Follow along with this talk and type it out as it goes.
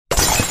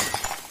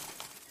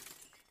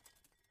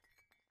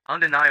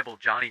Undeniable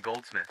Johnny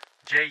Goldsmith,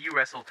 JU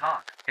Wrestle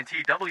Talk, and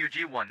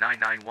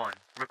TWG1991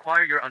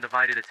 require your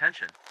undivided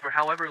attention for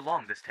however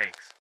long this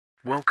takes.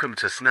 Welcome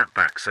to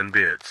Snapbacks and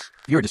Beards.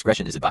 Viewer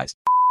discretion is advised.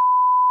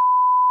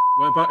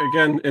 We're back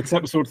again. It's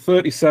episode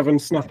 37,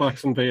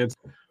 Snapbacks and Beards,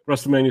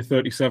 WrestleMania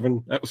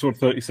 37, episode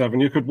 37.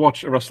 You could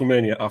watch a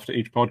WrestleMania after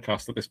each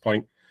podcast at this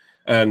point,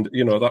 and,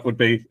 you know, that would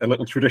be a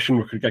little tradition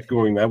we could get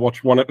going there.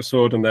 Watch one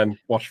episode and then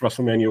watch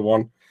WrestleMania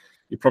 1.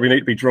 You probably need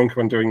to be drunk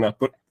when doing that.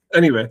 But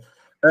anyway,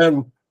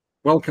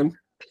 welcome.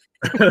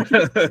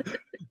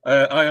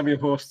 I am your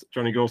host,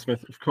 Johnny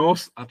Goldsmith. Of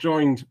course, I'm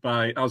joined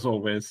by, as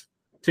always,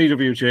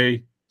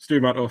 TWG,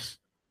 Stu Matos,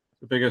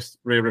 the biggest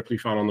Rhea Ripley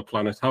fan on the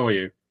planet. How are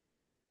you?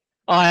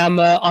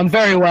 I'm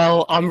very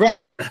well. I'm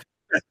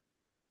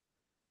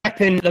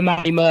repping the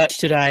Manny merch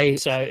today,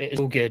 so it's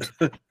all good.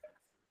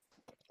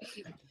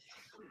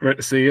 Great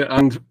to see you.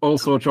 And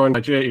also joined by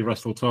JE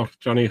Wrestle Talk.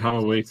 Johnny, how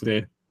are we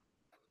today?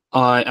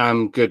 I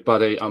am good,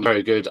 buddy. I'm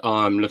very good.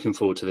 I'm looking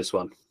forward to this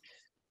one.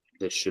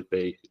 This should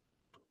be...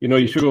 You know,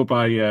 you should go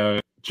by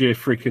J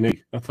Freaking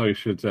E. That's how you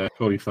should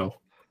call yourself.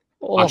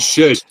 Oh, I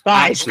should,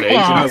 actually. You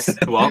know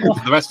what?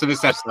 For the rest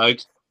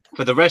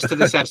of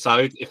this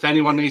episode, if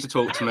anyone needs to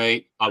talk to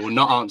me, I will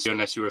not answer you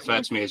unless you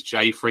refer to me as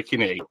J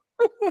Freaking E.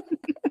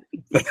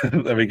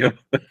 There we go.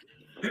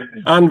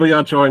 And we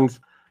are joined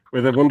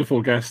with a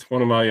wonderful guest,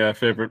 one of my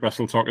favourite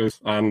wrestle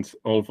talkers, and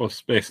all of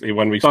us, basically,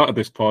 when we started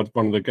this pod,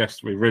 one of the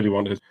guests we really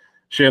wanted,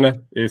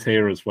 Shanna, is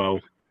here as well.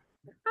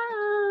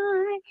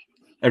 Hi.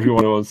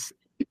 Everyone knows.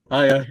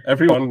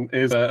 Everyone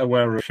is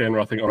aware of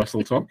Shanna, I think, on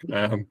Wrestle Talk.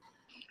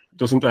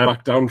 Doesn't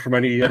back down from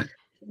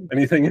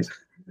anything.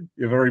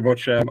 You very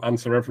much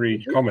answer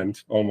every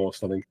comment,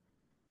 almost, I think.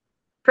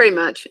 Pretty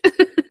much.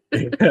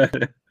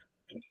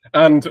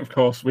 And, of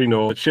course, we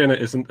know that Shanna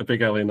isn't a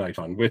big LA Knight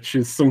fan, which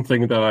is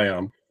something that I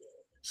am.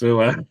 So,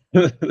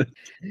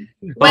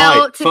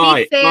 well, to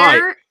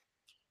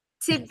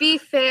be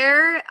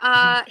fair,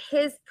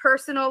 his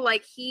personal,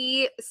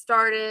 he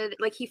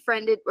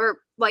friended, or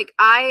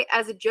I,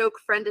 as a joke,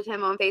 friended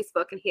him on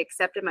Facebook, and he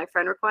accepted my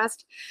friend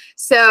request.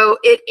 So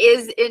it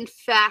is, in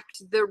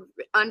fact,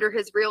 under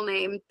his real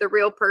name, the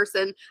real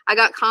person. I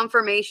got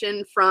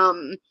confirmation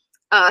from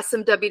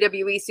some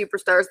WWE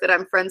superstars that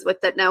I'm friends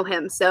with that know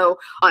him. So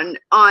on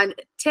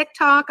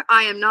TikTok,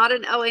 I am not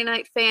an LA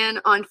Knight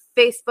fan. On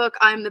Facebook,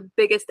 I'm the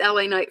biggest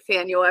LA Knight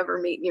fan you'll ever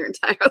meet in your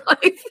entire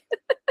life.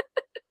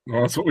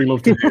 Well, that's what we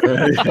love to do.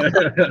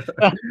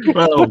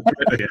 Well,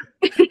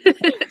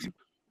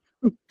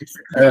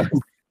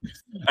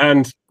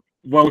 and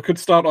we could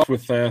start off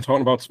with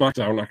talking about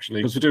SmackDown,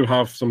 actually, because we do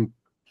have some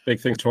big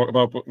things to talk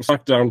about. But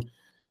SmackDown,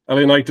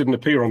 LA Knight didn't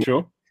appear on the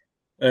show.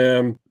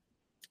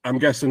 I'm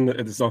guessing that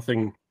there's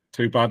nothing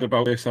too bad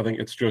about this. I think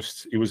it's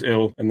just he was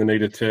ill and they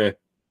needed to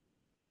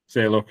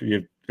say, look,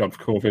 you've got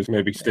COVID,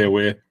 maybe stay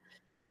away.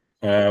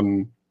 Yeah.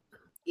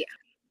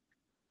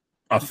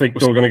 I think we're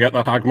still going to get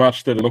that tag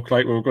match that it looked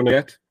like we were going to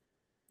get,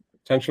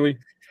 potentially.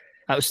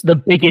 That was the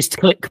biggest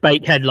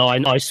clickbait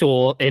headline I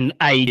saw in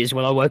ages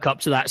when I woke up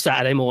to that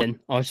Saturday morning.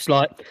 I was just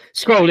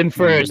scrolling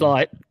through, it's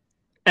LA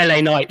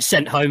Knight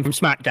sent home from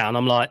SmackDown.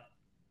 I'm like,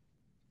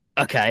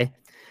 okay.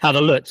 Had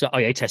a look. So, oh,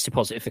 yeah, he tested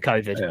positive for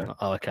COVID. Yeah.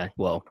 Oh, okay.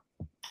 Well,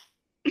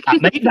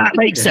 that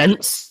makes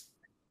sense.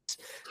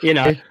 You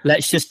know,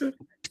 let's just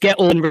get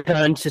on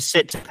return to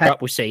sit to pair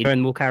up with Cena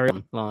and we'll carry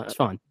on. That's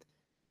fine.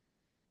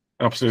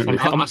 Absolutely.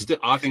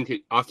 I think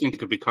it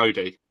could be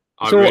Cody.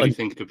 I really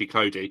think it could be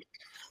Cody.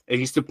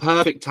 He's the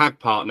perfect tag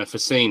partner for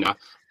Cena,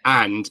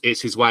 and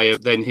it's his way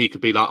of then he could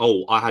be like,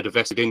 oh, I had a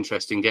vested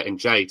interest in getting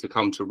Jay to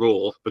come to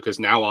Raw because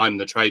now I'm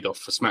the trade-off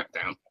for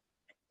SmackDown.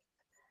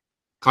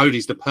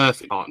 Cody's the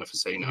perfect partner for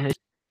Cena.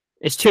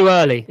 It's too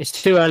early. It's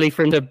too early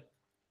for him to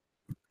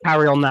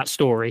carry on that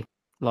story.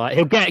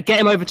 He'll get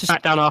him over to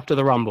SmackDown after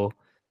the Rumble.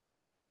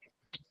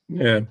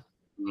 Yeah.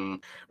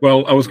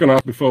 Well, I was going to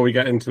ask before we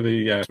get into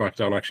the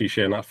SmackDown, actually,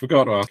 Shane, I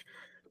forgot to ask,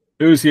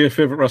 who's your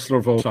favourite wrestler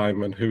of all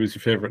time and who is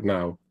your favourite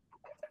now?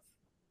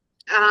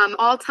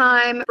 All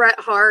time, Bret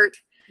Hart.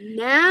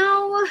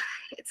 Now,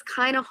 it's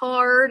kind of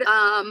hard.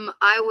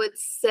 I would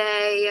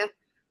say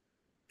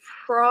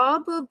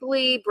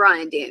probably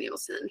Bryan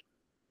Danielson.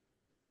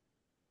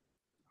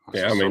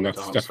 Yeah, I mean,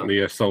 that's definitely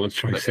a solid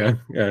choice, yeah.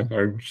 Yeah,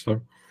 very much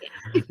so.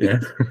 Yeah.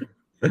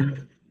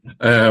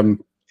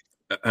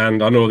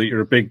 And I know that you're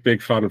a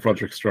big fan of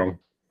Roderick Strong.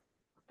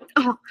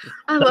 Oh,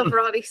 I love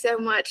Roddy so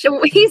much.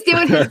 He's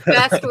doing his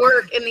best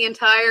work in the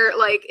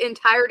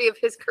entirety of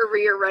his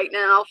career right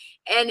now.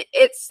 And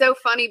it's so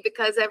funny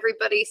because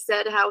everybody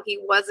said how he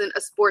wasn't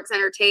a sports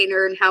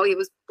entertainer and how he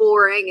was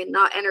boring and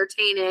not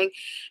entertaining.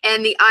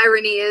 And the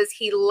irony is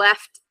he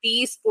left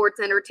the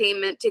sports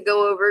entertainment to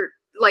go over,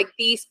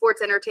 the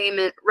sports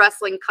entertainment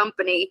wrestling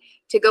company,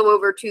 to go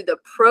over to the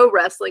pro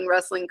wrestling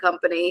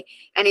company.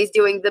 And he's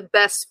doing the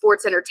best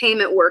sports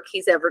entertainment work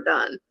he's ever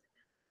done.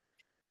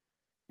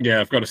 Yeah,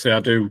 I've got to say,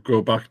 I do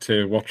go back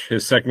to watch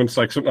his segments.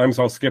 Sometimes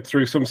I'll skip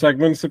through some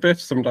segments a bit.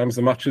 Sometimes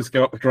the matches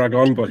drag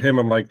on, but him,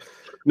 I'm like,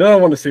 no, I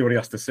want to see what he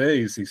has to say.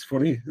 He's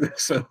funny.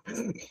 So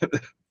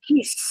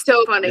he's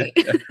so funny.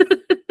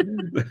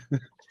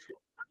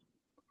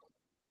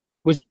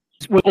 was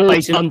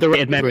always an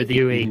underrated member of the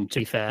UE, to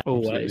be fair.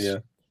 Always. Yeah.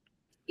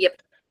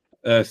 Yep.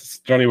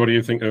 Johnny, what do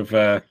you think of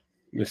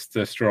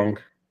Mr. Strong?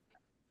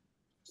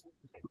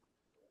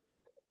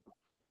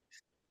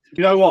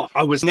 You know what?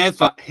 I was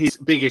never his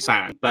biggest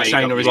fan, but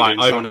Shayna is right.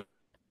 I want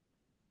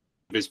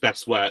his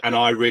best work, and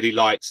I really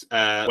liked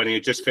when he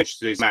had just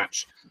finished his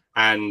match,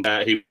 and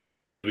he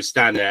was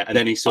standing there, and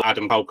then he saw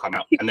Adam Cole come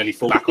out, and then he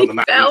fell back on the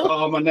mat. fell.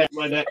 Oh, my neck,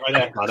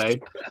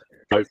 buddy.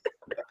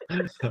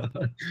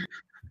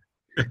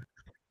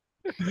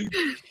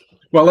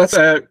 Well,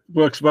 that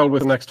works well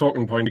with the next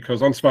talking point,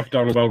 because on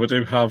SmackDown as well, we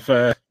do have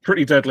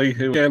Pretty Deadly,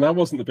 who, again, I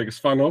wasn't the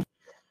biggest fan of.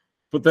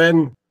 But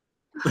then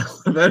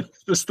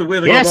just the way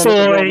they Yes,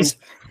 boys.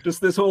 Just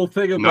this whole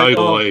thing of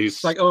boys.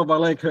 it's like, oh, my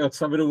leg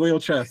hurts, I'm in a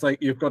wheelchair. It's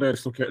like, you've got a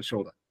dislocated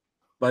shoulder.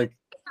 Like,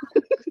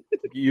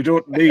 you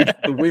don't need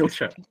the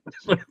wheelchair.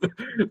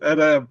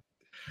 And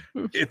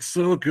it's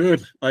so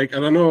good. Like,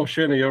 and I know,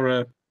 Shana, you're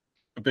a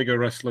bigger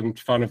wrestling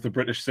fan of the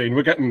British scene.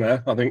 We're getting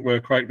there. I think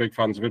we're quite big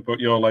fans of it, but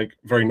you're like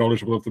very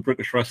knowledgeable of the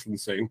British wrestling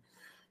scene.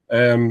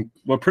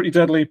 Were Pretty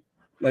Deadly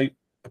like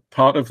a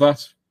part of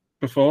that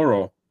before,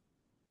 or?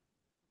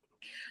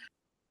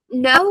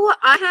 No,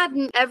 I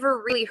hadn't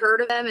ever really heard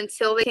of them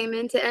until they came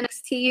into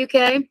NXT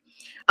UK.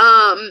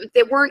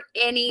 They weren't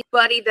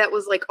anybody that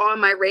was like on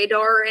my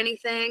radar or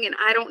anything, and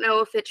I don't know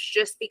if it's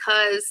just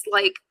because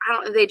like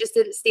they just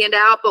didn't stand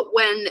out. But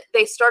when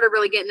they started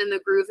really getting in the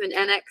groove in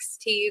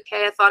NXT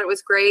UK, I thought it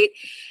was great.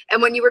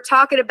 And when you were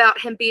talking about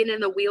him being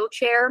in the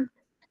wheelchair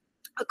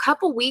a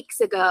couple weeks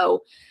ago,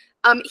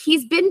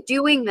 he's been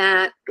doing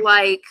that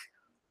like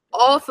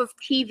off of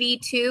TV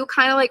too,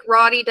 kind of like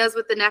Roddy does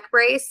with the neck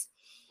brace.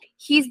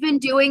 He's been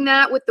doing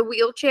that with the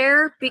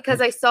wheelchair, because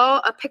I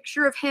saw a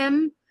picture of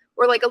him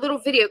or like a little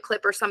video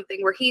clip or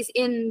something where he's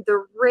in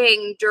the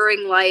ring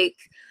during like,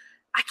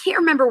 I can't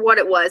remember what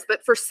it was,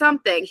 but for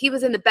something, he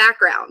was in the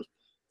background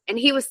and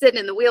he was sitting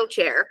in the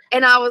wheelchair.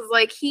 And I was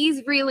like,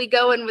 he's really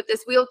going with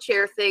this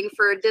wheelchair thing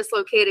for a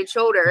dislocated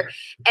shoulder.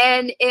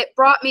 And it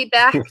brought me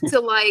back to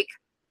like,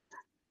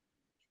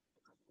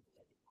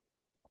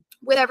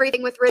 with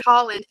everything with Rich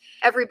Holland,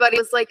 everybody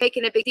was like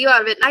making a big deal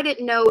out of it. And I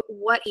didn't know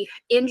what he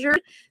injured.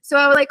 So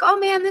I was like, oh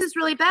man, this is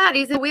really bad.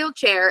 He's in a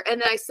wheelchair.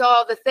 And then I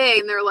saw the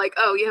thing and they're like,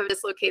 oh, you have a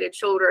dislocated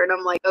shoulder. And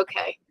I'm like,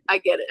 okay, I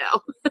get it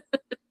now.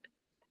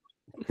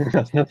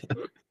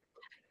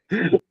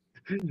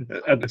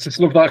 I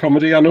just love that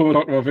comedy. I know we're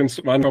talking about Vince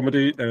McMahon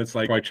comedy and it's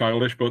like quite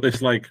childish, but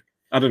it's like,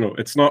 I don't know,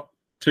 it's not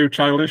too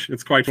childish.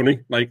 It's quite funny,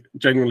 like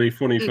genuinely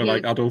funny for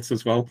like adults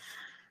as well.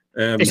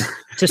 It's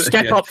to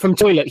step up from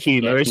toilet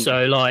humor,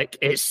 so like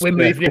we're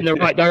moving in the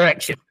right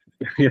direction.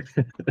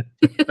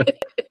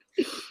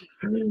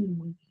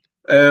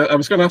 I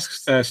was going to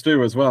ask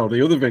Stu as well.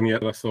 The other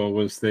vignette I saw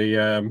was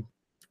the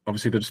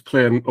obviously they're just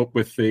playing up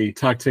with the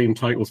tag team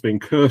titles being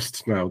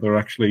cursed now. They're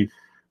actually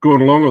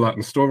going along with that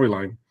in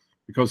storyline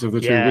because of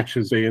the two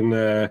witches being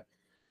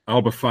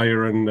Alba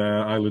Fire and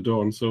Isla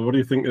Dawn. So what do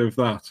you think of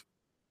that?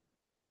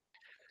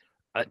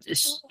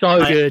 It's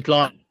so good.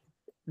 Like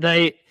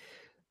they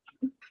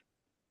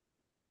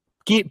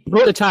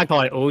put the tag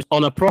titles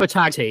on a proper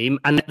tag team,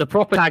 and let the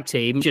proper tag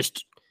team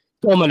just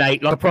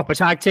dominate like a proper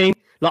tag team.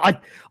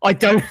 Like I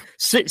don't.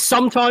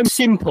 Sometimes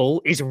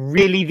simple is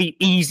really the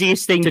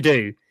easiest thing to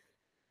do,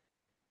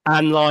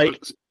 and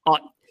like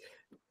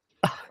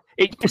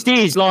it just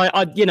is. Like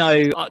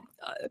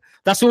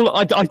that's all.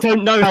 I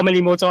don't know how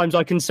many more times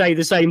I can say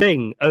the same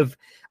thing. And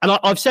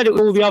I've said it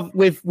with all the other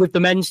with the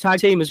men's tag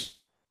team as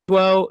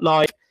well.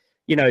 Like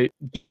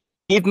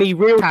give me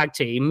real tag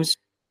teams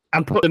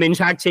and put them in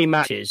tag team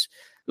matches.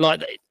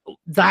 Like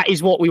that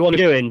is what we want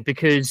to do in,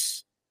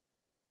 because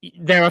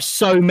there are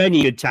so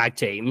many good tag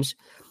teams,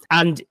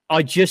 and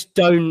I just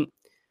don't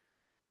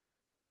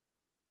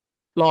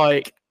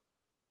like.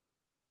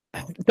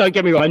 Don't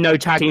get me wrong. I know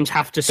tag teams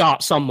have to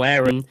start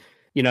somewhere, and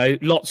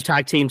lots of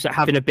tag teams that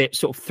have been a bit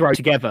sort of thrown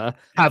together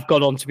have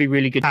gone on to be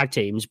really good tag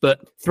teams. But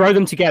throw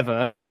them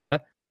together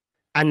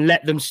and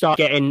let them start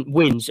getting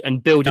wins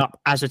and build up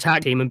as a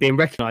tag team and being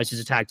recognised as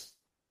a tag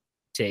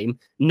team.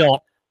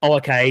 Not we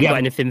got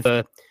anything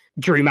for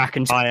Drew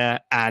McIntyre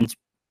and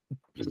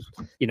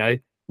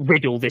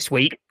Riddle this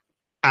week,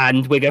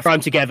 and we're gonna throw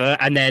them together,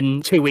 and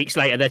then 2 weeks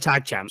later they're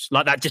tag champs.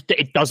 Like that,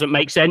 it doesn't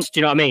make sense. Do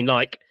you know what I mean?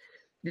 Like,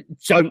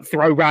 don't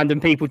throw random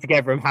people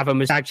together and have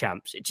them as tag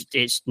champs.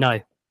 It's no.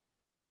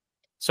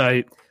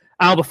 So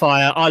Alba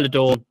Fire, Isla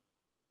Dawn,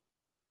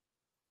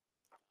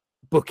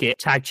 book it,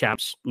 tag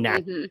champs now.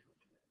 Mm-hmm.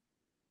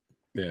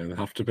 Yeah, they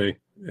have to be.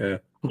 Yeah.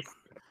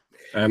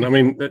 And I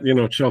mean,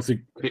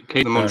 Chelsea.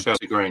 Keep them on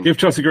Chelsea Green. Give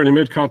Chelsea Green a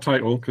mid-card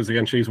title, because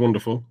again, she's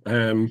wonderful.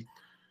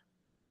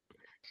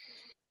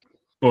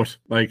 But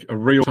like a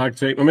real tag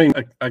team. I mean,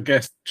 I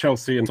guess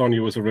Chelsea and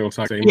Sonya was a real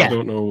tag team. Yeah. I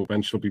don't know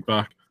when she'll be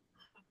back.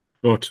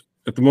 But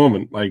at the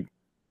moment, like,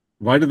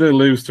 why did they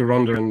lose to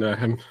Ronda and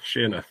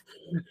Shayna?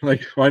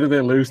 Like, why did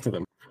they lose to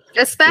them?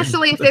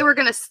 Especially if they were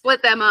going to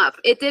split them up.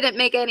 It didn't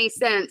make any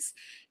sense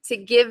to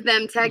give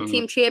them tag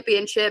team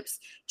championships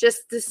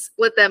just to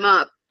split them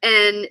up.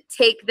 and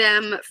take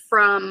them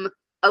from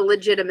a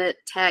legitimate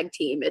tag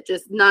team. It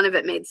just, none of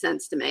it made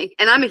sense to me.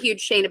 And I'm a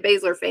huge Shayna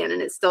Baszler fan,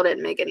 and it still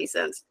didn't make any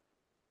sense.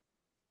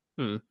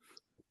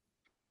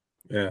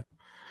 Yeah.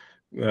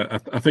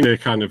 I think they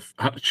kind of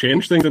had to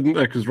change things, didn't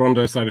they? Because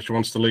Ronda decided she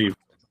wants to leave.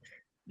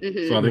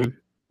 So I think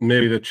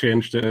maybe they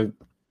changed it.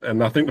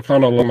 And I think the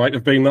plan all along might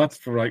have been that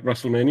for like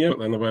WrestleMania. But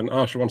then they went,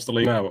 oh, she wants to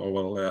leave now. Oh,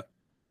 well,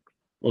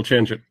 we'll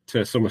change it to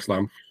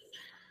SummerSlam.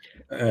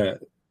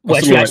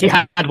 Where she actually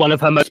had one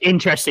of her most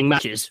interesting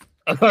matches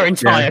of her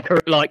entire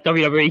career, like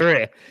WWE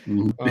career.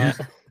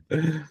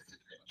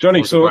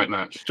 Johnny,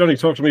 Johnny,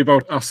 talk to me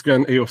about Asuka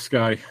and Io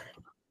Sky.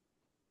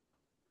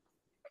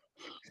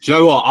 Do you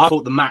know what? I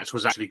thought the match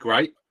was actually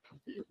great.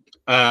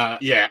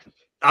 Yeah.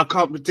 I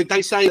can't. Did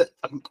they say that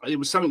it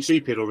was something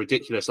stupid or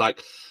ridiculous?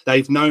 Like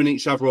they've known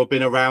each other or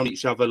been around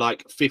each other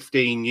like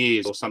 15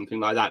 years or something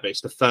like that, but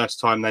it's the first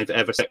time they've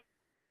ever stepped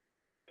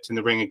in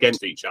the ring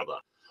against each other.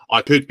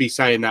 I could be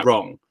saying that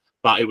wrong,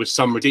 but it was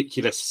some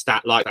ridiculous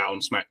stat like that on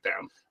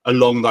SmackDown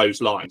along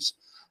those lines.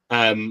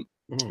 I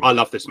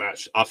love this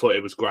match. I thought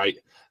it was great.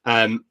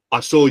 I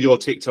saw your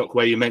TikTok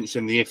where you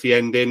mentioned the iffy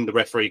ending, the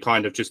referee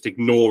kind of just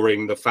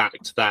ignoring the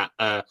fact that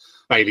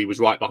Bayley was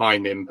right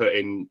behind him,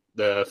 putting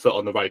the foot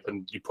on the rope,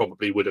 and you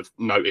probably would have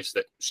noticed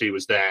that she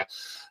was there.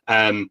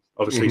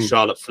 Obviously,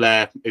 Charlotte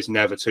Flair is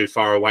never too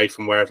far away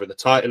from wherever the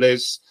title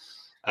is.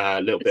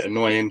 A little bit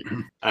annoying,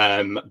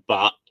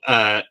 but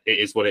it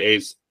is what it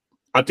is.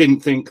 I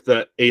didn't think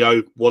that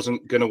Io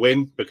wasn't going to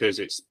win because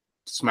it's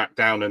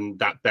SmackDown, and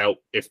that belt,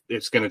 if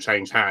it's going to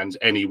change hands,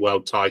 any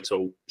world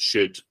title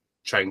should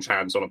change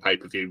hands on a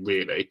pay-per-view,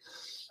 really.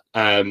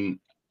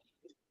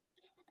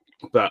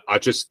 But I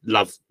just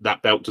love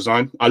that belt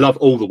design. I love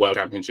all the World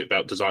Championship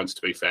belt designs,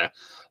 to be fair.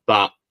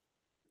 But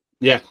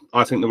yeah,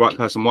 I think the right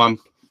person won,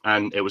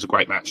 and it was a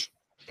great match.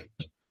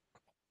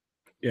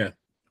 Yeah,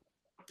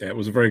 it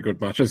was a very good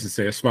match. As you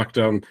say,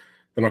 SmackDown,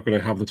 they're not going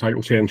to have the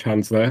title change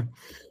hands there.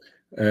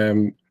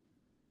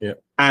 Yeah,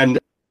 and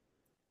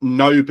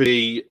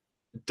nobody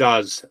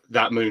does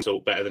that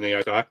moonsault better than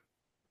Io Sky.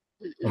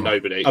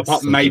 Nobody,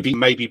 apart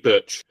maybe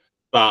Butch,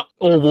 but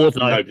or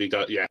Wardlow. Nobody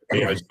does. Yeah,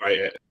 Io's great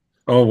at it.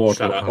 Oh,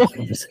 Wardlow.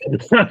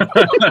 Shut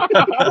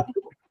up.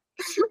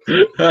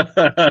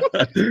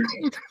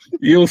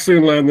 You'll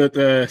soon learn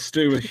that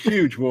Stu is a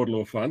huge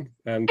Wardlow fan,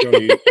 and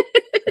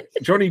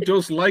Johnny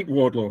does like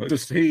Wardlow.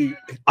 Just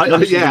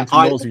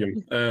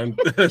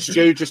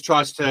Stu just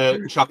tries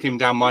to chuck him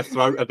down my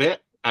throat a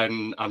bit,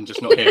 and I'm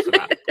just not here for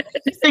that.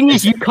 The thing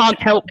is, you can't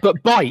help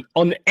but bite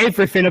on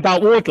everything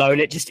about Wardlow,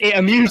 and it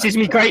amuses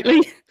me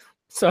greatly.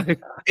 So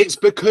it's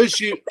because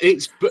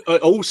it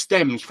all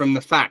stems from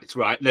the fact,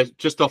 right?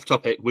 Just off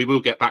topic. We will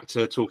get back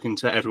to talking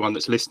to everyone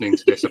that's listening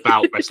to this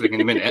about wrestling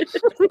in a minute.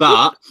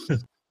 But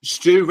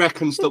Stu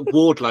reckons that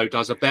Wardlow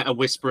does a better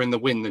whisper in the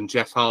wind than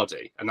Jeff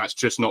Hardy, and that's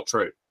just not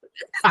true.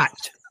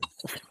 Fact.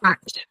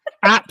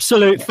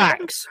 Absolute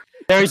facts.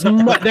 There is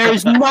no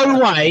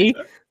way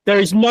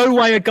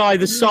a guy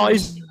the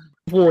size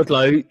of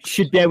Wardlow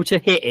should be able to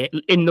hit it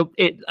in the.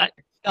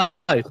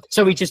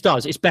 So he just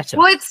does. It's better.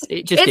 Well,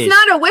 it's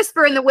not a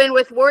whisper in the wind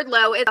with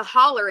Wardlow. It's a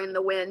holler in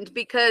the wind,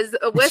 because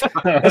a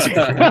whisper is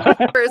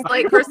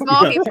like for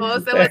small people.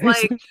 So it's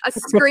like a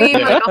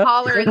scream, like a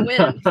holler in the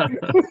wind.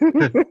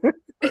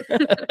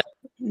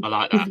 I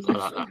like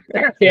that.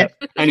 Yeah.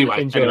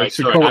 Anyway, sorry,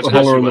 call it a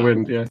holler in the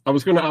wind. Yeah. I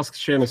was going to ask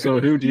Shanna. So,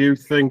 who do you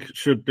think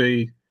should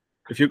be,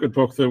 if you could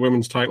book the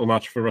women's title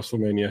match for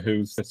WrestleMania,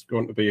 who's it's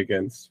going to be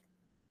against?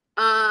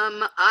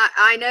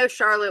 I know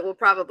Charlotte will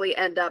probably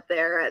end up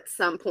there at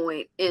some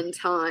point in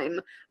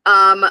time.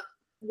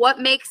 What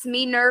makes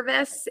me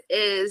nervous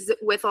is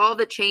with all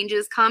the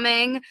changes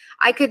coming,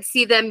 I could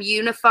see them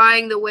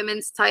unifying the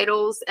women's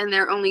titles and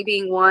there only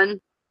being one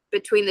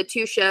between the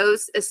two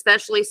shows,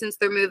 especially since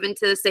they're moving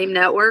to the same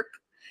network.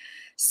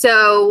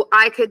 So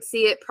I could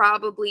see it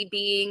probably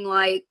being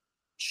like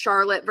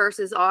Charlotte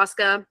versus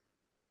Asuka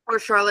or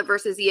Charlotte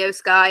versus Io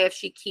Sky if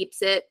she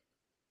keeps it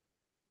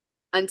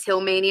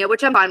until Mania,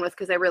 which I'm fine with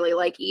because I really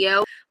like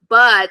Io.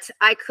 But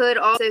I could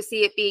also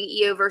see it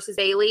being Io versus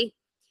Bayley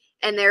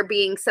and there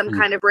being some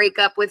kind of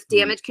breakup with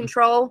Damage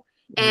Control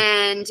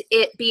and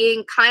it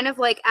being kind of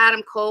like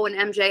Adam Cole and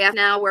MJF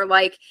now, where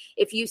like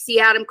if you see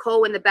Adam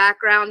Cole in the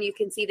background, you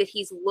can see that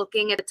he's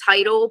looking at a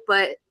title,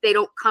 but they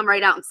don't come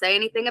right out and say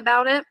anything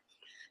about it.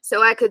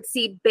 So I could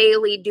see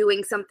Bayley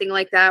doing something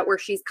like that where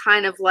she's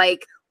kind of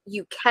like,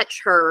 you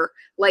catch her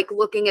like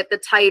looking at the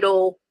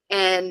title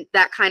and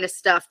that kind of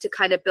stuff to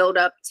kind of build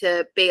up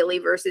to Bayley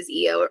versus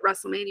Io at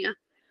WrestleMania.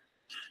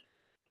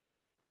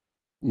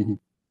 Mm-hmm.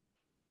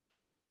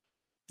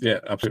 Yeah,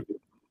 absolutely.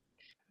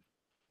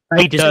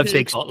 He deserves a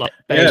big spotlight.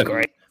 That's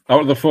great.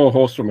 Out of the four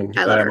horsewomen,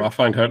 I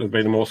find her to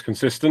be the most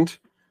consistent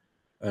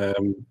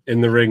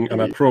in the ring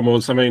and at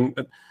promos. I mean,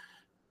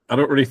 I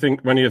don't really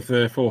think many of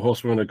the four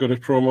horsewomen are good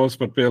at promos,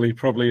 but Bayley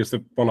probably is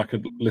the one I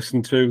could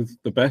listen to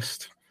the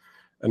best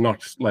and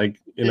not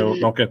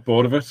not get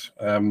bored of it.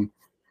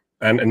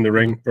 And in the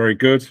ring, very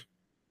good.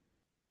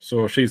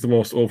 So she's the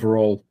most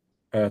overall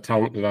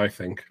talented, I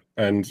think.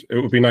 and it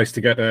would be nice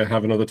to get to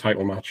have another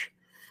title match.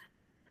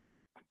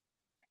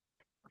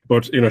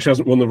 But she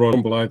hasn't won the Royal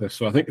Rumble either,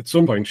 so I think at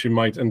some point she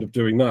might end up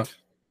doing that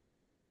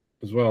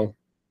as well.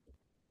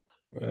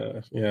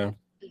 Yeah.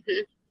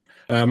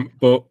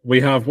 But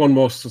we have one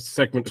more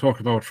segment to talk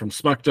about from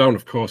SmackDown.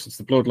 Of course, it's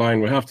the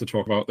Bloodline. We have to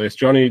talk about this.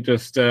 Johnny,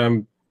 just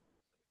I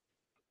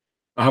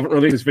haven't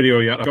released this video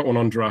yet. I've got one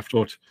on draft,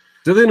 but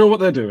do they know what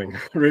they're doing?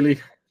 Really?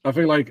 I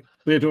feel like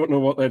they don't know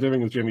what they're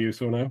doing with Jimmy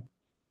Uso now.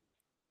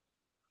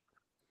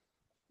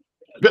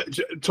 But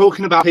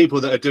talking about people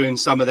that are doing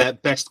some of their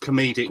best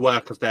comedic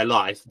work of their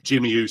life,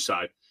 Jimmy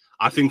Uso,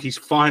 I think he's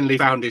finally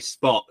found his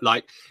spot.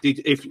 Like,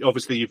 if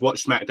obviously you've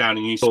watched SmackDown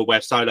and you saw where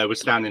Solo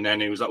was standing there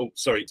and he was like, "Oh,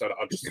 sorry,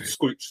 I'll just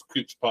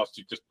scooch past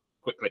you just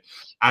quickly."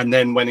 And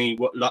then when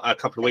a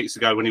couple of weeks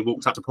ago, when he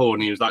walked up to Paul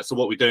and he was like, "So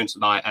what are we doing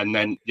tonight?" And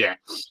then, yeah,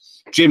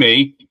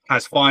 Jimmy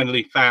has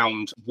finally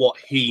found what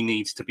he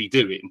needs to be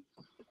doing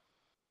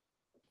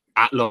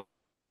at long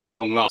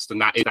last,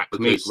 and that is that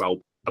comedic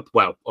role.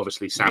 Well,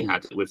 obviously Sam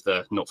had it with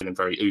the not feeling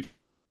very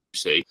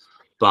oozy,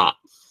 but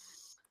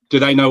do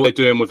they know what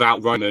they're doing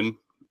without Roman?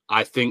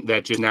 I think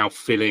they're just now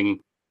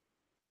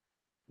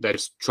they're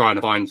just trying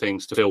to find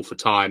things to fill for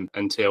time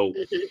until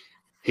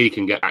he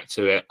can get back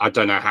to it. I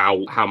don't know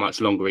how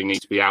much longer he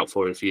needs to be out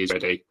for if he is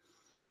ready,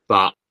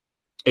 but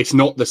it's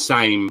not the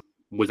same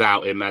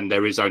without him, and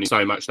there is only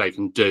so much they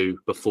can do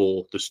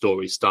before the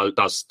story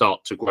does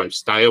start to grow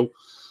stale.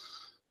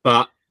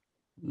 But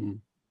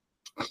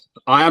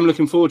I am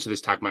looking forward to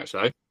this tag match,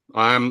 though.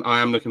 I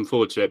am looking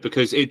forward to it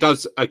because it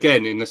does,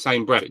 again, in the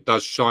same breath, it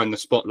does shine the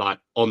spotlight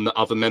on the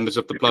other members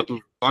of the Bloodline,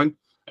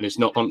 and it's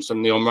not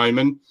constantly on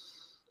Roman.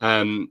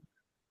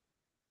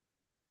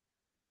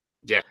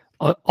 Yeah,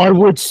 I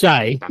would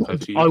say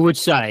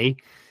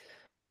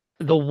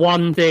the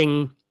one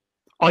thing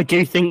I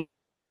do think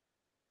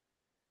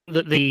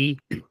that the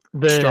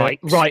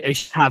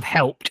writers have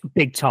helped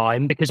big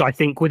time, because I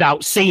think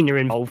without Cena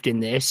involved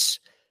in this,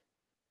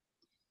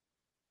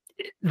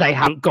 they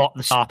haven't got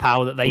the star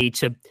power that they need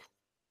to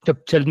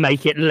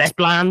make it less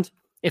bland,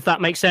 if that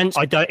makes sense.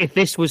 If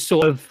this was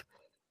sort of,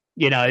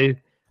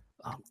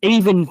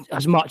 even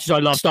as much as I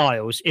love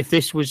Styles, if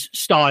this was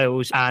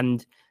Styles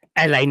and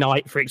LA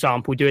Knight, for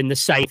example, doing the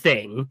same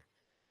thing,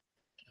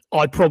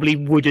 I probably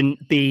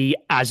wouldn't be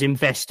as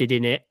invested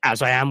in it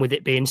as I am with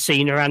it being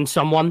Cena and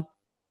someone.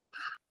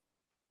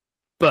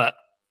 But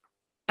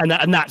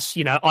and that's,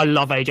 I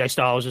love AJ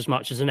Styles as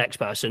much as the next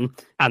person,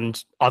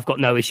 and I've got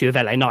no issue with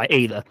LA Knight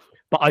either.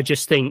 But I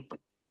just think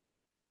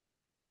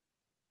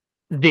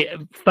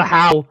for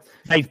how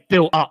they've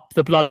built up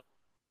the Bloodline,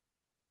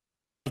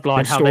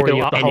 how they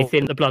built up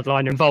anything the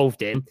Bloodline are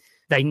involved in,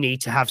 they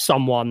need to have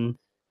someone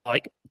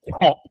like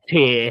top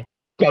tier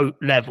GOAT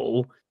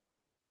level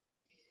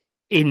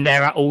in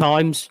there at all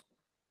times.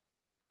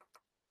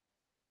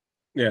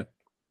 Yeah.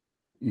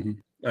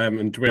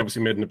 And we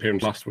obviously made an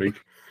appearance last week.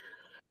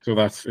 So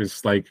that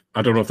is like,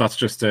 I don't know if that's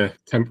just a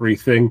temporary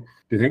thing.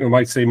 Do you think we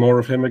might see more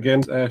of him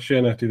again,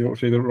 Shanna? Do you think we'll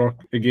see The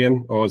Rock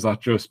again? Or is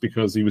that just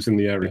because he was in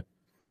the area?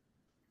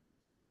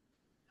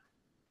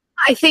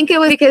 I think it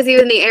was because he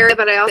was in the area,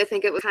 but I also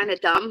think it was kind of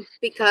dumb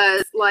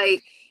because,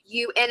 like,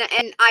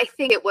 and I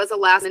think it was a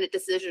last-minute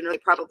decision, or they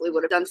probably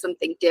would have done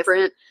something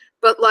different.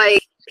 But,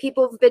 like,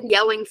 people have been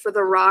yelling for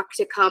The Rock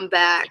to come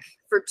back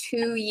for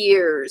 2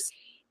 years,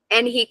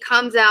 and he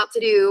comes out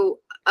to do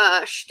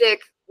a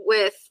shtick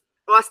with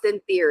Austin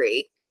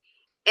Theory.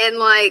 And,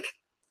 like,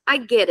 I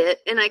get it,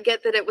 and I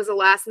get that it was a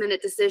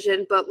last-minute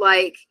decision, but,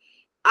 like,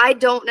 I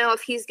don't know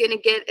if he's going to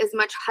get as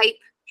much hype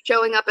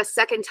showing up a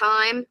second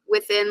time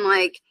within,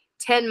 like,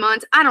 10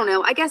 months. I don't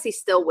know. I guess he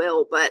still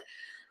will, but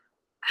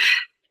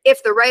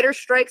if the writer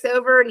strike's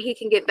over and he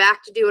can get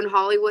back to doing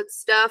Hollywood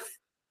stuff,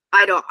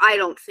 I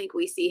don't think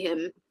we see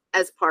him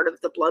as part of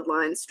the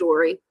Bloodline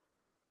story.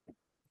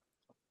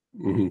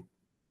 Mm-hmm.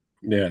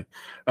 Yeah.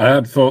 I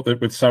had thought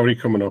that with Saudi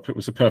coming up, it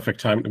was a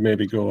perfect time to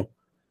maybe go,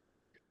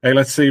 hey,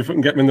 let's see if we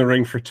can get him in the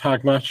ring for a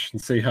tag match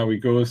and see how he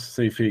goes,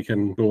 see if he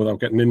can go without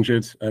getting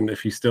injured. And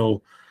if he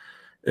still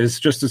is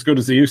just as good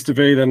as he used to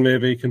be, then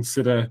maybe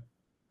consider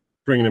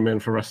bringing him in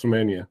for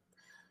WrestleMania.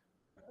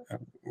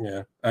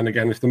 Yeah. And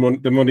again, if the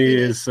money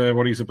is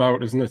what he's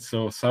about, isn't it?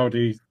 So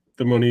Saudi,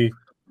 the money.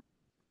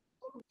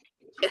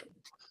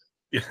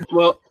 Yeah.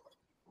 Well,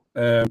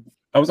 I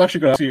was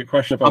actually going to ask you a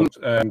question about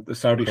the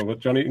Saudi show, but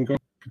Johnny, you can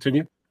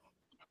continue.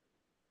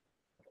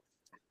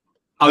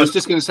 I was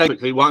just going to say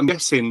quickly, well, I'm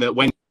guessing that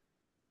when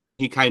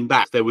he came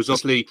back, there was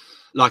obviously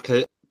like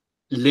a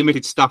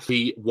limited stuff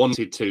he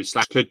wanted to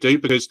 / could do,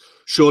 because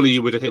surely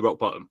you would have hit rock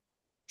bottom.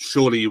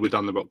 Surely you would have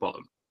done the rock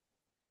bottom.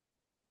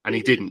 And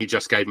he didn't. He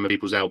just gave him a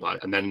people's elbow,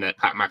 and then let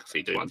Pat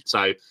McAfee do one.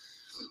 So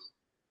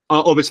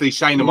obviously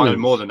Shayna might know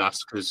more than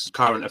us, because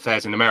current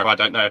affairs in America, I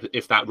don't know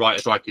if that right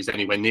strike is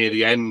anywhere near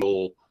the end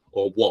or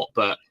what,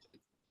 but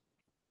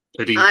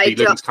could he be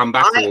looking to come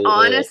back? I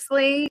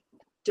honestly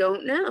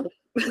don't know.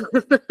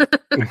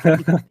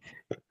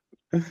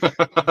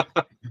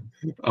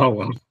 Oh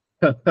well.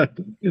 I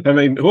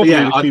mean, hopefully,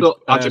 yeah,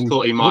 I just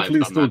thought he might. Hopefully,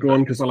 he's still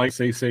going, because I like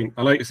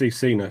to see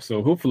Cena.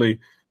 So hopefully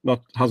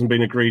hasn't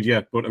been agreed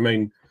yet. But I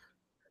mean,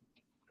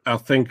 I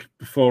think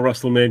before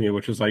WrestleMania,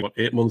 which is like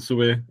 8 months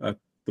away, there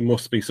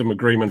must be some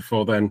agreement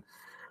for then.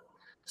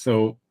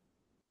 So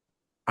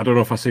I don't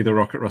know if I see The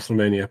Rock at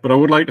WrestleMania, but I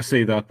would like to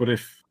see that. But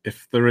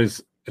if there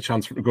is a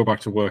chance for him to go back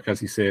to work,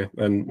 as you say,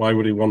 then why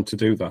would he want to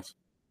do that?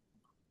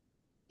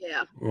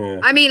 Yeah. Yeah.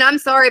 I mean, I'm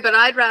sorry, but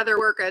I'd rather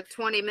work a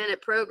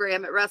 20-minute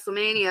program at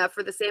WrestleMania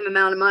for the same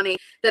amount of money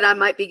that I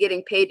might be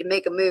getting paid to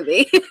make a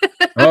movie.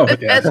 Oh,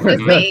 yeah. That's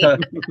just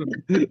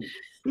me.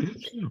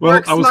 Well,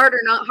 Work smarter,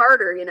 not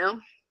harder, you know?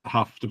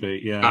 Have to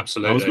be, yeah.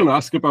 Absolutely. I was going to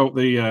ask about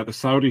the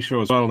Saudi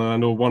show as well, and I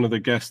know one of the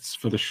guests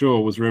for the show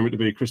was rumored to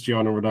be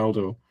Cristiano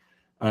Ronaldo.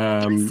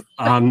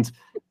 And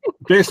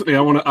basically,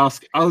 I want to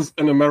ask, as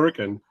an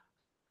American,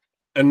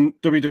 and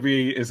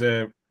WWE is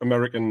the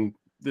Americans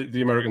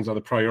are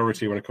the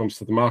priority when it comes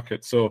to the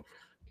market. So,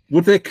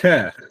 would they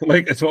care,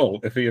 like, at all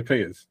if he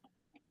appears?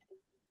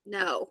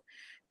 No.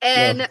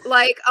 And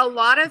like a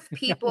lot of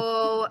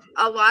people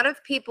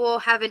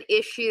have an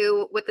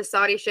issue with the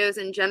Saudi shows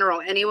in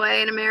general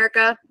anyway in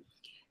America,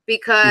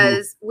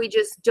 because we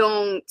just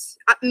don't,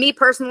 me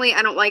personally,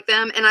 I don't like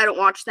them and I don't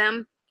watch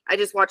them. I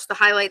just watch the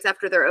highlights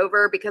after they're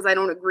over because I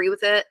don't agree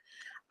with it.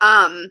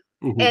 And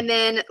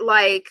then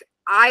like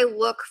I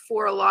look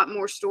for a lot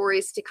more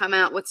stories to come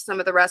out with some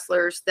of the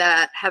wrestlers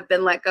that have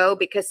been let go,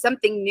 because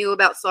something new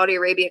about Saudi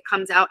Arabia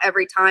comes out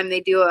every time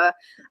they do a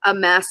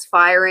mass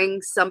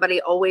firing. Somebody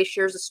always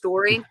shares a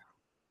story.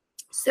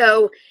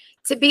 So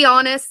to be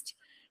honest,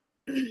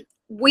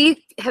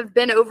 we have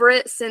been over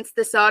it since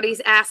the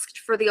Saudis asked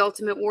for the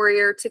Ultimate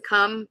Warrior to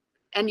come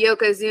and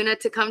Yokozuna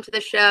to come to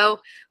the show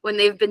when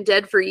they've been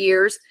dead for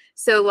years.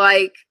 So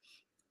like,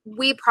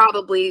 we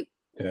probably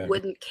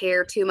wouldn't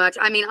care too much.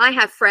 I mean, I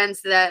have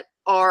friends that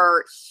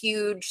are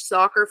huge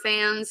soccer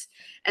fans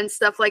and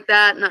stuff like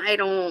that, and I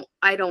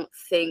don't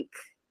think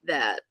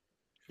that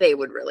they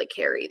would really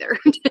care either.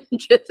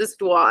 Just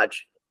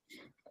watch.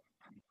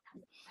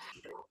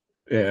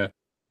 Yeah,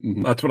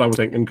 that's what I was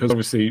thinking, because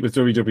obviously with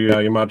WWE,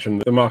 I imagine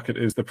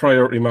the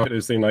priority market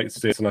is the United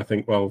States, and I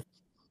think, well,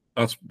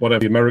 that's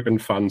whatever the American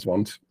fans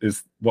want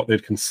is what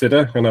they'd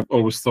consider. And I've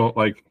always thought,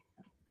 like,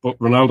 but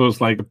Ronaldo's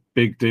like a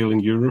big deal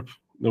in Europe,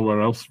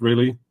 nowhere else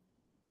really.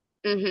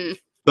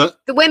 But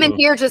the women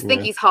here just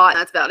think he's hot.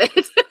 That's about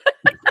it.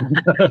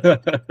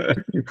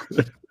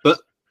 But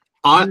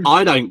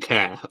I don't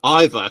care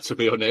either, to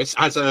be honest.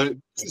 As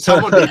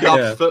someone who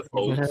loves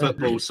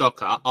football,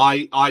 soccer,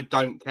 I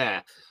don't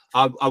care.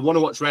 I want to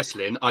watch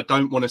wrestling. I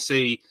don't want to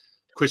see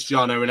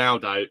Cristiano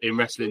Ronaldo in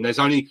wrestling. There's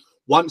only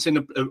once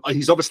in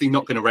he's obviously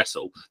not going to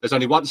wrestle. There's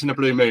only once in a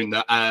blue moon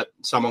that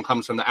someone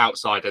comes from the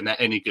outside and they're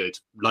any good.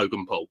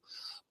 Logan Paul.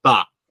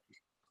 But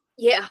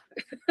yeah.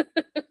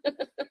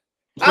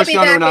 I'll be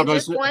back in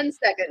just 1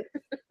 second.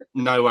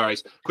 No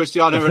worries.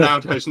 Cristiano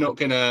Ronaldo's not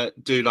going to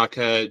do like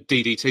a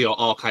DDT or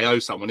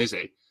RKO someone, is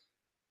he?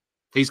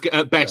 He's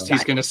at best,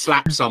 he's going to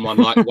slap someone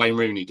like Wayne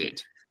Rooney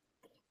did.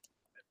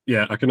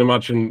 Yeah, I can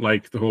imagine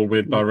like the whole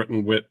Wade Barrett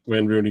and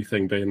Wayne Rooney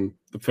thing being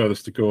the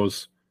furthest it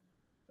goes.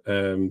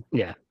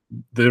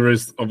 There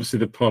is obviously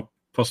the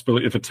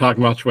possibility of a tag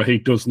match where he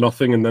does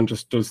nothing and then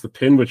just does the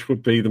pin, which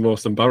would be the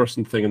most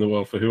embarrassing thing in the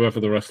world for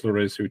whoever the wrestler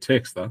is who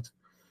takes that.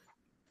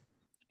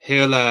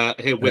 He'll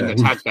win the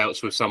tag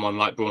belts with someone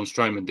like Braun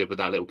Strowman did with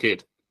that little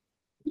kid.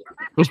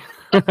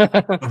 It'll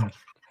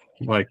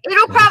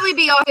probably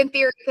be Austin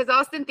Theory, because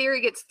Austin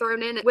Theory gets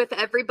thrown in with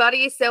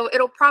everybody. So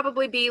it'll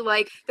probably be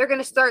like they're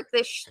going to start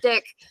this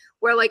shtick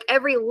where like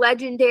every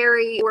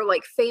legendary or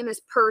like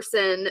famous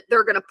person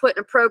they're going to put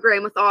in a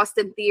program with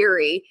Austin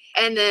Theory,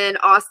 and then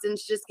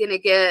Austin's just going to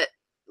get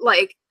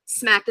like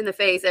smacked in the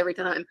face every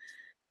time.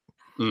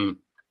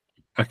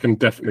 I can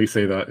definitely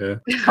see that, yeah.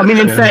 I mean,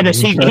 in fairness,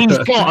 he's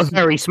got a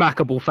very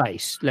smackable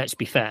face, let's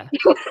be fair.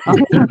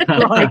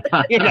 Like,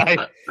 you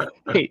know,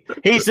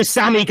 he's the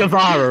Sammy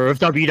Guevara of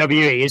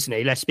WWE, isn't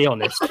he? Let's be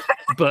honest.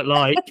 But,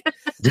 like,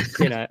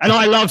 you know, and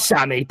I love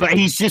Sammy, but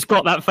he's just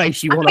got that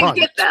face you want to punch.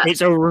 It's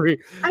a really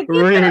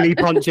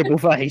punchable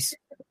face.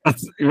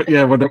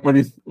 Yeah,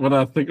 when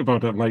I think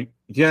about it, I'm like,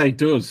 yeah, he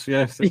does.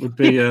 Yes, it would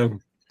be...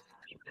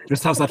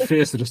 just has that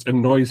face that just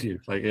annoys you.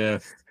 Like, yeah.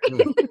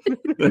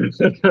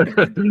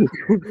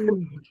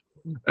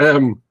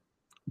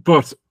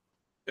 But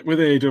with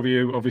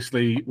AEW,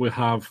 obviously, we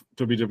have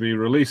WWE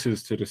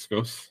releases to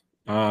discuss.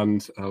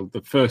 And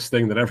the first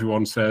thing that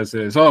everyone says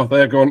is, oh,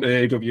 they're going to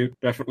AEW,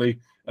 definitely.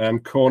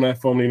 Kona,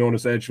 formerly known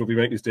as Edge, will be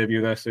making his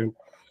debut there soon.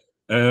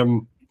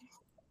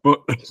 But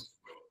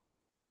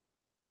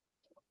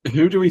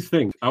who do we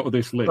think out of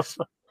this list,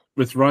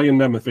 with Ryan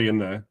Nemeth in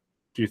there,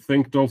 do you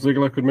think Dolph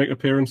Ziggler could make an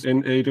appearance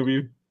in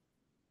AEW?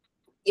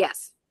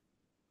 Yes.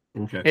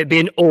 Okay. It'd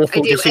be an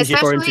awful decision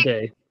for him to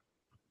do.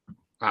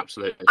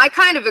 Absolutely. I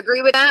kind of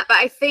agree with that, but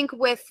I think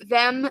with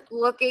them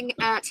looking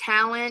at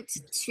talent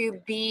to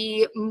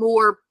be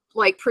more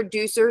like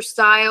producer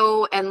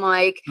style and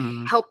like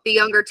help the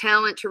younger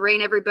talent to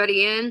rein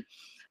everybody in,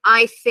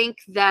 I think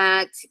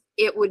that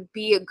it would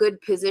be a good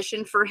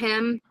position for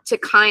him to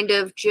kind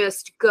of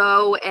just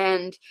go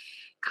and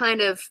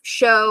kind of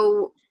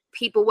show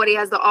people what he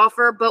has to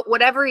offer. But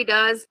whatever he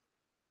does,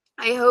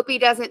 I hope he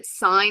doesn't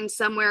sign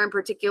somewhere in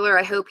particular.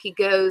 I hope he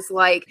goes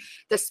like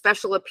the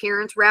special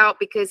appearance route,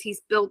 because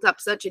he's built up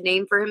such a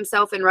name for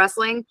himself in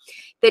wrestling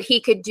that he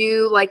could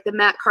do like the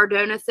Matt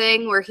Cardona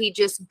thing where he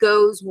just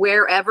goes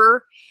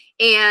wherever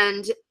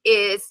and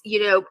is,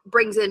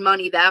 brings in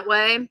money that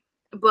way.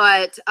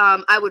 But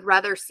I would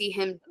rather see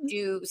him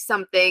do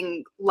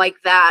something like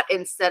that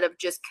instead of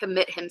just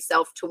commit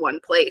himself to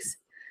one place.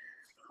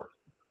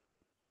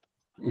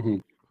 Mm-hmm.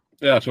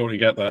 Yeah, I totally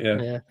get that.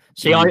 Yeah.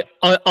 See,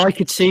 I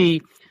could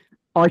see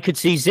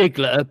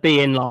Ziggler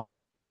being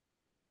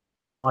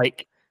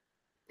like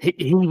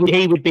he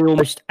would be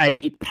almost a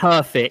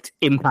perfect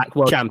Impact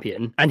World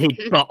Champion, and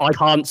but I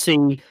can't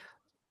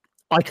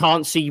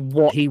see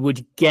what he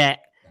would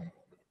get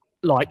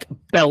like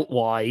belt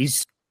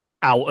wise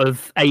out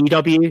of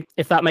AEW,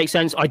 if that makes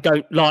sense. I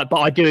don't like, but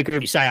I do agree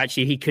with you. Say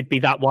actually, he could be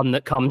that one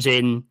that comes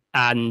in,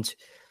 and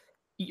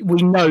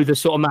we know the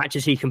sort of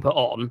matches he can put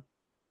on.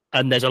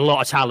 And there's a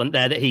lot of talent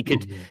there that he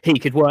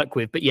could work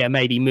with, but yeah,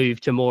 maybe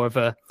move to more of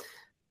a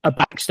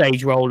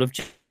backstage role of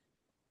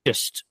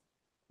just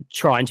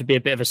trying to be a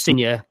bit of a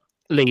senior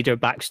leader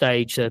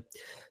backstage to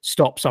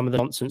stop some of the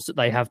nonsense that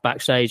they have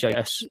backstage, I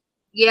guess.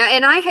 Yeah,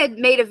 and I had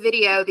made a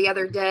video the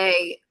other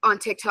day on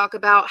TikTok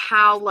about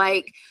how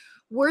like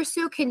we're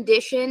so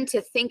conditioned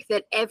to think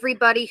that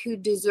everybody who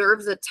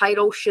deserves a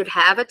title should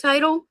have a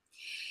title.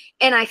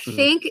 And I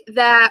think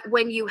that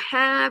when you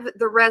have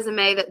the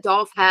resume that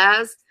Dolph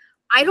has,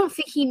 I don't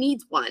think he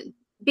needs one,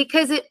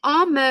 because it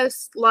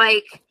almost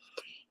like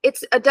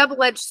it's a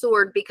double-edged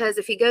sword, because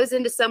if he goes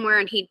into somewhere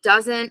and he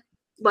doesn't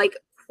like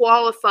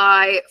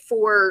qualify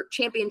for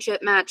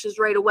championship matches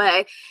right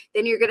away,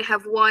 then you're going to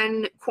have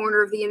one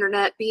corner of the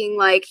internet being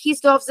like, he's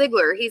Dolph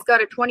Ziggler. He's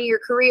got a 20-year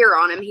career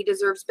on him. He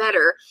deserves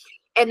better.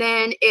 And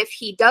then if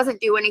he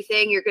doesn't do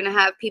anything, you're going to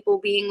have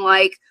people being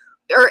like,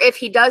 or if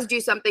he does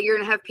do something, you're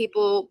going to have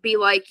people be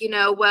like,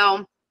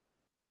 well,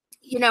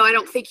 I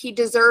don't think he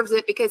deserves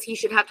it because he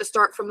should have to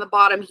start from the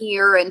bottom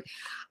here. And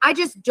I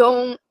just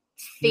don't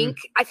think,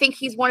 I think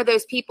he's one of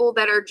those people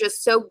that are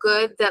just so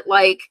good that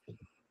like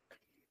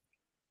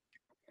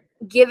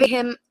giving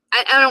him,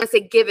 I don't want to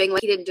say giving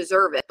like he didn't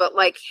deserve it, but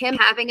like him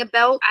having a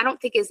belt, I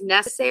don't think is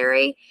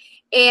necessary.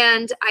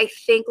 And I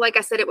think, like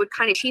I said, it would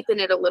kind of cheapen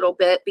it a little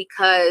bit,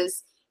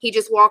 because he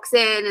just walks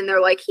in and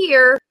they're like,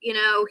 here,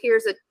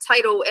 here's a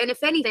title. And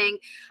if anything,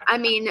 I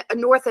mean, a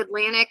North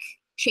Atlantic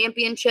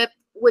championship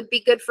would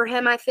be good for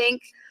him. I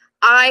think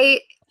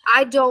I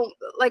don't,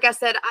 like I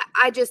said,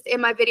 I just, in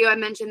my video, I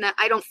mentioned that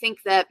I don't think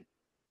that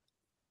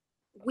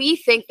we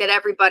think that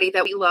everybody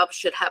that we love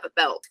should have a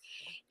belt.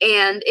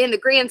 And in the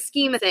grand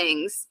scheme of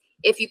things,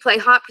 if you play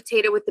hot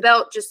potato with the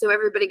belt just so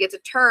everybody gets a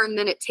turn,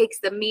 then it takes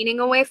the meaning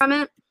away from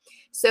it.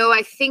 So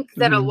I think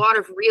that a lot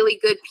of really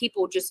good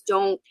people just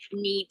don't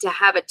need to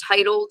have a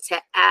title to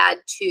add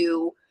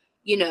to,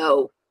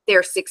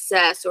 their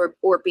success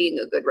or being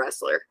a good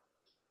wrestler.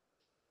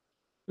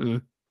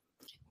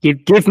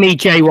 Give me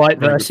Jay White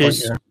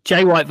versus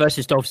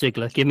Dolph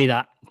Ziggler. Give me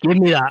that. Give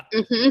me that.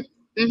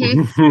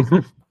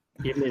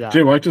 Give me that.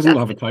 Jay White doesn't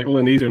have a title,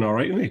 and he's doing all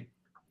right, isn't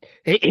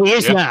he? He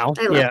is now.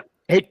 Yeah.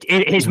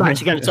 His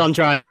match against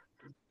Andrade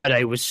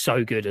was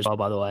so good as well.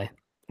 By the way,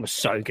 it was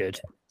so good.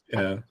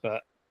 Yeah,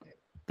 but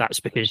that's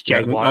because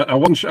Jay White. I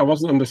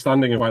wasn't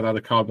understanding why they had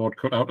a cardboard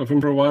cut out of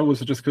him for a while.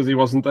 Was it just because he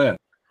wasn't there?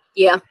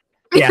 Yeah.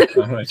 Yeah,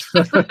 because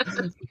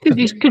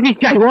he's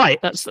Jay White.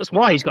 That's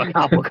why he's got a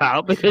cardboard cut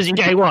out, because he's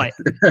Jay White.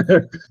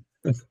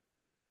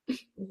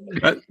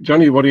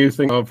 Johnny, what do you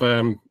think of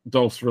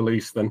Dolph's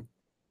release then?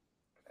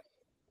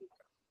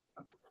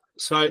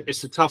 So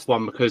it's a tough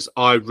one, because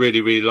I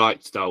really, really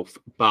liked Dolph,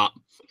 but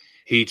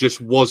he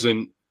just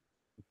wasn't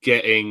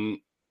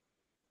getting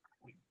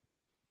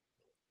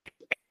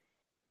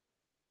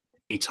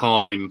any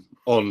time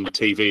on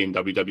TV in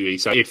WWE.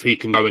 So if he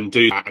can go and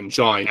do that and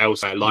shine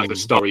elsewhere, like the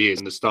star he is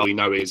and the star we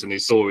know is and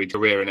his storied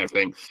career and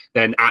everything,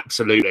 then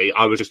absolutely.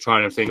 I was just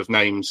trying to think of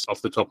names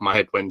off the top of my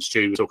head when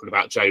Stu was talking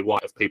about Jay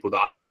White, of people that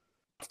I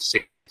have to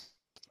see.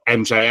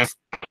 MJF,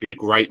 a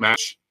great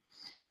match.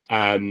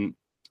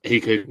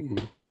 He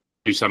could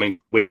do something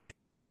with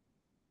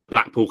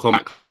Blackpool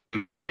Combat,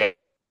 great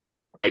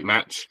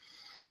match.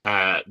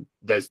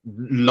 There's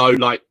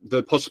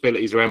the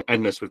possibilities are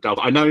endless with Dolph.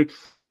 I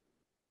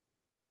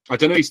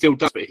don't know if he still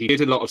does, but he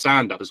did a lot of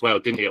stand-up as well,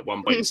 didn't he, at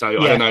one point? So I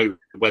don't know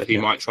whether he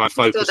might try and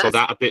focus on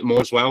that a bit more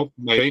as well,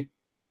 maybe.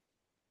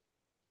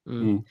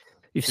 You're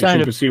saying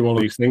to pursue all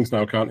these things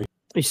now, can't he?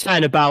 He's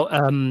saying about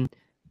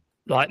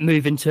like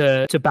moving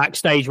to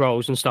backstage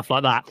roles and stuff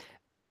like that.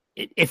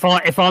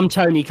 If I'm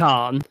Tony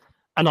Khan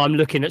and I'm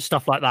looking at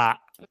stuff like that,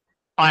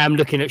 I am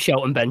looking at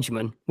Shelton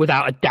Benjamin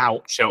without a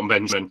doubt. Shelton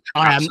Benjamin,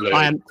 I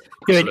am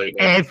doing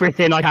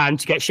everything I can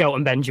to get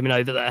Shelton Benjamin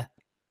over there.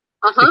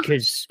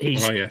 Because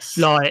he's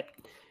like,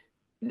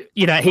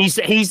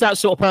 he's that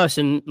sort of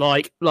person,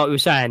 like we were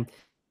saying,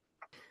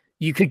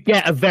 you could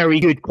get a very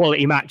good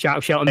quality match out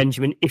of Shelton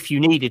Benjamin if you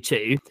needed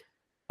to,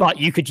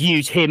 but you could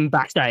use him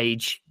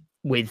backstage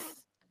with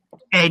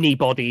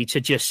anybody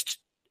to just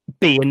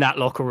be in that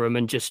locker room,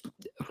 and just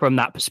from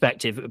that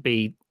perspective, it would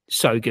be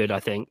so good, I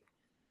think.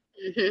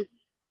 Mhm.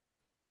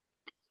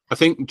 I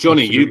think,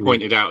 Johnny, you Absolutely.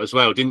 pointed out as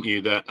well, didn't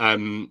you, that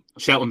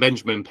Shelton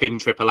Benjamin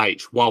pinned Triple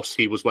H whilst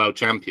he was world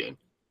champion.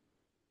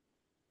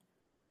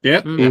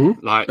 Yeah,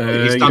 Mm. Like,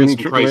 he's he's done some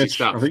Triple crazy H.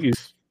 stuff. I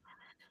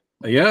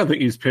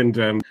think he's pinned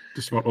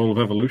just about all of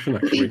Evolution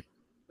actually,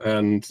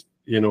 and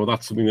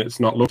that's something that's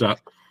not looked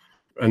at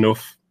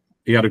enough.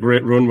 He had a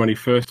great run when he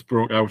first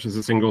broke out as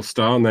a single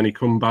star, and then he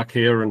come back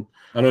here. And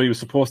I know he was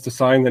supposed to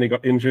sign, then he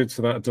got injured,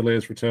 so that delayed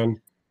his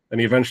return. And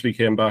he eventually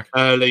came back.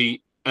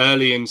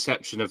 Early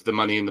inception of the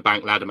Money in the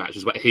Bank ladder match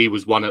is where he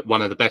was one of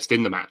the best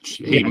in the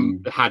match. He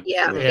had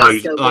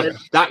those so like good.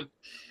 that.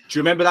 Do you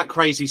remember that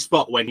crazy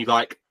spot when he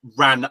like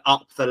ran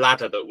up the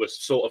ladder that was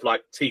sort of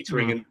like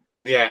teetering in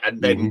the air,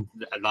 and then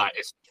like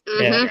it's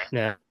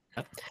Yeah.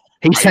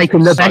 He's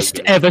taken the best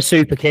ever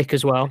super kick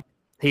as well.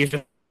 He's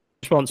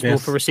responsible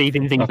for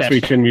receiving the best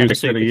featuring music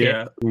super of the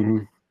kick.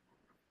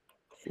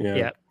 year.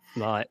 Yeah,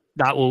 like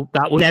that will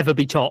never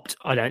be topped.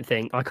 I don't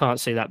think. I can't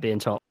see that being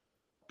topped.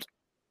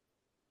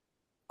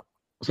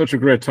 Such a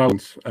great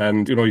talent,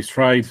 and he's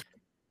tried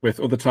with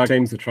other tag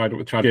teams. They tried it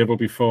with Chad Gable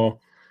before.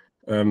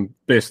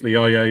 Basically,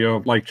 you're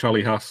like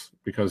Charlie Haas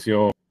because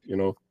you're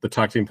the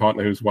tag team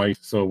partner who's white,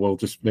 so we'll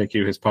just make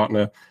you his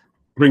partner.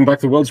 Bring back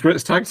the world's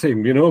greatest tag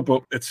team,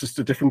 but it's just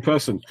a different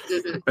person.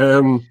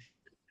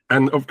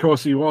 And of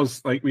course, he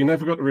was like, we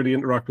never got to really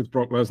interact with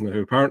Brock Lesnar,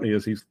 who apparently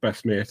is his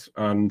best mate.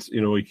 And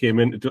he came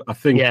in. I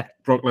think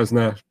Brock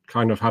Lesnar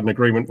kind of had an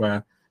agreement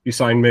where you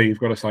sign me, you've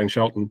got to sign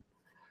Shelton.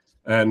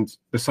 And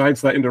besides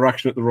that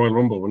interaction at the Royal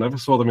Rumble, we never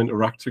saw them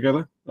interact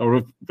together. I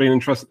would have been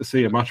interested to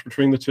see a match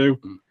between the two.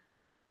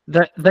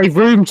 They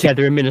roomed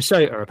together in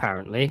Minnesota,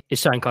 apparently,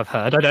 is something I've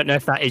heard. I don't know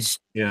if that is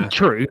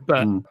true,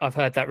 but I've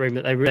heard that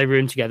rumor that they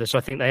roomed together, so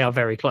I think they are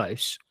very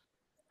close.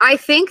 I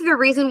think the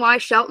reason why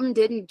Shelton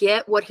didn't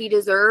get what he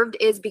deserved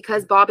is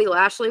because Bobby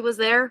Lashley was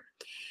there.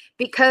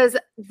 Because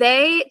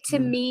they, to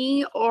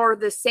me, are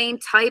the same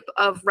type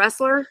of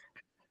wrestler.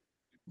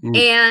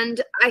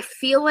 And I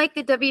feel like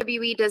the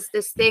WWE does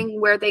this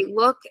thing where they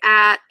look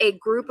at a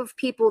group of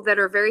people that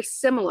are very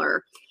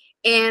similar,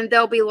 and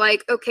they'll be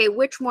like, okay,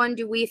 which one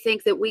do we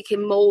think that we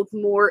can mold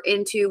more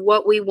into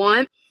what we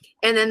want?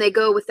 And then they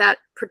go with that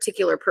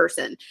particular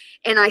person.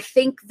 And I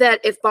think that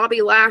if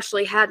Bobby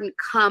Lashley hadn't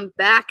come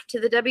back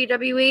to the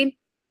WWE,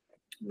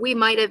 we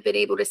might have been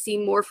able to see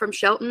more from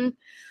Shelton.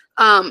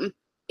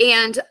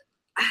 And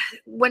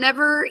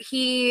whenever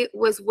he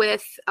was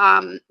with,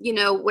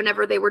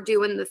 whenever they were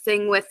doing the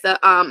thing with the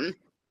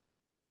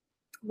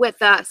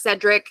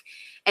Cedric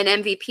and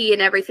MVP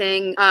and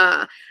everything,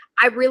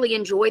 I really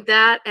enjoyed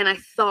that, and I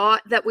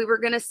thought that we were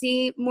going to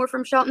see more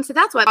from Shelton. So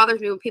that's why it bothers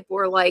me when people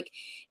are like,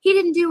 he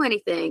didn't do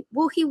anything.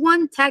 Well, he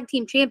won tag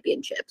team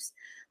championships,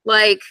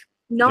 like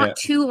not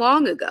too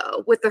long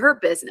ago with the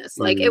Hurt Business.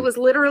 Like it was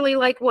literally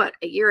like, what,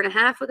 a year and a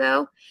half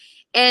ago?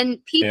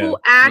 And people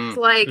act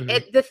like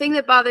the thing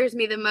that bothers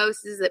me the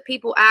most is that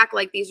people act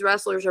like these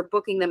wrestlers are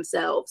booking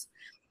themselves.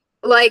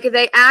 Like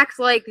they act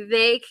like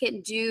they can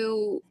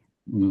do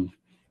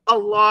a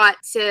lot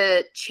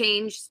to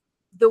change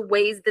the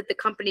ways that the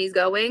company's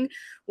going,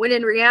 when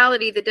in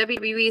reality, the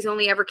WWE's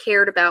only ever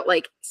cared about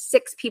like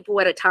 6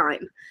 people at a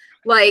time.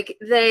 Like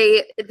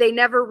they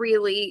never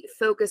really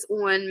focus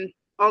on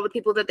all the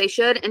people that they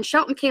should. And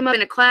Shelton came up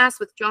in a class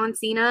with John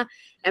Cena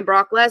and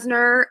Brock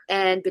Lesnar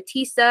and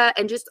Batista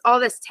and just all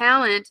this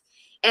talent.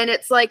 And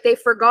it's like they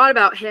forgot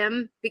about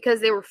him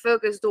because they were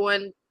focused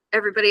on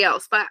everybody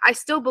else. But I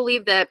still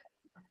believe that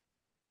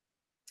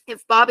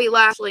if Bobby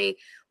Lashley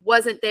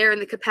wasn't there in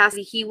the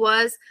capacity he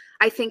was,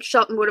 I think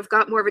Shelton would have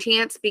got more of a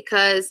chance,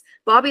 because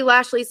Bobby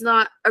Lashley's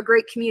not a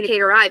great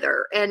communicator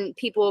either. And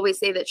people always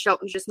say that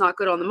Shelton's just not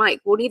good on the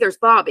mic. Well, neither's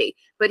Bobby,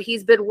 but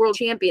he's been world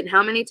champion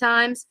how many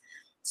times?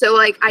 So,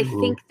 like, I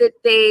think that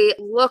they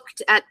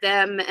looked at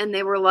them and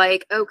they were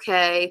like,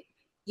 okay,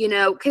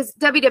 because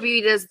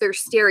WWE does their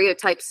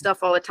stereotype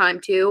stuff all the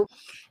time too.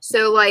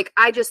 So, like,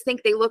 I just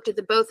think they looked at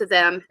the both of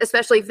them,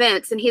 especially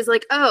Vince, and he's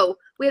like, oh,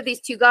 we have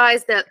these 2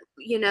 guys that,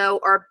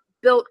 are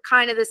built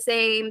kind of the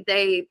same.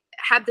 They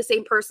have the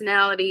same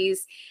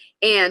personalities,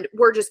 and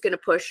we're just going to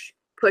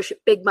push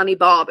Big Money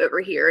Bob over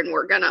here, and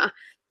we're going to,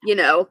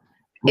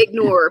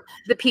 ignore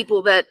the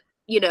people that,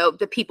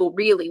 the people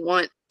really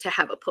want to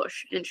have a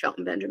push in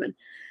Shelton Benjamin.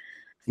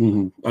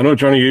 I know,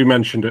 Johnny, you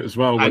mentioned it as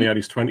well when he had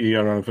his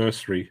 20-year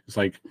anniversary. It's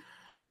like,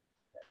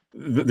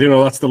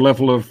 that's the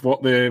level of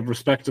what they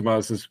respect him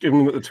as, is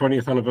giving him the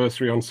 20th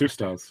anniversary on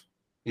Superstars.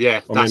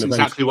 Yeah, that's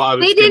exactly what I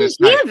was going to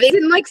say. Yeah, they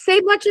didn't say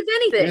much of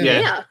anything.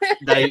 Yeah.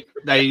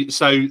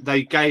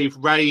 they gave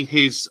Ray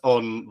his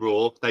on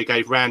Raw, they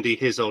gave Randy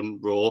his on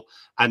Raw,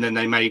 and then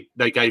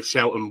they gave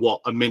Shelton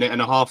a minute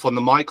and a half on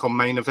the mic on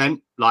Main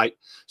Event. Like,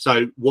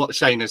 so what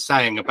Shayna's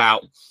saying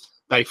about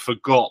they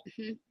forgot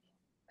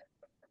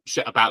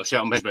shit about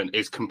Shelton Benjamin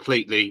is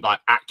completely like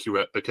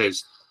accurate,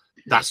 because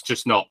that's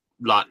just not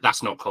like,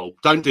 that's not cool.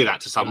 Don't do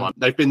that to someone.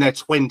 They've been there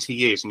 20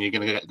 years and you're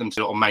going to get them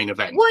to a main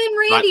event. Well,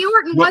 and Randy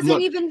Orton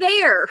wasn't even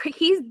there.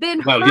 He's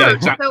been hurt. Yeah,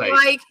 exactly. So,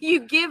 like,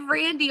 you give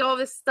Randy all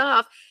this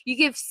stuff. You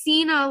give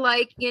Cena,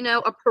 like, you know,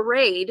 a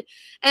parade.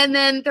 And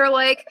then they're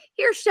like,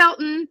 here,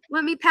 Shelton,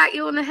 let me pat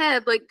you on the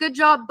head. Like, good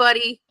job,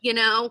 buddy. You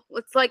know,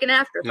 it's like an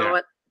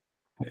afterthought.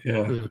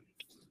 Yeah.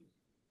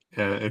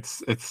 Yeah,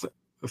 it's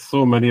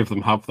so many of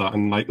them have that.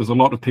 And, like, there's a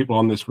lot of people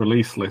on this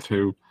release list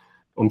who,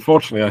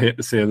 unfortunately, I hate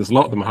to say, there's a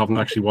lot of them I haven't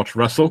actually watched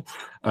wrestle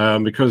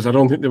because I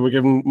don't think they were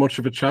given much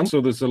of a chance. So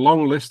there's a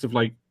long list of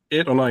like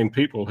 8 or 9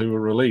 people who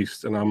were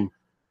released, and I'm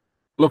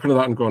looking at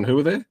that and going, "Who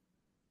are they?"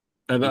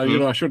 And you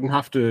know, I shouldn't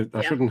have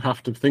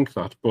to think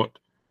that, but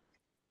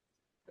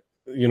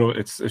you know,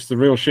 it's the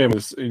real shame.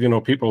 Is, you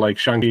know, people like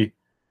Shanky,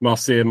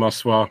 Marseille,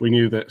 Massoir. We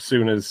knew that as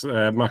soon as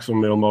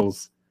Maximum Male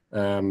Models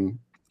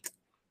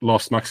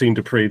lost Maxine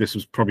Dupree, this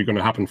was probably going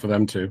to happen for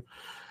them too.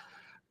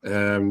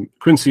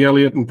 Quincy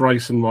Elliott and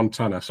Bryson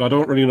Montana. So I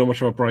don't really know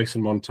much about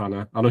Bryson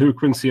Montana. I know who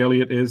Quincy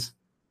Elliott is,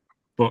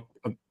 but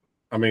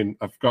I mean,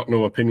 I've got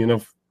no opinion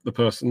of the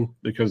person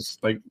because,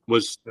 like,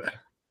 was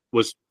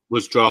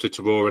drafted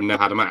to Raw and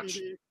never had a match.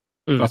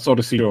 That's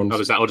Odyssey Jones. Oh,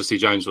 was that Odyssey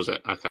Jones? Was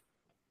it? Okay.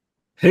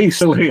 He's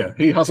still here.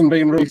 He hasn't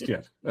been released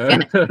yet.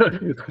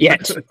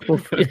 Yet.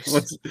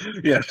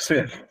 Yes.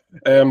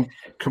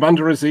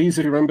 Commander Aziz,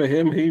 if you remember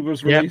him, he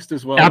was released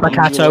as well.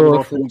 Abacato,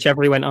 or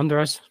whichever he went under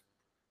us.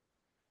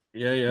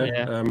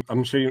 Yeah.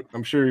 I'm sure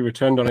he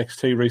returned on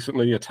NXT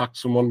recently, attacked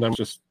someone, then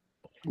just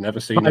never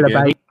seen Tyler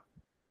again. Bate.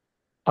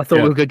 I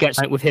thought we could get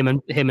something with him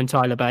and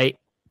Tyler Bate,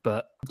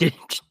 but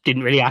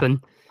didn't really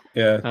happen.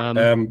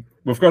 Yeah.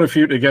 We've got a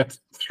few to get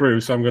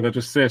through, so I'm going to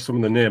just say some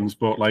of the names.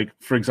 But, like,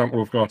 for example,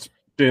 we've got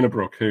Dana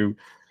Brooke, who,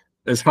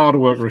 as hard a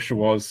worker as she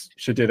was,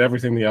 she did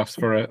everything they asked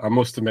for her. I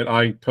must admit,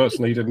 I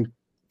personally didn't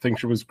think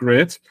she was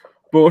great,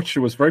 but she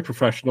was very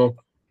professional.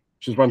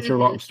 She's went through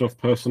a lot of stuff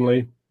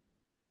personally.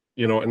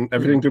 You know, and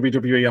everything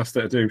WWE asked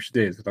her to do, she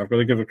did. And I've got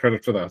to give her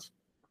credit for that.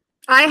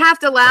 I have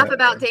to laugh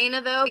about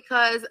Dana, though,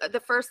 because the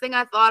first thing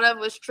I thought of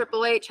was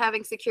Triple H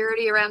having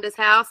security around his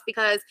house,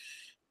 because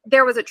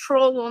there was a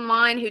troll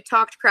online who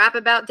talked crap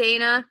about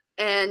Dana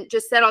and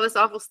just said all this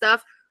awful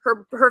stuff.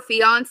 Her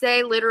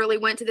fiance literally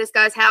went to this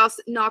guy's house,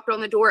 knocked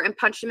on the door, and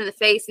punched him in the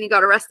face, and he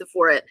got arrested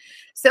for it.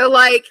 So,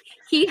 like,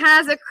 he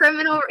has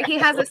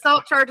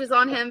assault charges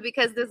on him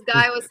because this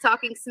guy was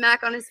talking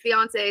smack on his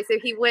fiance. So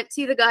he went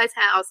to the guy's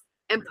house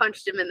and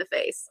punched him in the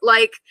face.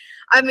 Like,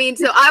 I mean,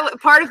 so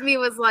part of me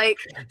was like,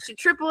 should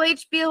Triple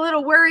H be a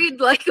little worried?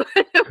 Like,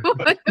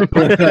 what's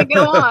going to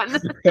go on?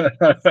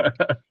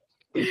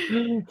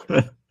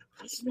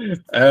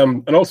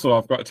 And also,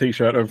 I've got a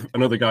T-shirt of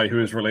another guy who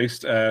is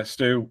released,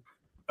 Stu.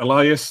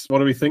 Elias, what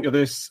do we think of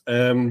this?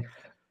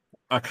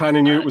 I kind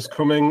of knew it was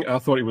coming. I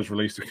thought he was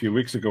released a few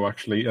weeks ago,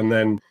 actually, and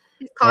then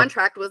his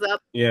contract was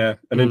up. Yeah,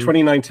 and in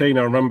 2019,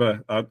 I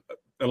remember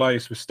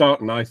Elias was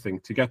starting, I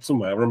think, to get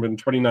somewhere. I remember in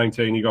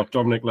 2019, he got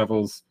Dominic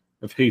levels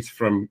of heat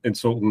from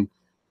insulting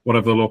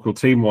whatever the local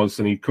team was,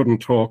 and he couldn't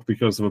talk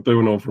because they were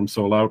booing over him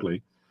so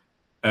loudly.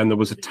 And there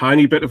was a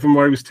tiny bit of him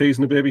where he was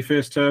teasing a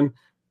babyface turn.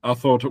 I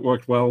thought it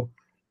worked well.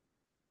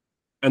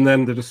 And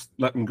then they just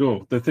let him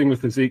go. The thing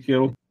with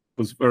Ezekiel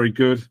was very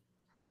good.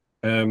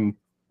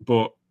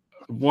 But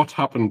what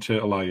happened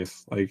to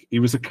Elias? Like, he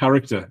was a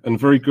character and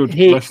very good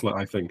wrestler,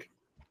 I think.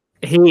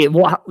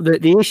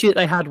 The issue that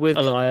they had with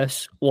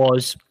Elias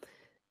was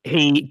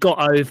he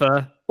got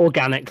over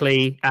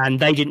organically, and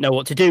they didn't know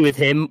what to do with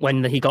him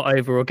when he got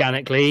over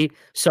organically.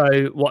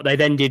 So what they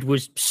then did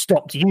was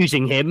stopped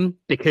using him,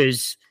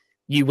 because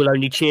you will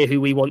only cheer who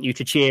we want you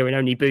to cheer and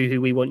only boo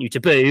who we want you to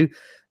boo.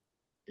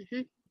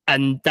 Mm-hmm.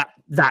 And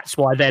that's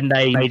why then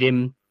they made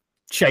him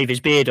shave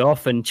his beard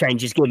off and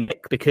change his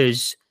gimmick,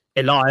 because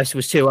Elias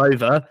was too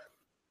over.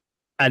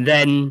 And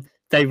then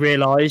they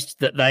realized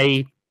that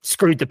they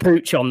screwed the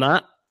pooch on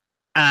that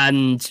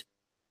and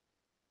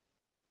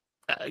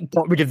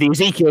got rid of the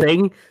Ezekiel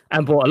thing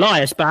and brought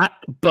Elias back,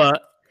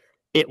 but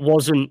it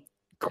wasn't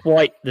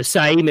quite the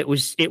same. It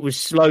was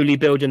slowly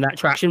building that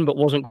traction, but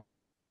wasn't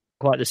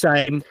quite the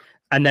same.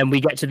 And then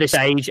we get to this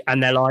age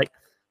and they're like,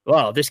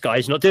 well, this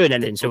guy's not doing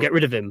anything, so get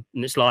rid of him.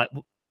 And it's like,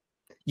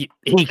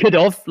 he could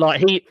have,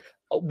 like, he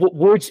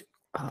would,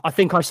 I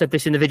think I said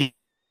this in the video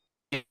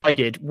I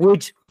did,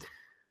 would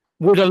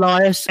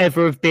Elias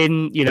ever have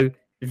been, you know,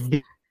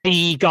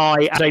 the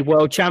guy as a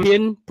world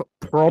champion?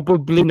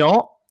 Probably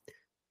not.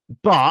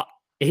 But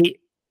he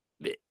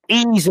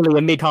easily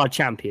a mid-card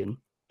champion,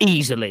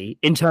 easily,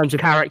 in terms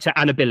of character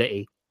and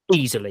ability,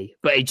 easily.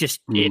 But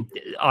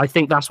I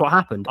think that's what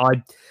happened.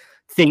 I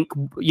think,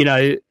 you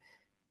know,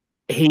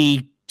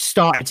 he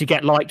started to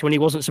get liked when he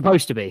wasn't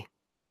supposed to be.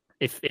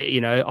 If you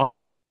know,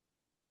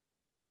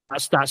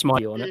 that's my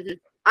view on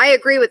it. I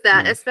agree with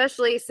that,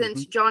 especially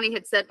since Johnny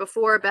had said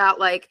before about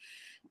like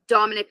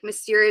Dominic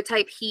Mysterio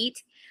type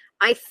heat.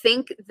 I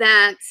think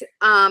that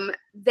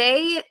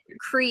they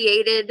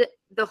created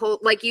the whole,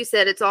 like you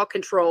said, it's all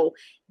control.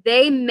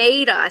 They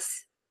made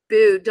us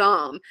boo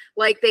Dom.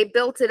 Like, they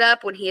built it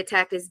up when he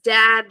attacked his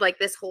dad. Like,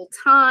 this whole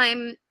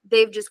time,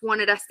 they've just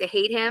wanted us to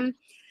hate him.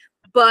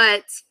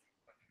 But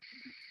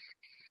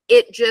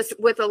it just,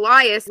 with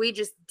Elias, we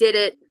just did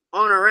it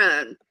on our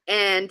own,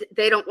 and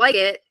they don't like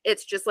it.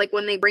 It's just like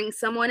when they bring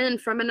someone in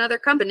from another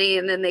company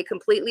and then they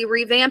completely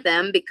revamp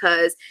them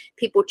because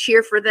people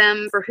cheer for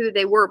them for who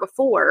they were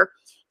before.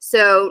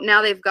 So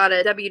now they've got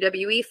to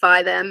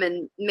WWE-fy them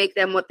and make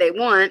them what they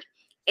want.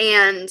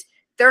 And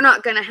they're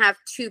not going to have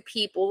two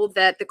people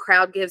that the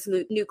crowd gives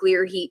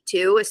nuclear heat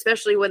to,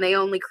 especially when they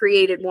only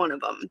created one of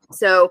them.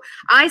 So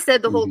I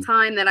said the whole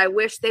time that I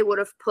wish they would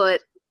have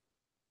put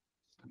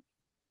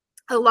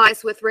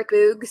Elias with Rick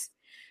Boogs,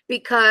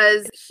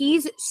 because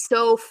he's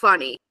so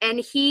funny, and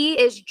he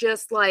is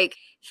just like,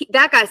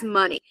 that guy's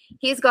money.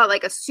 He's got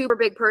like a super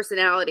big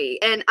personality,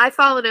 and I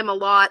followed him a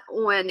lot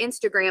on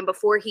Instagram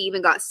before he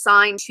even got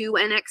signed to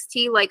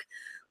NXT, like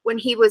when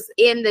he was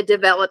in the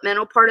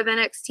developmental part of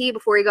NXT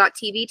before he got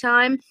TV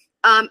time.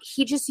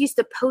 He just used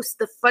to post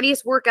the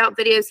funniest workout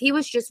videos. He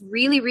was just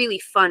really, really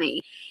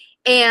funny.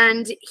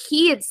 And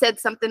he had said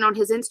something on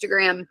his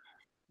Instagram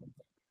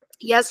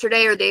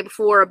yesterday or the day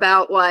before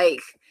about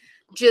like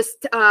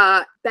just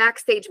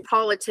backstage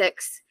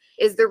politics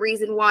is the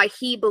reason why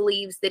he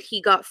believes that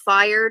he got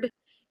fired.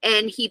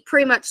 And he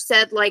pretty much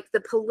said like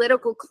the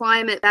political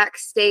climate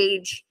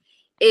backstage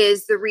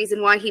is the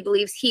reason why he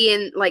believes he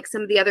and like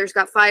some of the others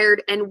got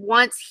fired. And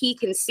once he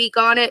can speak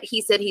on it,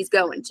 he said he's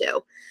going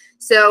to.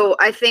 So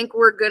I think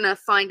we're going to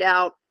find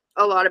out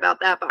a lot about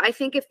that. But I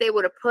think if they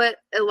would have put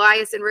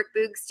Elias and Rick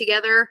Boogs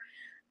together,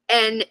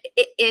 and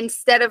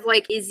instead of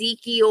like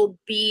Ezekiel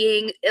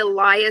being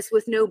Elias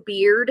with no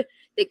beard,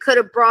 they could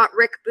have brought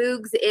Rick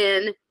Boogs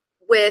in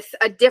with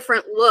a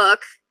different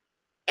look,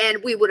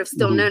 and we would have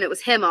still known it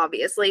was him,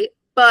 obviously,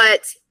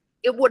 but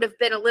it would have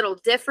been a little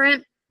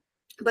different.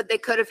 But they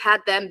could have had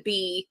them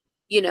be,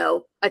 you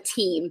know, a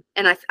team,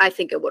 and I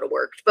think it would have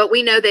worked. But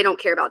we know they don't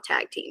care about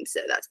tag teams,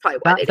 so that's probably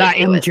why that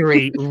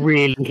injury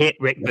really hit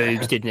Rick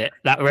Boogs, didn't it?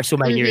 That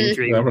WrestleMania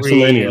injury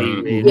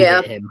really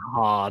hit him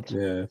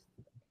hard.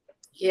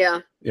 Yeah,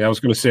 I was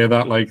going to say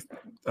that. Like,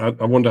 I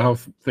wonder how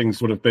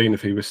things would have been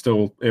if he was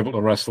still able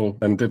to wrestle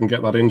and didn't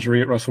get that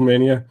injury at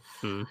WrestleMania.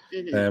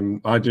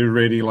 I do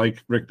really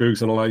like Rick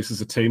Boogs and Elias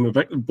as a team.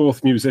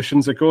 Both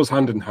musicians, it goes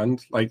hand in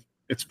hand. Like,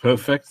 it's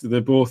perfect.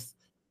 They're both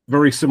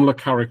very similar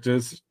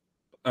characters,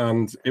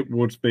 and it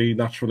would be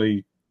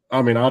naturally.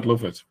 I mean, I'd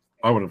love it.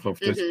 I would have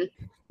loved it.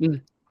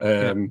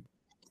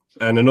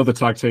 And another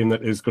tag team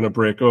that is going to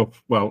break up.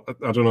 Well,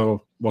 I don't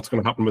know what's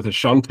going to happen with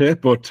Ashanti,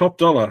 but Top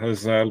Dollar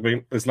has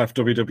left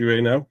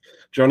WWE now.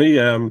 Johnny,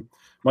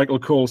 Michael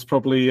Cole's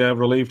probably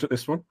relieved at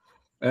this one.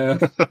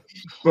 But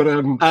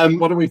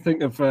what do we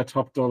think of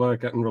Top Dollar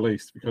getting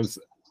released? Because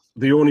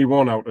the only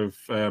one out of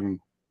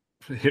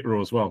Hit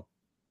Row as well.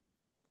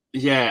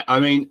 Yeah, I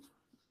mean,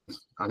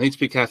 I need to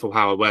be careful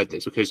how I word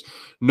this, because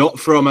not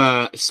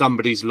from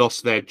somebody's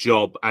lost their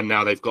job and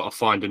now they've got to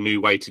find a new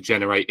way to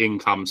generate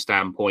income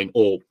standpoint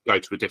or go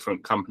to a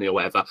different company or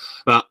whatever.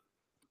 But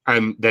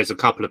there's a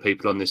couple of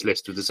people on this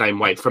list with the same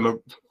way. From a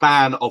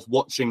fan of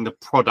watching the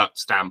product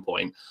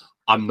standpoint,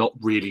 I'm not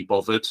really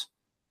bothered.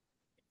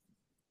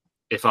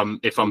 If I'm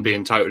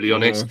being totally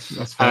honest,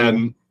 that's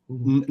fine.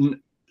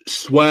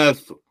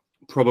 Swerve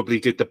probably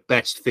did the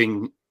best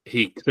thing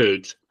he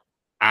could.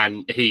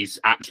 And he's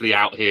actually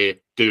out here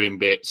doing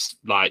bits,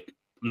 like,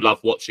 love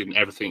watching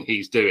everything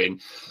he's doing.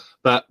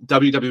 But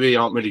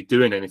WWE aren't really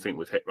doing anything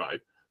with Hit Row.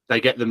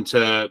 They get them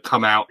to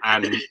come out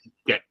and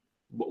get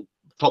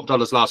Top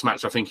Dollar's last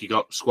match. I think he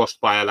got squashed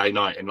by LA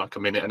Knight in like a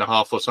minute and a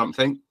half or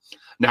something.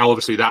 Now,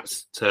 obviously,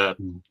 that's to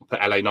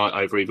put LA Knight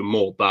over even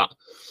more. But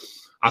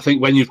I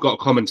think when you've got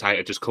a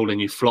commentator just calling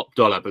you Flop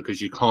Dollar because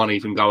you can't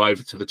even go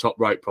over to the top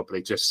rope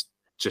properly, just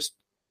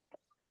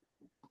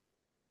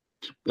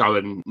go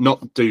and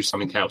not do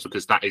something else,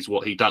 because that is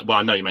what he does. Well,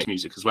 I know he makes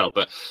music as well,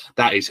 but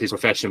that is his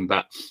profession.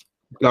 But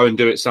go and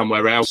do it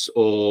somewhere else,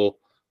 or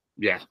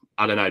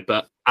I don't know.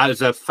 But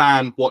as a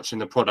fan watching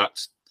the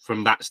product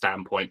from that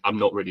standpoint, I'm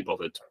not really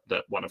bothered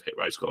that one of Hit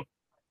Row's gone.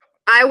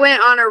 I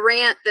went on a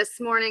rant this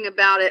morning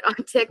about it on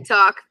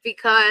TikTok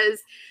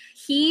because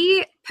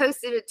he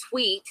posted a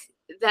tweet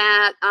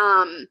that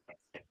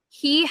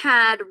he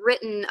had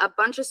written a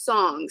bunch of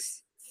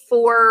songs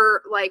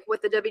for like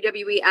what the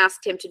WWE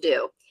asked him to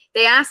do.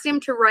 They asked him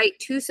to write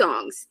 2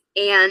 songs,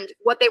 and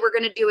what they were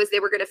going to do is they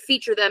were going to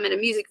feature them in a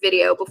music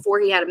video before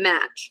he had a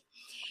match.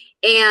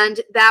 And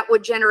that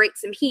would generate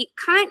some heat,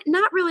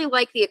 not really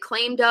like the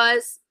Acclaim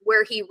does,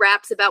 where he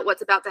raps about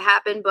what's about to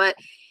happen, but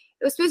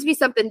it was supposed to be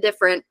something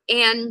different.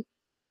 And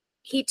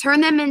he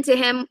turned them into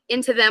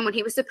them when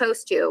he was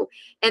supposed to,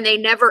 and they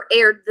never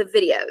aired the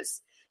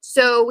videos.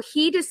 So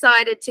he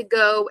decided to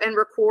go and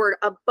record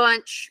a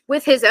bunch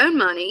with his own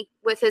money,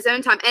 with his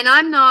own time. And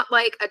I'm not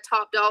like a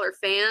Top Dollar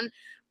fan,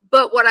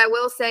 but what I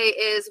will say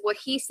is what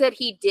he said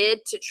he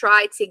did to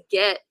try to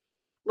get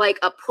like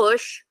a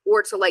push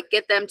or to like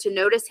get them to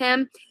notice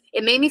him,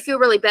 it made me feel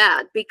really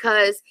bad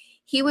because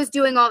he was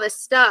doing all this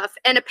stuff.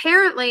 And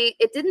apparently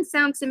it didn't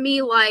sound to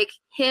me like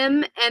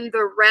him and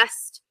the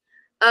rest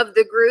of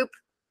the group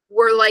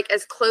were like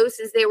as close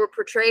as they were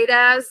portrayed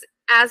as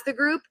the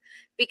group,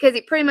 because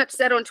he pretty much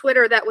said on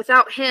Twitter that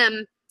without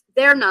him,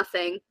 they're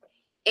nothing,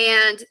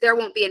 and there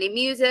won't be any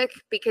music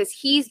because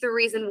he's the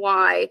reason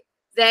why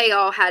they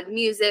all had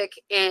music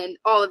and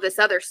all of this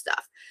other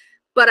stuff.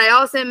 But I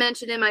also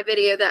mentioned in my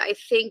video that I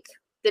think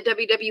the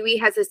WWE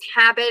has this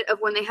habit of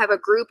when they have a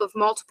group of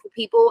multiple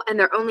people and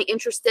they're only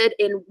interested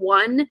in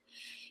one,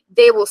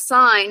 they will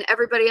sign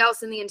everybody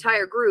else in the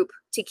entire group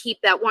to keep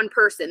that one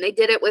person. They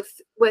did it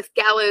with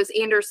Gallows,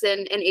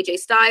 Anderson, and AJ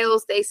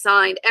Styles. They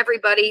signed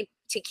everybody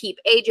to keep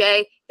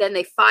AJ. Then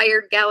they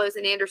fired Gallows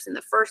and Anderson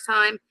the first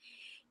time.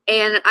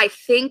 And I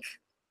think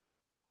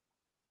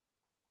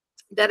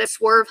that if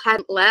Swerve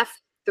hadn't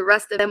left, the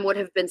rest of them would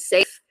have been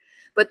safe.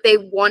 But they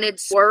wanted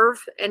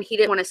Swerve, and he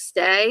didn't want to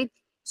stay.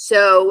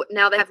 So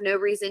now they have no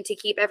reason to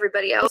keep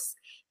everybody else.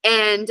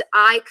 And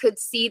I could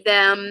see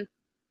them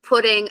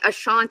putting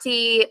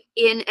Ashanti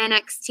in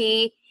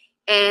NXT,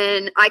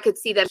 and I could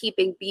see them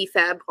keeping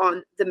B-Fab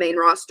on the main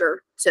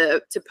roster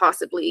to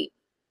possibly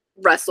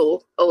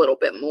wrestle a little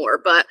bit more.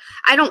 But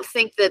I don't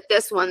think that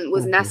this one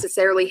was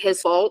necessarily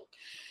his fault,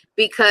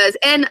 because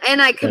and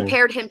I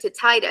compared him to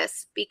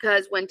Titus,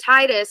 because when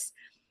Titus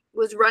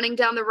was running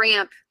down the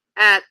ramp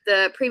at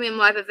the Premium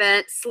Live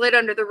event, slid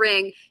under the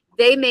ring,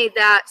 they made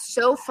that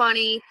so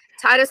funny.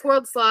 Titus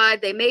World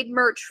Slide, they made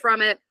merch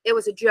from it. It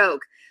was a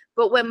joke.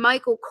 But when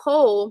Michael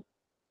Cole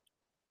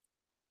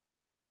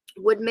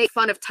would make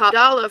fun of Top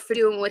Dollar for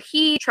doing what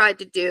he tried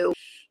to do,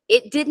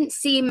 it didn't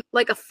seem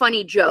like a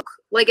funny joke.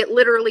 Like, it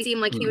literally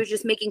seemed like he was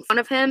just making fun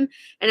of him,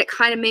 and it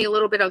kind of made me a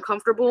little bit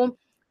uncomfortable.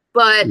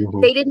 But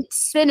they didn't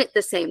spin it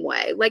the same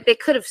way. Like, they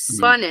could have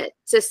spun it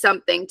to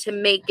something to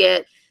make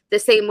it the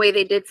same way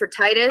they did for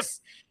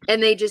Titus,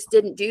 and they just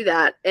didn't do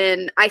that.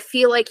 And I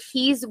feel like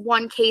he's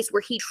one case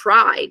where he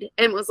tried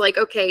and was like,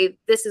 okay,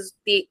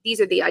 these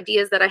are the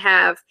ideas that I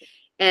have,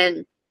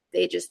 and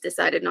they just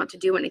decided not to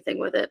do anything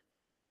with it.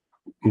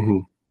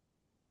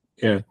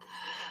 Yeah.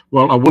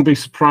 Well, I wouldn't be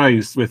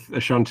surprised with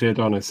Ashanti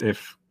Adonis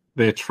if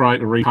they try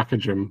to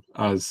repackage him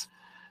as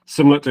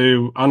similar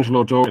to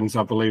Angelo Dawkins,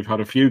 I believe, had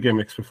a few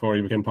gimmicks before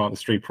he became part of the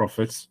Street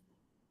Profits.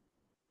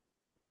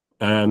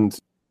 And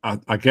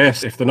I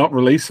guess if they're not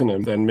releasing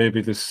him, then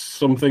maybe there's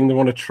something they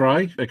want to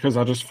try, because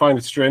I just find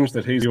it strange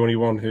that he's the only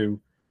one who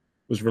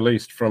was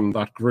released from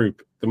that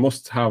group. They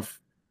must have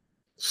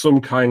some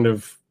kind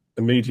of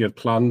immediate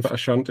plan for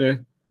Ashanti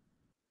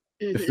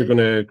if they're going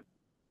to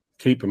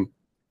keep him.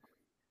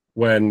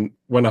 When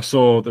I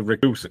saw that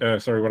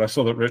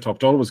Rick Top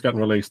Dollar was getting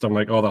released, I'm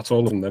like, oh, that's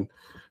all of them then.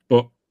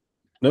 But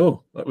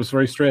no, that was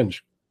very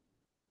strange.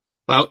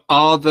 Well,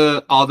 are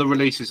the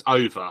releases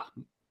over?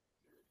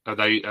 Are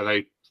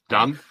they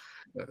done?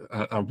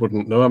 I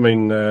wouldn't know. I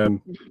mean,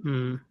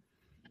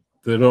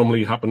 they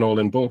normally happen all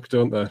in bulk,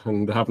 don't they?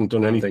 And they haven't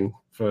done anything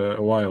for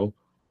a while.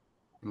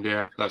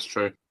 Yeah, that's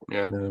true.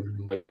 Yeah,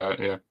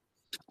 yeah.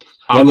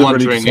 I'm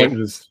wondering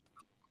really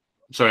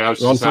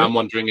I'm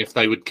wondering if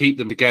they would keep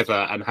them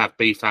together and have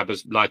B-Fab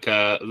as like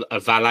a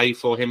valet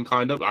for him,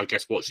 kind of. I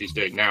guess what she's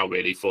doing now,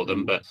 really, for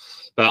them. But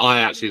I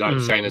actually like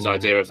Shayna's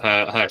idea of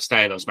her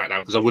staying on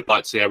SmackDown, because I would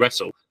like to see her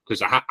wrestle,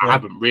 because I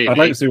haven't really. I'd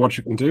like to see what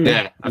she can do.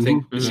 Yeah, I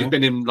think she's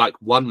been in like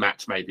one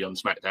match maybe on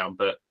SmackDown,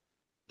 but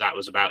that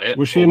was about it.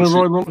 Was she in a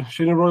Royal Rumble? Was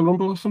she in a Royal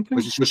Rumble or something?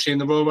 Was she in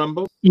the Royal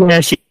Rumble? Yeah,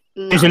 she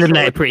was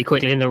eliminated pretty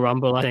quickly in the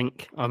Rumble, I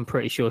think. I'm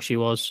pretty sure she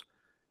was.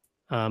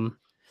 But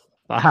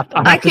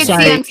I could see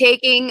them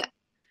taking.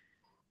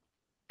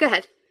 Go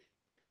ahead.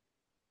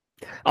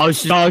 I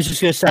was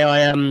just going to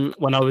say,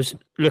 when I was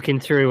looking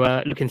through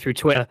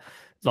Twitter,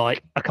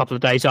 like a couple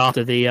of days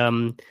after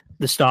the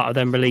start of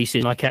them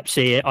releasing, I kept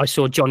seeing it. I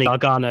saw Johnny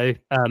Gargano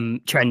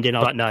trending. I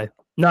was like,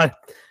 no,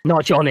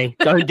 not Johnny.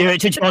 Don't do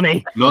it to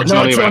Johnny. Not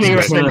Johnny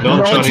wrestling.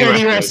 Not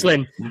Johnny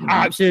wrestling.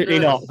 Absolutely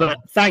not. But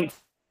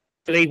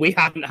thankfully, we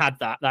haven't had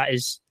that.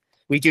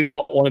 We do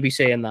not want to be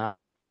seeing that.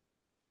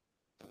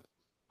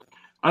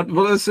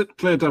 Well, let's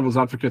play devil's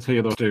advocate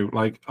here, though, too.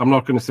 Like, I'm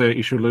not going to say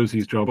he should lose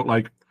his job, but,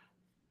 like,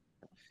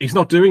 he's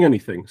not doing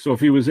anything. So if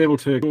he was able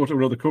to go to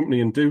another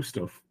company and do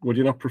stuff, would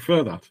you not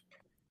prefer that?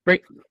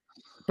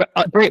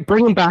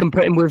 Bring him back and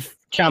put him with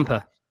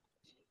Ciampa.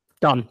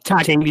 Done.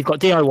 Tag team. You've got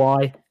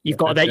DIY.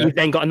 You've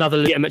then got another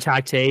legitimate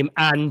tag team.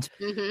 And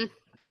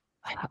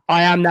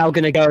I am now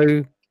going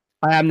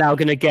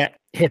to get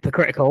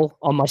hypocritical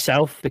on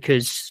myself,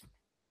 because,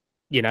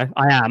 I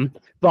am.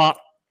 But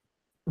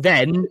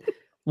then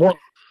what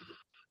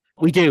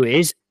we do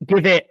is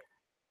give it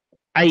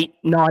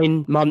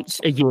 8-9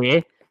 months, a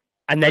year,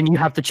 and then you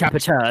have the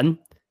Ciampa turn,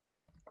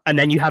 and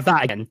then you have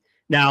that again.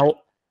 Now,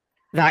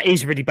 that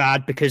is really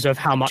bad because of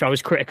how much I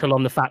was critical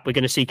on the fact we're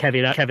going to see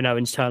Kevin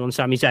Owens turn on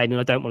Sami Zayn, and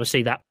I don't want to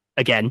see that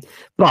again.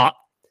 But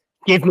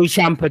give me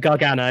Ciampa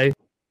Gargano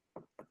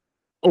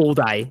all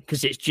day,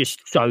 because it's just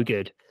so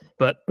good.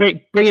 But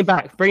bring it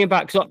back.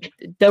 Cause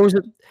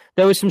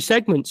there was some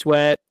segments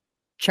where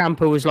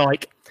Ciampa was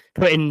like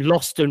putting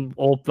lost or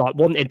like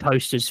wanted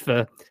posters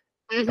for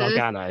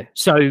Gargano.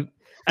 So,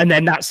 and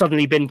then that's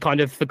suddenly been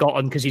kind of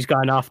forgotten because he's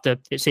going after.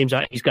 It seems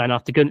like he's going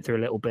after Gunther a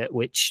little bit,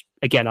 which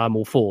again I'm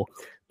all for.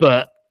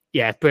 But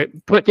yeah, put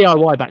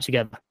DIY back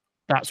together.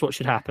 That's what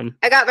should happen.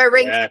 I got my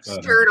ring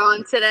shirt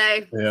on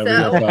today. Yeah,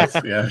 so. we got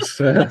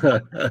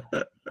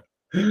that,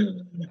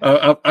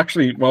 yes.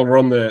 Actually, while we're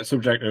on the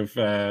subject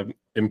of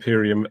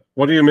Imperium,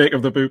 what do you make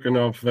of the booking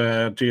of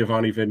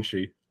Giovanni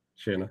Vinci,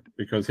 Shanna?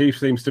 Because he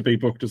seems to be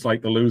booked as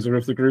like the loser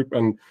of the group,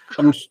 and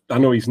I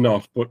know he's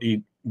not, but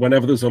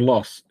whenever there's a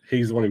loss,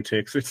 he's the one who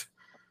takes it.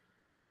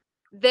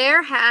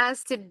 There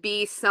has to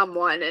be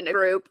someone in a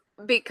group,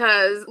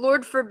 because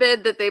Lord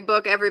forbid that they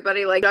book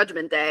everybody like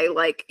Judgment Day,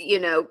 like,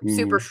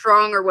 super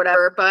strong or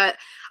whatever. But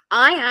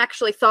I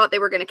actually thought they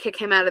were going to kick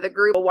him out of the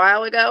group a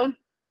while ago,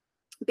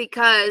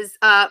 because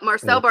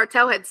Marcel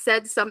Bartel had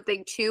said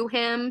something to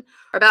him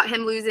about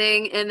him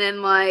losing. And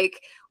then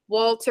like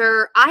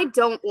Walter, I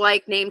don't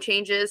like name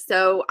changes,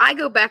 so I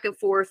go back and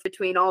forth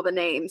between all the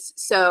names.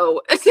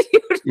 So you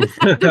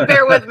just have to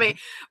bear with me.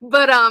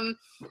 But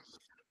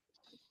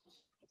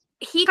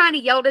he kind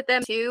of yelled at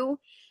them too.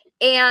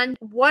 And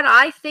what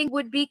I think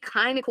would be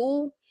kind of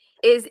cool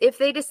is if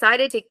they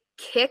decided to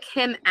kick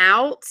him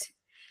out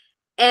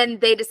and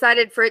they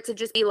decided for it to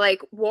just be like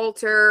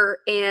Walter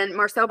and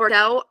Marcel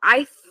Bartel.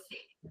 I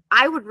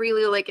would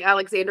really like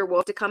Alexander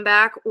Wolf to come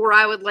back, or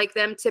I would like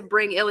them to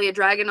bring Ilya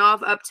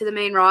Dragunov up to the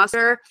main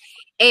roster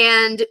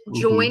and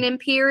join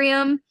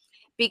Imperium,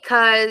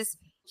 because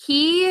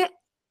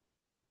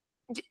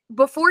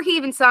before he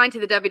even signed to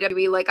the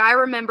WWE, like I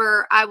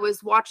remember I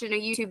was watching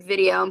a YouTube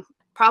video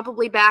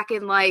probably back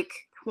in like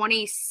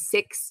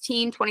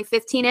 2016,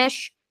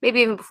 2015-ish,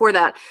 maybe even before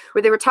that,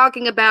 where they were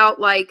talking about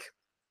like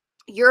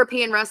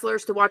European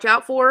wrestlers to watch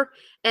out for,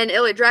 and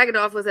Ilya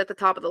Dragunov was at the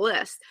top of the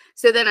list.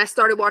 So then I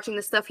started watching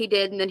the stuff he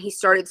did, and then he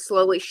started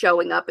slowly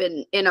showing up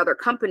in other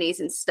companies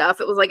and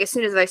stuff. It was like as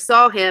soon as I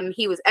saw him,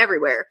 he was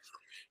everywhere.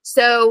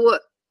 So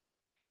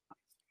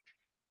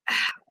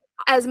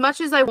as much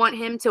as I want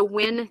him to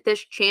win this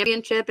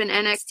championship in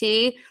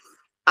NXT,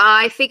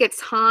 I think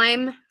it's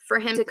time for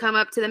him to come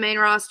up to the main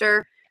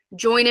roster,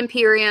 join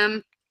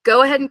Imperium.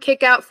 Go ahead and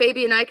kick out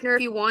Fabian Eichner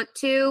if you want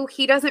to.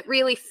 He doesn't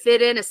really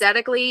fit in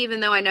aesthetically,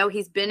 even though I know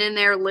he's been in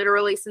there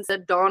literally since the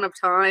dawn of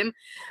time.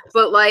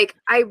 But, like,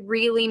 I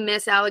really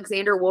miss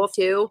Alexander Wolf,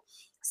 too.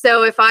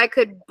 So if I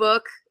could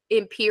book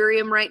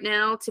Imperium right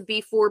now to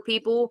be 4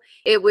 people,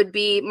 it would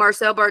be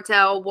Marcel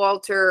Bartel,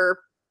 Walter,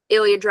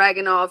 Ilya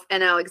Dragunov,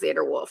 and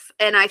Alexander Wolf.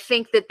 And I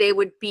think that they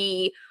would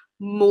be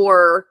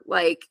more,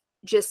 like,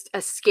 just a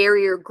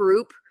scarier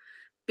group,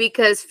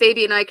 because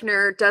Fabian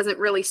Eichner doesn't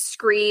really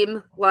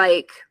scream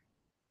like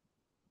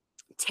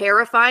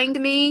terrifying to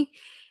me.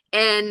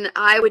 And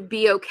I would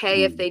be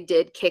okay if they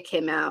did kick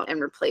him out and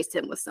replaced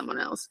him with someone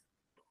else.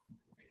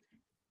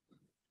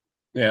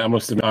 Yeah, I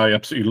must admit, I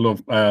absolutely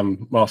love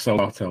Marcel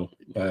Bartel.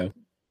 I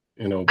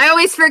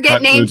always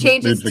forget name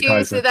changes too,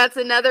 Kaiser. So that's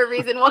another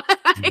reason why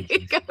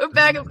I go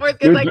back and forth,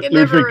 because I can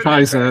never remember.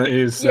 Kaiser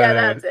is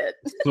that's it.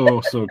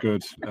 so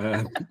good.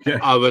 Yeah.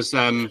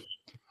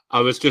 I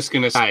was just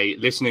going to say,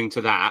 listening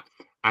to that,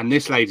 and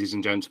this, ladies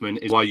and gentlemen,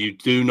 is why you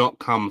do not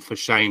come for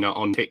Shayna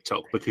on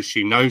TikTok, because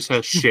she knows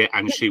her shit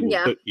and she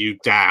will put you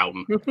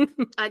down.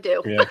 I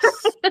do.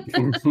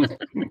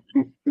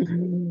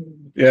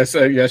 Yes.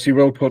 Yes, she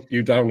will put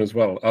you down as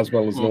well as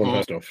knowing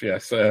her stuff.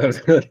 Yes. I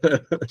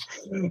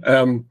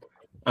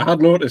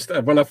had noticed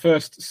when I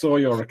first saw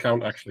your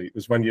account, actually, it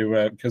was when you,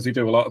 because you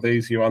do a lot of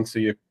these, you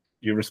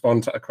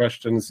respond to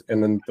questions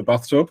in the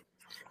bathtub.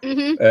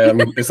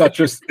 Is that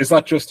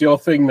just your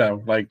thing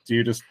now? Like,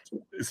 is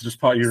it just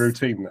part of your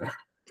routine now?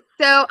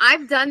 So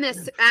I've done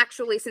this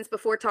actually since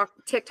before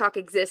TikTok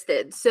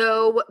existed.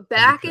 So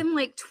back in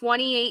like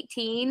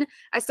 2018,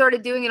 I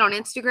started doing it on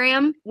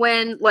Instagram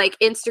when like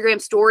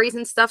Instagram stories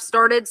and stuff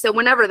started. So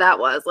whenever that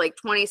was, like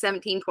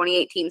 2017,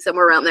 2018,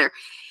 somewhere around there.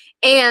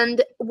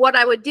 And what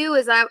I would do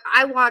is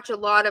I watch a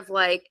lot of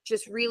like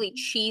just really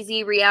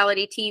cheesy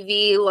reality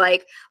TV,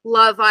 like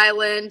Love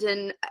Island.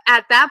 And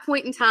at that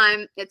point in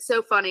time, it's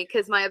so funny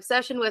because my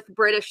obsession with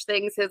British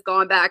things has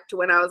gone back to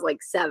when I was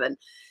like 7.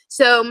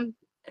 So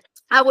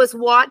I was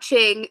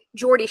watching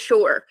Geordie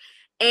Shore,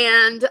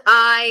 and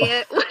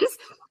I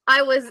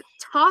was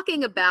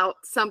talking about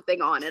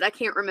something on it. I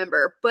can't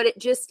remember, but it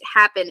just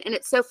happened. And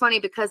it's so funny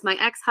because my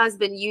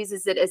ex-husband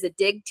uses it as a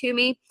dig to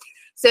me.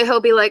 So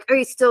he'll be like, are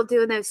you still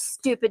doing those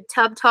stupid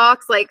tub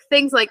talks? Like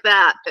things like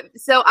that.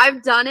 So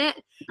I've done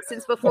it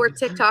since before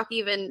TikTok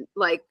even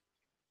like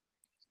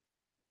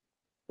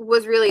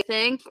was really a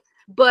thing.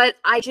 But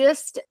I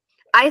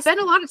spend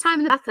a lot of time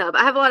in the bathtub.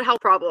 I have a lot of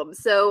health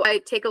problems. So I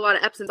take a lot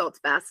of Epsom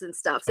salts baths and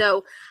stuff.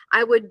 So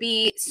I would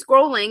be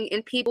scrolling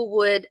and people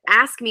would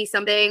ask me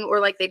something, or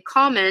like they'd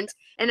comment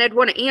and I'd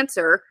want to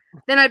answer.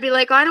 Then I'd be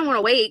like, I don't want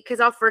to wait because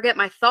I'll forget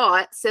my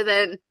thought. So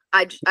then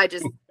I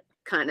just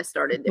kind of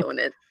started doing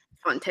it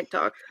on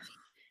TikTok.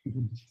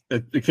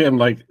 It became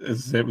like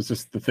it was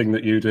just the thing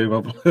that you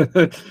do.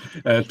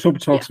 Tub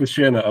talks with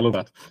Shanna. I love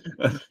that.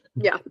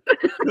 Yeah.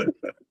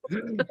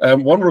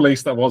 One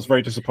release that I was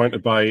very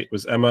disappointed by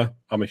was Emma.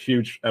 I'm a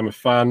huge Emma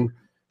fan.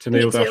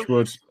 Tenille too.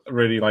 Dashwood. I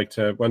really liked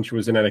her when she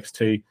was in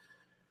NXT.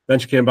 Then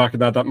she came back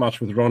and had that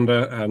match with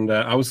Ronda, and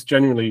I was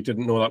genuinely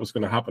didn't know that was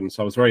going to happen,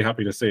 so I was very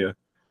happy to see her.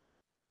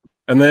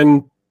 And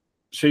then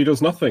she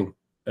does nothing,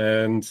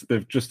 and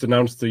they've just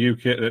announced the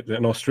UK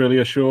an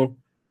Australia show,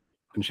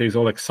 and she's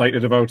all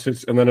excited about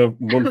it. And then a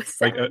month,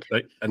 like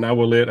an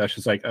hour later,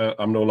 she's like,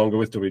 "I'm no longer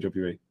with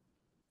WWE."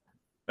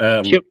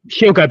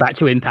 She'll go back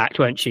to Impact,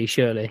 won't she?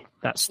 Surely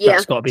that's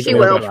got to be. She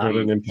will.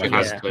 She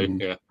has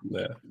to.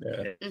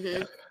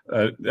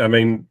 I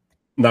mean,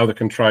 now they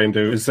can try and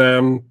do is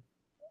the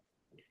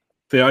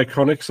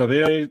Iconics.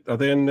 Are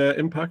they in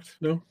Impact?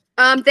 No.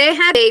 They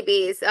have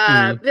babies.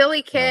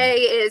 Billie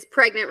Kay is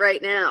pregnant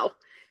right now,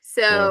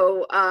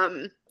 so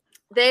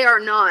they are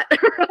not.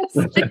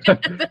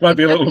 might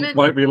be a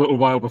little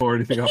while before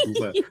anything happens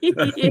there.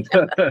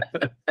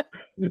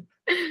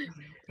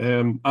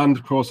 And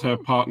of course her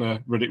partner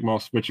Riddick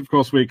Moss, which of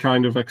course we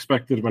kind of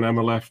expected when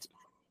Emma left.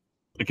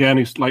 Again,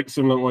 it's like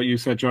similar to what you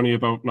said, Johnny,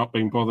 about not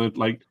being bothered.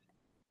 Like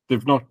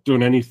they've not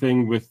done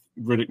anything with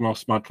Riddick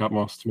Moss, Madcap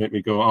Moss, to make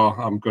me go, "Oh,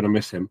 I'm going to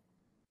miss him."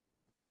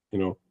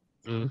 You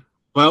know.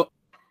 Well,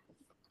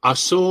 I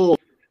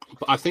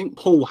think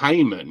Paul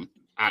Heyman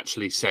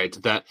actually said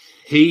that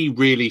he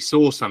really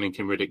saw something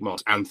in Riddick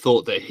Moss and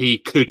thought that he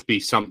could be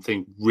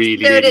something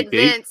really, really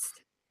big.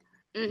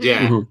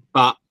 Yeah,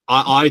 but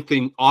I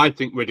think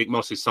Riddick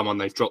Moss is someone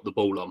they've dropped the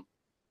ball on.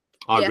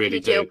 I really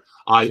do.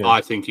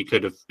 I think he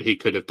could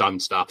have done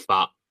stuff,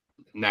 but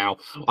now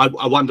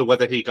I wonder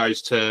whether he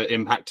goes to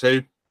Impact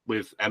 2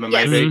 with Emma,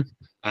 maybe.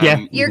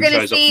 You're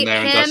gonna see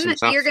him.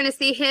 You're gonna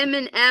see him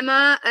and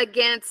Emma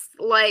against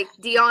like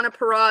Deonna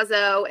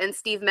Purrazzo and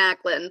Steve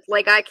Maclin.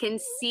 Like I can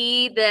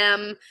see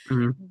them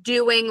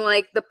doing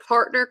like the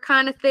partner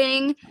kind of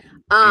thing.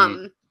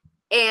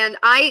 And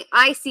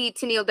I see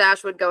Tenille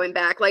Dashwood going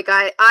back. Like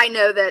I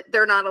know that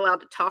they're not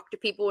allowed to talk to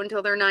people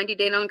until their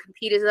 90-day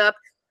non-compete is up.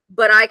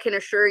 But I can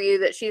assure you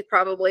that she's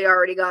probably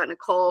already gotten a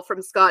call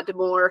from Scott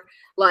D'Amore,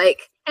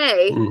 like,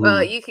 "Hey,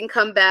 you can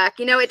come back."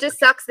 You know, it just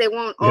sucks they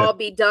won't all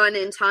be done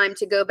in time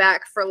to go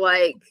back for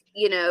like,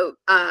 you know,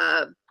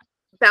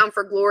 Bound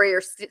for Glory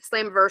or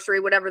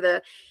Slammiversary, whatever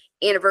the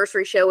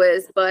anniversary show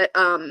is. But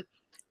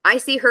I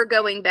see her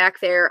going back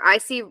there. I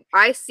see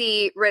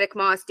Riddick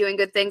Moss doing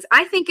good things.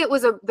 I think it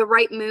was the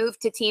right move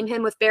to team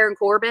him with Baron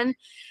Corbin.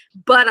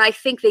 But I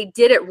think they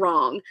did it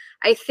wrong.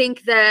 I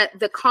think that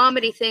the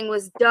comedy thing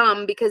was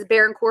dumb because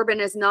Baron Corbin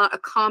is not a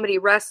comedy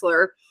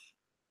wrestler.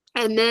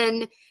 And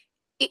then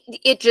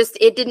it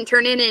didn't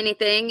turn into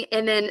anything.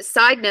 And then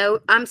side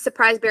note, I'm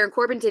surprised Baron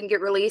Corbin didn't get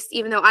released,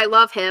 even though I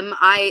love him.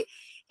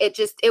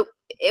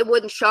 It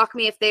wouldn't shock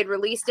me if they'd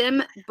released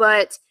him.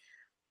 But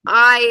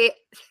I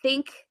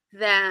think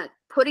that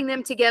putting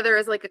them together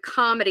as like a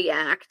comedy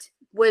act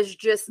was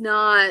just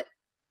not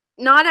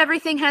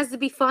everything has to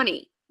be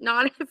funny.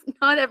 Not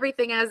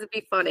everything has to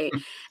be funny.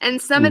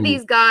 And some of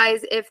these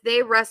guys, if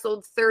they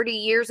wrestled 30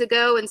 years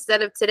ago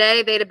instead of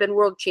today, they'd have been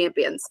world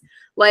champions.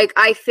 Like,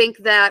 I think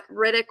that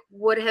Riddick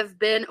would have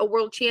been a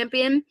world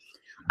champion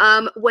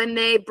when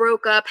they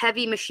broke up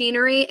Heavy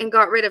Machinery and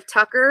got rid of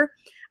Tucker.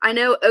 I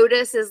know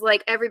Otis is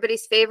like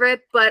everybody's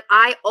favorite, but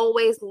I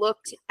always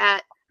looked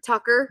at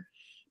Tucker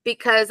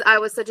because I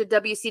was such a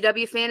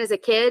WCW fan as a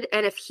kid.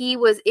 And if he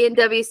was in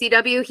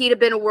WCW, he'd have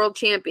been a world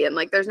champion.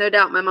 Like, there's no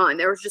doubt in my mind.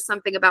 There was just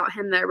something about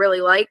him that I really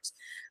liked.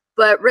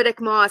 But Riddick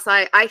Moss,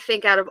 I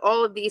think out of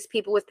all of these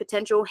people with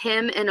potential,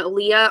 him and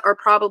Aaliyah are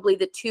probably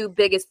the two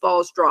biggest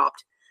balls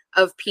dropped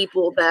of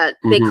people that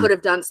they could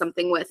have done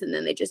something with, and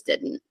then they just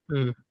didn't.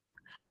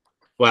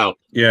 Well,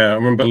 yeah, I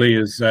remember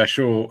Aaliyah's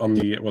show on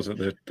the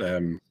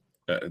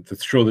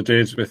show they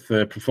did with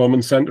the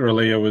Performance Center.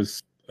 Aaliyah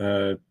was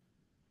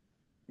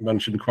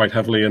mentioned quite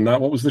heavily in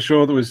that. What was the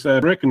show that was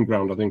Breaking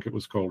Ground? I think it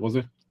was called. Was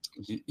it?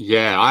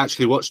 Yeah, I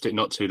actually watched it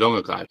not too long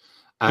ago.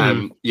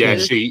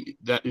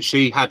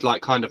 She had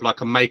like kind of like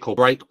a make or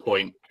break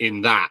point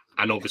in that,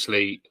 and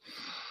obviously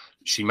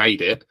she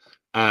made it.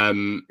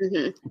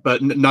 But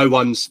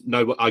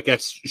I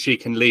guess she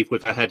can leave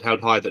with her head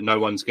held high that no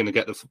one's going to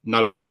get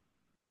no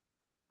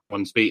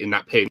one's beating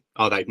that pin,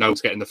 are they? No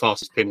one's getting the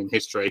fastest pin in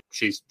history.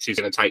 She's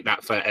going to take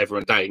that forever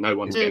and a day. No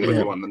one's getting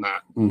anyone than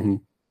that.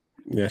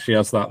 Yeah, she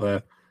has that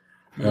there.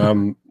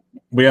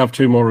 We have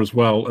two more as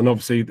well, and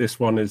obviously this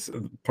one is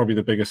probably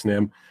the biggest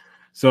name.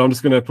 So I'm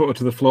just going to put it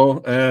to the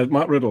floor.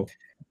 Matt Riddle.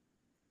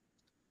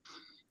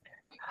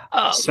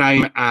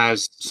 Same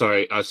as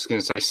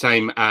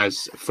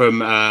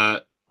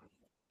from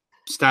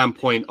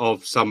standpoint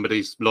of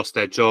somebody's lost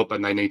their job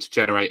and they need to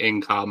generate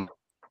income.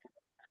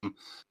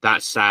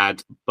 That's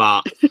sad,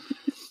 but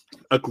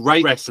a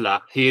great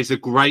wrestler. He is a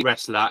great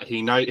wrestler.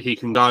 He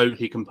can go,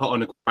 he can put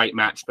on a great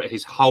match, but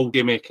his whole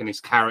gimmick and his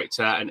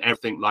character and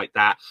everything like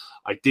that,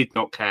 I did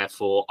not care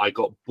for. I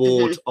got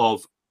bored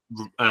of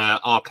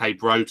RK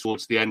Bro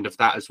towards the end of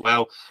that as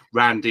well.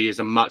 Randy is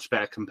a much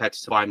better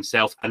competitor by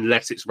himself,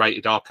 unless it's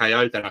rated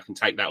RKO, then I can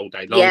take that all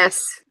day long.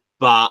 Yes.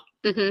 But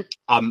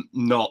I'm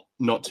not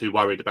too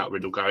worried about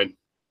Riddle going.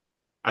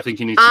 I think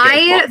he needs to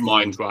get his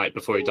mind right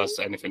before he does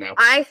anything else.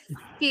 I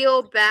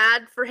feel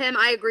bad for him.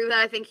 I agree with that.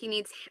 I think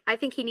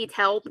he needs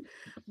help.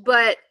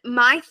 But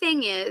my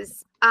thing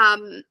is,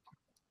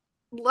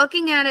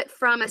 looking at it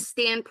from a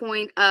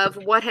standpoint of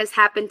what has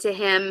happened to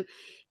him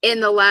in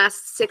the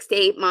last 6 to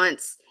 8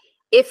 months,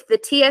 if the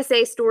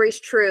TSA story is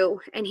true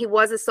and he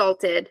was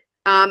assaulted,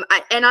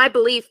 I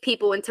believe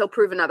people until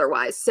proven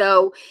otherwise.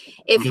 So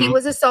if he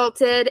was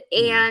assaulted,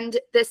 and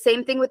the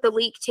same thing with the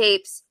leak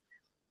tapes,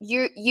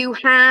 you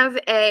have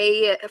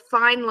a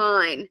fine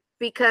line,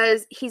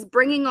 because he's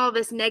bringing all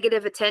this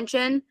negative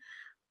attention.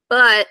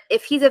 But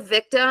if he's a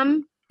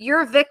victim,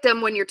 you're a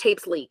victim when your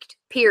tape's leaked,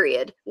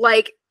 period.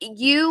 Like,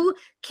 you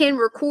can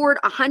record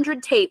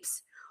 100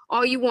 tapes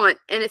all you want,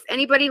 and if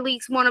anybody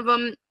leaks one of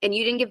them and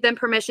you didn't give them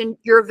permission,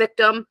 you're a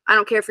victim. I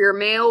don't care if you're a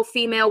male,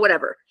 female,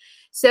 whatever.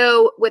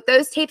 So with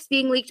those tapes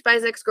being leaked by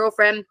his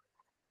ex-girlfriend,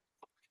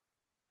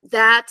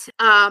 that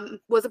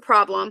was a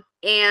problem,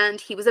 and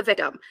he was a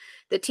victim.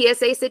 The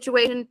TSA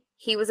situation,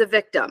 he was a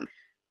victim.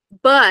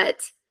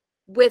 But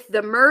with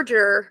the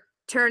merger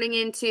turning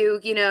into,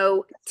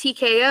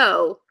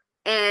 TKO,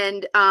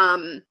 and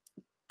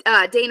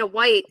Dana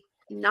White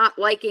not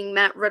liking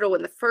Matt Riddle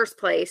in the first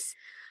place,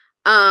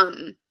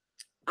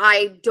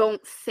 I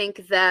don't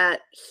think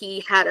that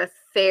he had a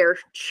fair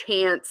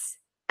chance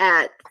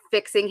at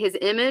fixing his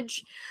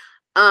image.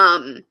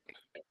 And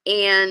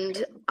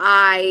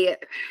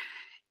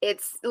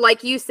it's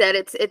like you said,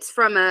 it's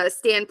from a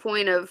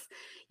standpoint of,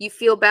 you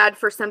feel bad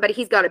for somebody.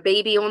 He's got a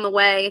baby on the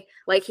way.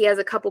 Like, he has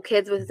a couple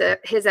kids with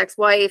his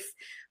ex-wife.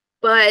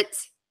 But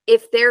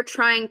if they're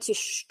trying to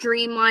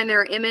streamline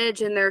their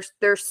image and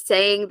they're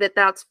saying that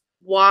that's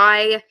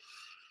why,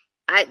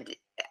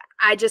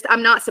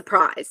 I'm not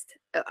surprised.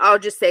 I'll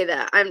just say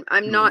that.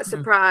 I'm not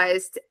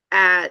surprised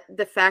at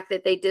the fact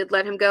that they did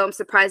let him go. I'm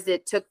surprised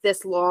it took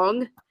this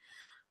long.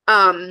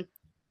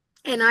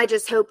 And I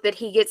just hope that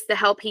he gets the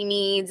help he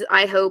needs.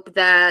 I hope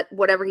that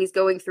whatever he's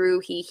going through,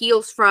 he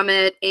heals from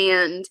it,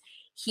 and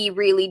he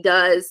really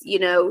does,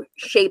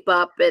 shape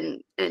up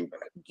and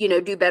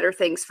do better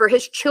things for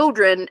his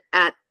children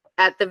at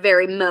the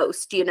very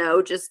most,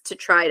 just to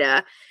try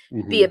to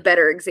be a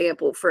better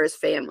example for his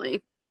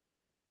family.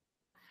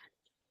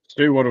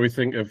 Stu, what do we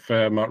think of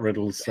Matt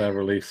Riddle's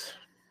release?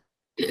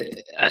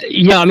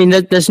 Yeah, I mean,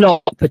 there's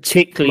not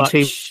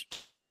particularly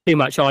too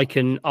much I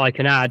can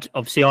add.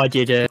 Obviously, I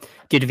did a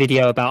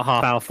video about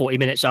half hour, 40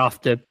 minutes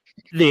after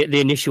the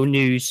initial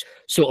news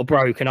sort of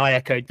broke, and I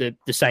echoed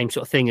the same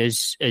sort of thing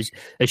as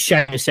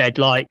Shanna said.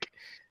 Like,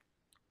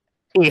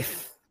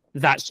 if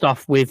that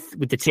stuff with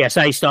the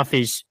TSA stuff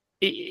is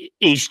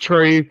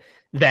true,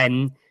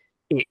 then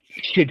it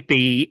should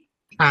be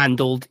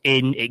handled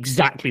in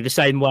exactly the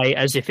same way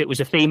as if it was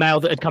a female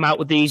that had come out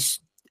with this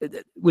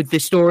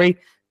story.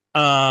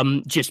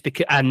 Just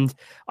because, and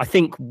I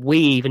think we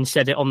even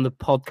said it on the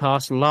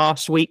podcast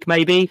last week,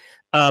 maybe,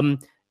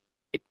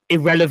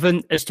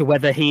 irrelevant as to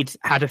whether he'd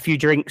had a few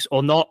drinks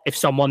or not. If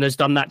someone has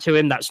done that to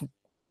him, that's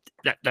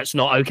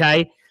not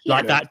okay.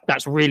 Like,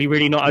 that's really,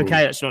 really not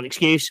okay. That's not an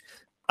excuse.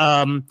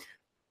 Yeah,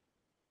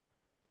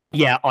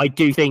 I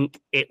do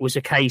think it was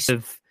a case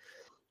of,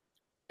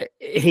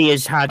 he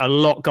has had a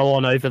lot go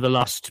on over the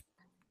last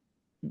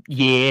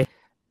year,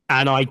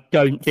 and I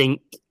don't think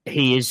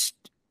he is.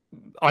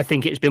 I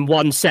think it's been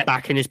one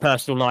setback in his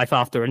personal life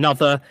after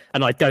another,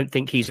 and I don't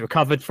think he's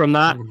recovered from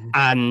that.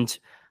 And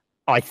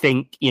I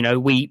think,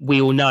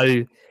 we all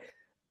know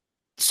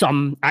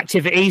some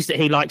activities that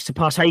he likes to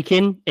partake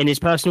in his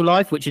personal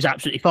life, which is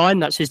absolutely fine.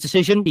 That's his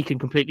decision. He can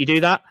completely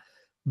do that.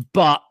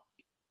 But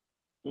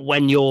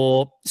when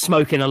you're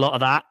smoking a lot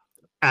of that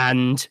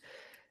and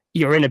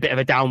you're in a bit of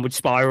a downward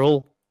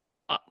spiral,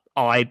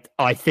 I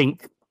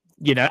think,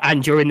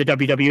 and you're in the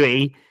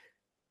WWE,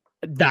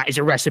 that is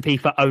a recipe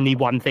for only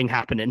one thing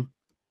happening.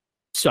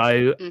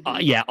 So,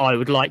 yeah,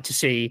 I'd like to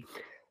see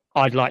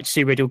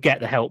Riddle get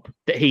the help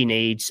that he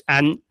needs.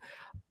 And,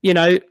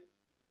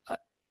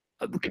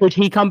 could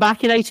he come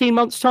back in 18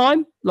 months'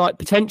 time? Like,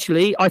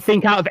 potentially. I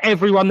think out of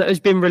everyone that has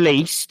been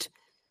released,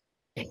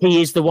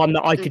 he is the one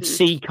that I could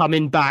see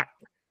coming back.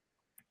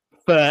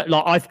 For,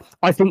 like,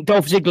 I think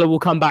Dolph Ziggler will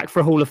come back for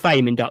a Hall of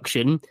Fame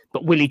induction,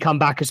 but will he come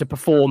back as a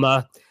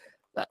performer?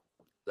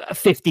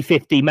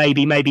 50-50,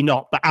 maybe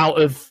not. But out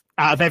of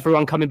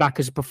everyone coming back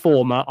as a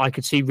performer, I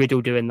could see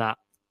Riddle doing that.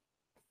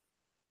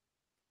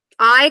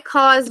 I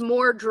caused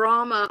more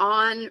drama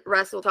on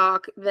Wrestle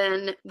Talk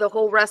than the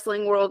whole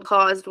wrestling world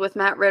caused with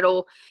Matt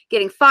Riddle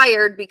getting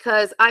fired,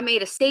 because I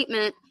made a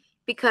statement,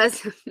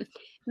 because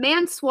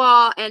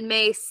Mansois and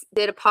Mace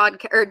did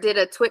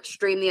a Twitch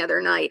stream the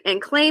other night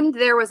and claimed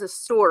there was a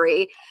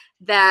story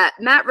that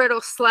Matt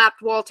Riddle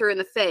slapped Walter in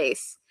the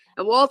face,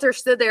 and Walter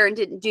stood there and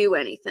didn't do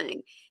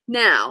anything.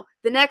 Now,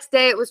 the next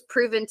day it was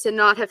proven to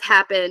not have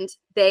happened.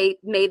 They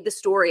made the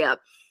story up.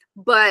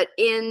 But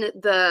in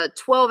the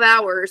 12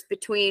 hours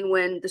between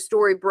when the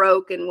story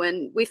broke and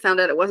when we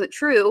found out it wasn't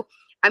true,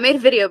 I made a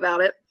video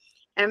about it,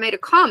 and I made a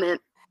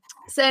comment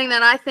saying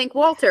that I think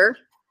Walter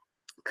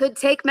could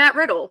take Matt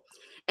Riddle.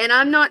 And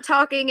I'm not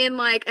talking in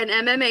like an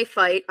MMA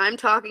fight. I'm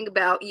talking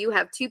about you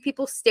have two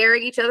people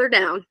staring each other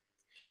down,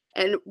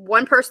 and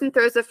one person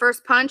throws the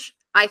first punch.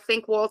 I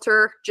think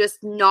Walter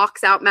just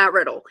knocks out Matt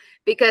Riddle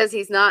because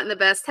he's not in the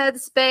best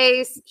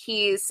headspace.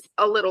 He's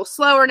a little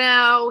slower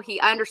now.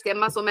 I understand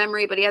muscle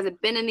memory, but he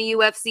hasn't been in the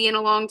UFC in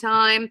a long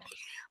time.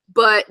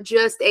 But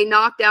just a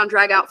knockdown,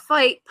 drag out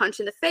fight, punch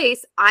in the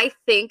face, I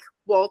think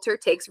Walter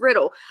takes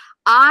Riddle.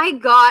 I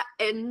got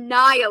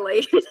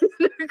annihilated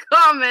in the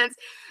comments.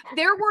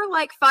 There were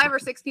like 5 or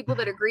 6 people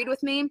that agreed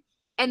with me.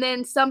 And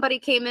then somebody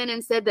came in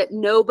and said that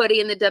nobody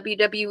in the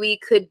WWE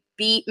could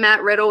beat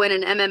Matt Riddle in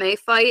an MMA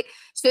fight.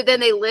 So then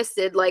they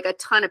listed like a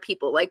ton of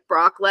people like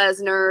Brock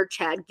Lesnar,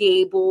 Chad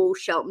Gable,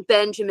 Shelton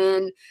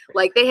Benjamin.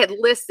 Like they had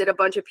listed a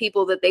bunch of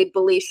people that they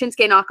believe,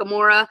 Shinsuke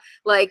Nakamura,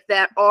 like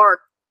that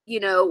are,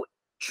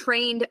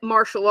 trained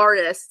martial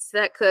artists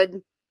that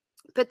could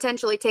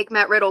potentially take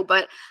Matt Riddle.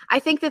 But I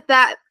think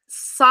that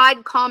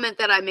side comment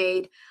that I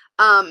made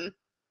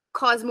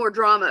caused more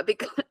drama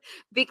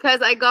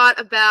because I got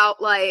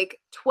about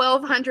like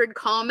 1,200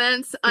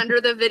 comments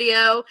under the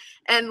video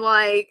and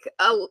like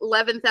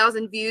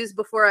 11,000 views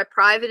before I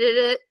privated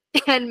it.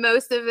 And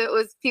most of it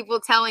was people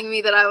telling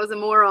me that I was a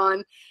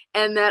moron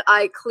and that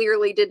I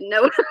clearly didn't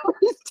know what I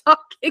was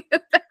talking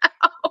about.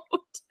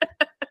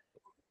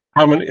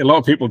 A lot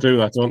of people do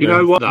that, don't they? You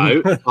know what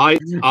though? I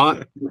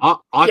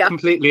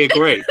completely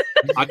agree.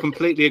 I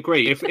completely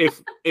agree.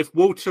 If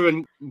Walter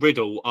and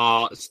Riddle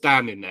are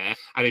standing there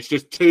and it's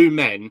just two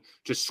men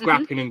just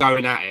scrapping and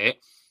going at it,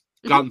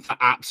 Gunther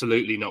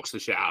absolutely knocks the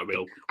shit out of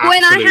Riddle.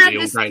 Absolutely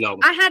all day long.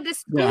 I had to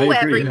school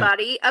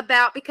everybody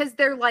about, because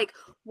they're like,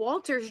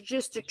 Walter's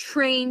just a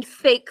trained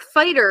fake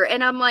fighter,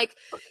 and I'm like,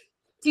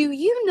 do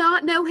you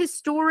not know his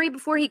story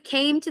before he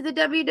came to the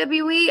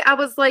WWE? I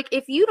was like,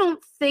 if you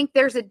don't think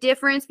there's a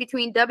difference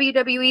between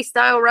WWE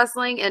style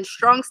wrestling and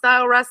strong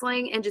style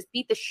wrestling and just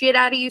beat the shit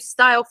out of you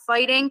style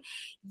fighting,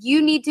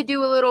 you need to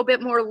do a little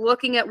bit more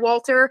looking at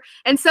Walter.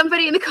 And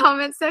somebody in the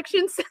comment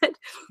section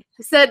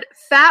said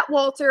Fat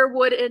Walter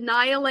would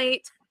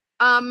annihilate,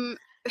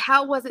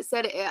 how was it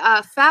said?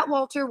 Fat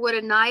Walter would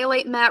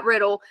annihilate Matt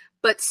Riddle,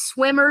 but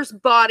Swimmer's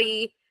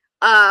body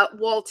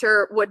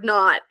Walter would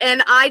not.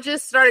 And I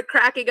just started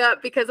cracking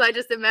up because I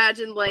just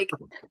imagined like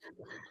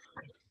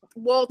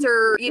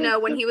Walter,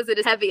 when he was at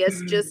his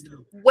heaviest, just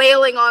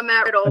wailing on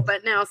Matt Riddle,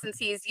 but now since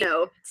he's,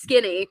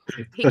 skinny,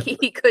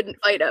 he couldn't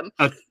fight him.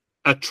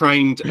 A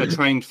trained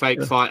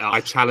fake fighter. I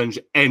challenge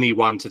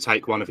anyone to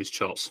take one of his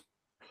chops.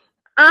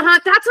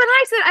 That's what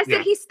I said. I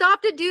said he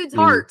stopped a dude's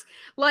heart.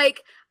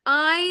 Like,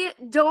 I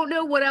don't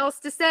know what else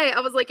to say.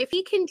 I was like, if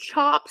he can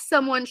chop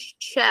someone's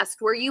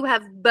chest where you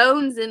have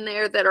bones in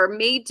there that are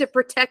made to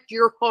protect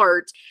your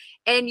heart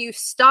and you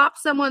stop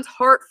someone's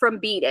heart from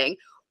beating,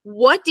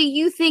 what do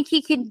you think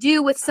he can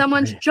do with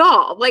someone's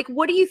jaw? Like,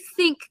 what do you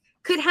think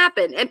could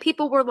happen? And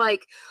people were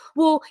like,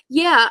 well,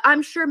 yeah,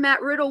 I'm sure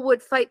Matt Riddle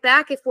would fight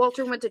back if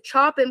Walter went to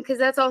chop him because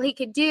that's all he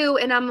could do.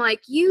 And I'm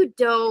like, you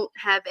don't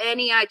have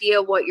any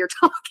idea what you're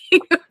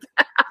talking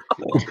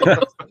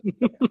about.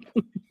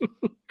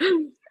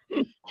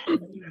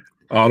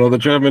 Oh no, the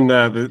German,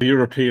 the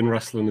European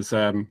wrestling is,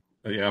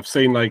 I've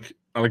seen like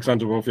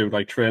Alexander Wolfield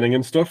like training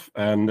and stuff,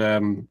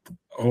 and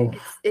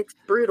it's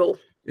brutal.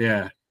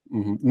 Yeah,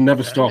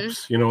 never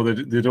stops.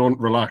 They don't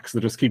relax.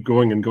 They just keep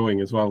going and going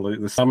as well.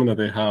 The stamina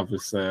they have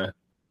is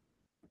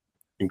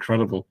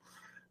incredible.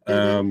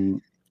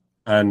 And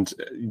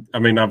I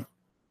mean, I've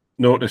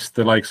noticed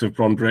the likes of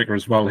Bron Breakker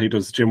as well. He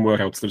does gym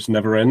workouts that just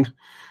never end.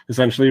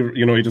 Essentially,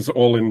 he does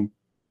all in.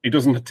 He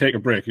doesn't take a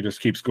break. He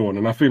just keeps going.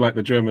 And I feel like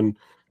the German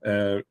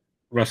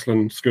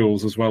wrestling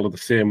schools as well are the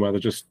same, where they're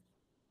just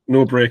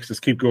no breaks,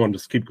 just keep going.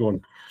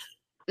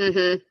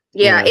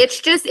 Yeah,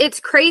 it's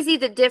crazy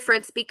the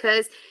difference,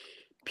 because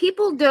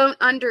people don't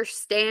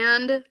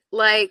understand,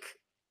 like,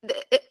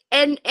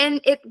 and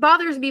it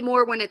bothers me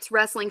more when it's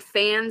wrestling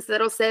fans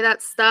that'll say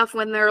that stuff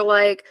when they're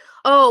like,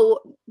 oh,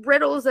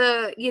 Riddle's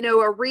a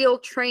real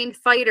trained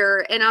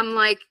fighter. And I'm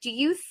like, do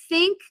you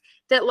think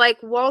that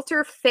like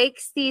Walter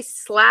fakes these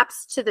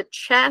slaps to the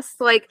chest?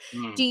 Like,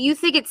 do you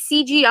think it's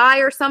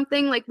CGI or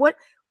something? Like, what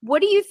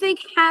do you think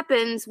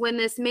happens when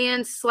this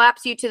man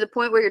slaps you to the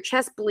point where your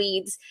chest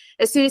bleeds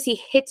as soon as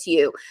he hits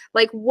you?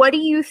 Like, what do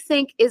you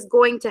think is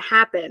going to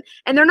happen?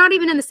 And they're not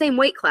even in the same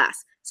weight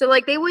class. So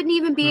like they wouldn't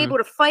even be able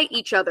to fight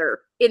each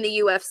other in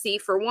the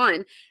UFC, for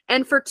one.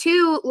 And for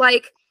two,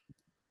 like,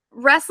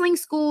 wrestling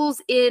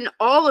schools in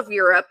all of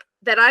Europe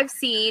that I've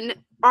seen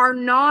are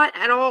not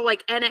at all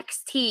like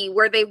NXT,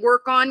 where they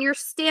work on your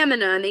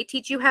stamina and they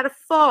teach you how to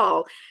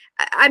fall.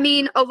 I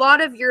mean, a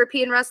lot of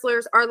European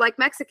wrestlers are like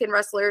Mexican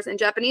wrestlers and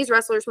Japanese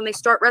wrestlers when they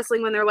start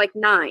wrestling when they're like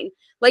 9.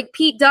 Like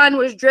Pete Dunne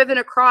was driven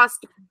across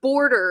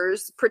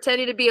borders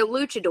pretending to be a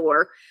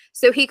luchador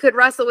so he could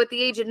wrestle at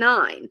the age of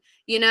 9.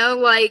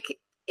 Like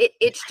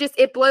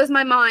it blows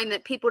my mind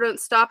that people don't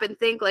stop and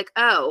think like,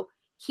 oh,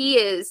 he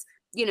is,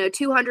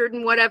 200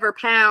 and whatever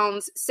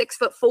pounds,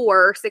 6'4",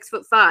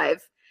 6'5",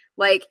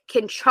 like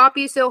can chop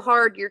you so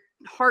hard your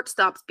heart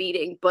stops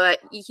beating, but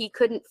he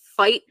couldn't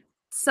fight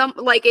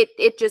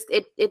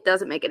it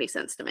doesn't make any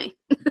sense to me.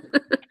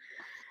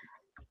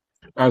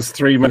 As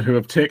three men who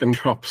have taken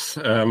drops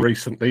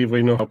recently,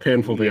 we know how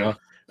painful they are,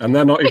 and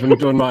they're not even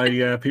done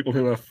by people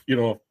who are,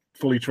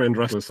 fully trained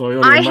wrestlers. So I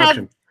only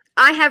imagine.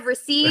 I have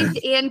received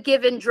and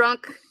given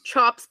drunk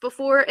chops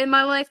before in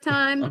my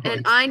lifetime,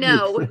 and I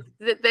know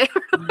that they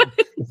are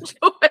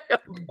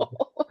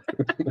enjoyable.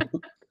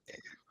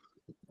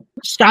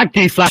 Stag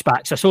do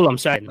flashbacks. That's all I'm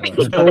saying.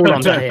 That's all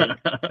I'm saying.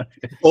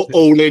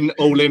 All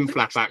in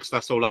flashbacks.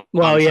 That's all. I'm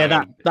Yeah,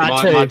 saying.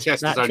 that too. My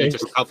chest that is only too.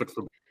 just covered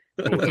from.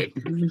 All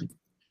in.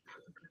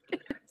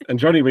 And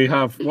Johnny, we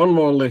have one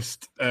more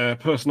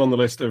person on the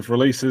list of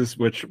releases,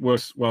 which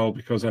works well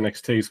because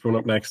NXT is coming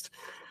up next.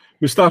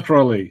 Mustafa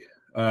Ali,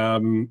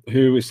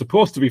 who is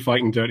supposed to be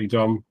fighting Dirty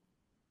Dom.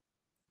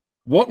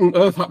 What on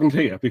earth happened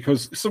here?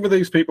 Because some of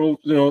these people,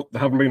 they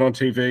haven't been on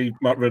TV.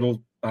 Matt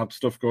Riddle had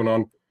stuff going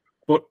on,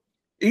 but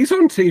he's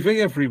on TV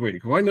every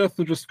week. Why on earth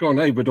they're just going,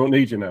 hey, we don't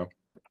need you now?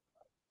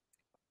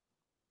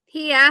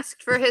 He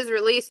asked for his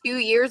release a few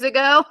years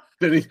ago.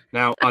 Did he?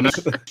 Now, I know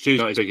she's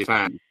not his biggest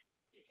fan.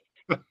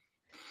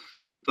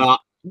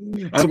 But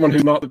as someone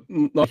who's not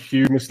a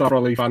huge Mustafa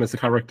Ali fan as a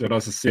character,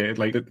 as I say it,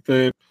 like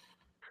the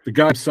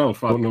guy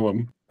himself, I don't know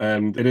him,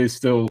 and it is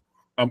still.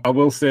 I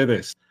will say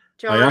this: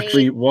 Johnny. I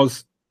actually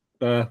was.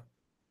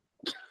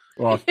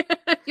 What?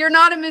 You're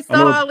not a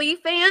Mustafa Ali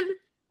fan?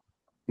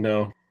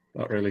 No,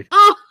 not really.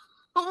 Oh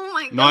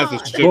my god!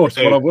 Neither's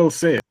But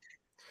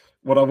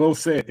what I will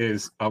say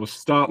is, I was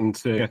starting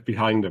to get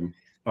behind him.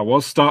 I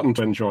was starting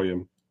to enjoy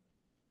him,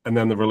 and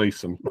then they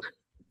release him.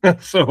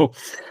 So.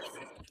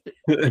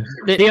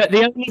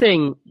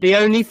 The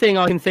only thing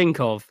I can think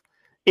of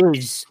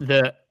is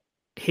that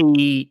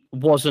he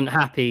wasn't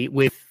happy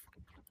with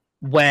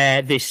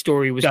where this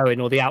story was going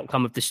or the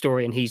outcome of the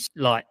story, and he's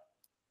like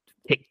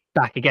kicked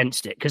back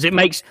against it because it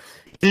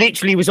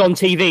literally was on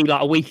TV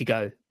like a week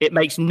ago. It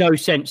makes no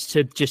sense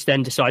to just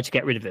then decide to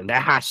get rid of him.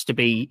 There has to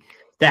be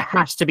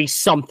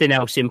something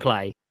else in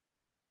play.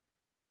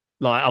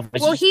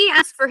 He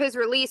asked for his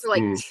release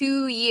for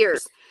 2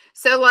 years.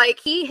 So,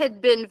 he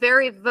had been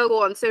very vocal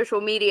on social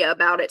media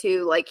about it,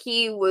 too.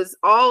 He was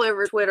all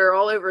over Twitter,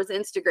 all over his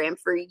Instagram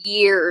for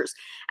years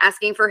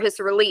asking for his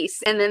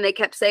release. And then they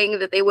kept saying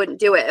that they wouldn't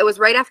do it. It was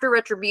right after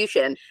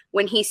Retribution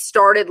when he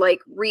started,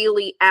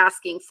 really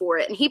asking for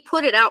it. And he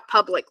put it out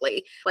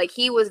publicly.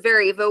 He was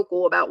very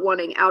vocal about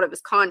wanting out of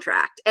his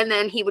contract. And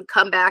then he would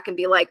come back and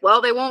be like,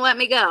 well, they won't let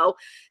me go.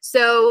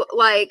 So,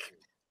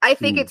 I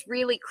think it's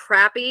really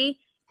crappy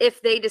if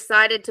they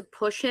decided to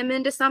push him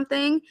into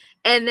something,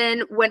 and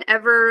then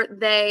whenever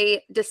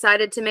they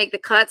decided to make the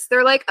cuts,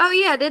 they're like, oh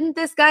yeah, didn't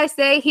this guy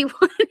say he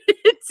wanted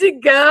to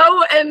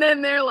go? And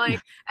then they're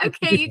like,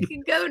 okay, you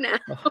can go now.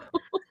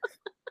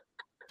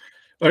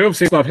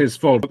 Obviously it's not his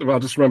fault, but I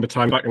just remember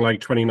time back in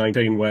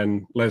 2019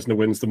 when Lesnar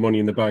wins the Money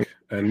in the Bank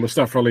and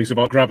Mustafa Ali's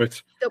about to grab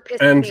it. Still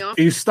pissing me off.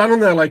 He's standing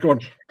there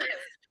going,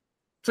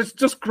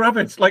 just grab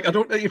it.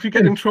 If you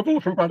get in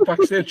trouble from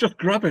backstage, just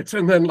grab it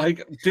and then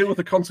deal with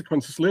the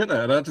consequences later.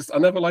 And I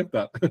never liked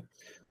that.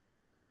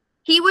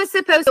 He was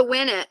supposed to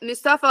win it.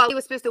 Mustafa Ali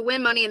was supposed to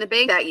win Money in the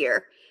Bank that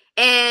year,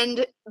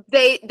 and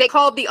they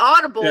called the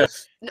audible.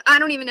 Yes. I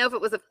don't even know if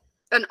it was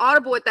an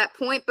audible at that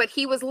point, but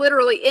he was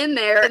literally in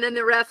there, and then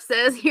the ref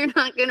says, "You're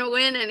not going to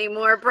win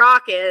anymore.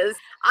 Brock is."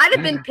 I'd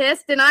have been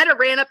pissed, and I'd have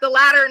ran up the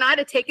ladder, and I'd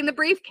have taken the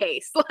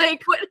briefcase. What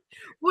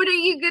are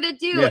you going to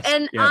do? Yes.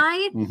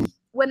 And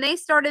when they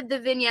started the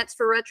vignettes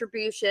for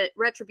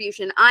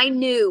Retribution, I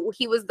knew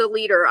he was the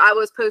leader. I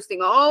was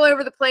posting all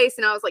over the place,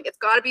 and I was like, it's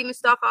got to be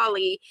Mustafa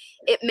Ali.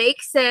 It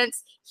makes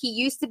sense. He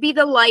used to be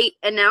the light,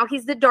 and now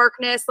he's the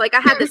darkness. I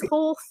had this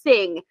whole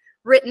thing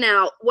written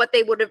out, what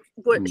they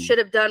should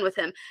have done with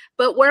him.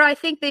 But where I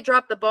think they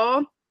dropped the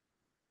ball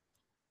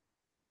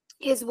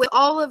is with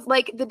all of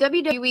the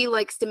WWE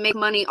likes to make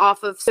money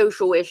off of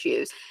social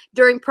issues.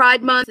 During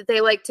Pride Month,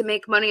 they like to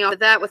make money off of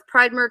that with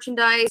Pride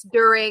merchandise.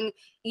 During,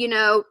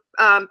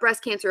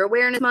 Breast Cancer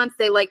Awareness Month,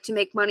 they like to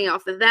make money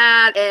off of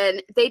that.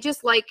 And they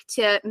just like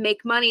to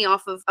make money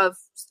off of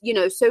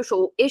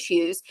social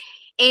issues.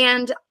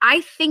 And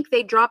I think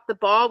they dropped the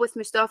ball with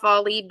Mustafa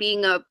Ali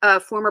being a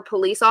former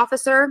police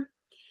officer.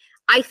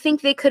 I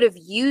think they could have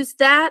used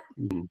that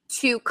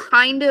to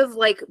kind of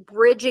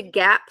bridge a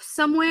gap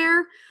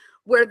somewhere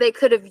where they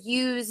could have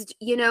used,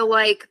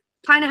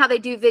 kind of how they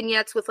do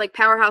vignettes with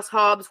Powerhouse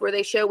Hobbs, where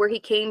they show where he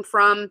came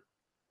from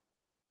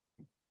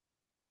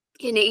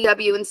in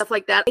AEW and stuff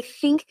like that. I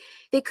think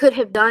they could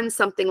have done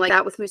something like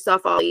that with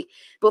Mustafa Ali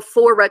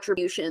before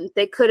Retribution.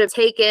 They could have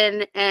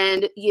taken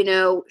and,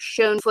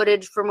 shown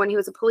footage from when he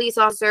was a police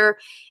officer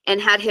and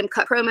had him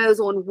cut promos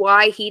on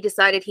why he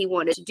decided he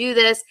wanted to do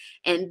this.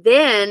 And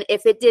then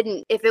if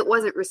it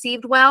wasn't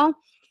received well,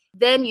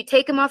 then you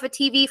take him off of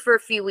TV for a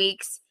few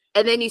weeks,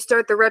 and then you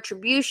start the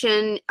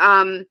Retribution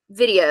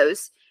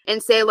videos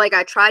and say,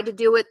 I tried to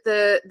do it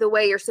the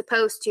way you're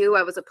supposed to.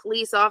 I was a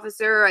police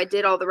officer. I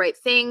did all the right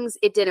things.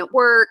 It didn't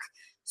work.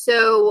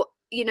 So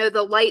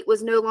the light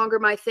was no longer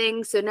my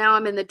thing, so now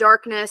I'm in the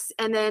darkness,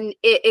 and then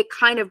it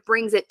kind of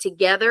brings it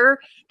together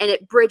and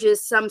it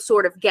bridges some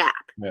sort of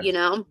gap.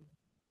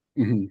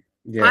 Mm-hmm.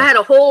 Yeah. I had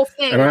a whole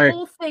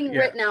thing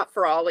written out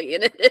for Ollie,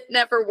 and it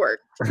never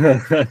worked.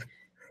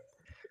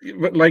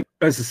 But like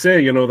as I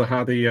say, they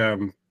had the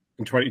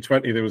in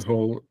 2020 there was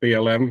whole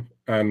BLM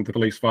and the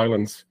police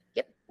violence.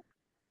 Yep.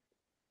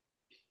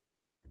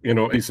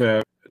 He's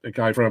a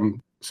guy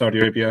from Saudi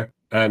Arabia,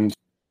 and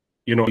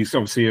he's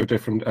obviously a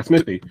different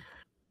ethnicity.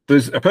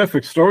 There's a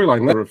perfect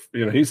storyline there of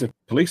he's a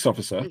police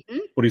officer,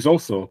 but he's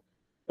also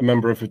a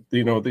member of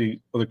the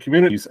other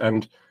communities,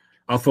 and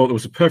I thought there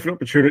was a perfect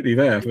opportunity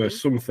there for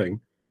something.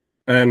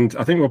 And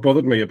I think what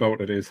bothered me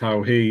about it is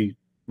how he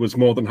was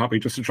more than happy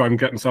just to try and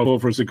get himself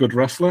over as a good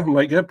wrestler. I'm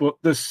like, yeah, but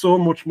there's so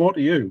much more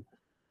to you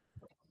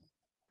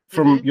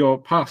from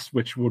your past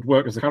which would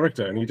work as a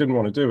character, and he didn't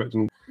want to do it.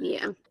 And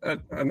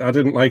and I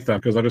didn't like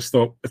that, because I just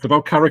thought it's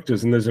about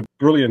characters, and there's a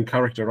brilliant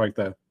character right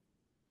there.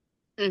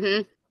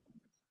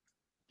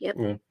 Yep.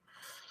 Yeah.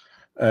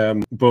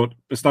 But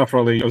Mustafa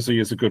Ali obviously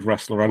is a good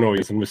wrestler. I know he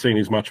is, and we've seen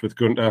his match with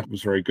Gunter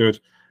was very good.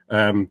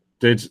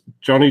 Did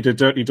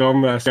Dirty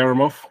Dom scare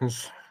him off?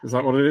 Is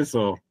that what it is,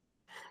 or?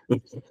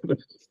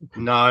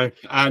 No,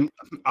 and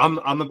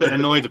I'm a bit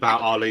annoyed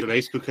about Ali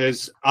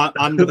because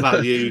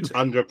undervalued,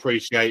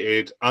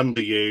 underappreciated,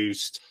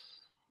 underused.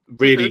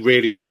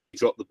 Really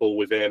dropped the ball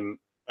with him.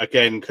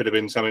 Again, could have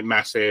been something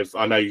massive.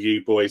 I know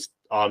you boys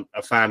aren't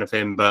a fan of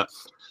him, but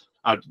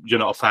you're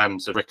not a fan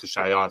of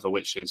Ricochet either,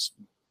 which is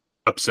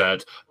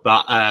absurd.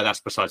 But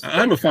that's besides the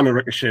point. I'm a fan of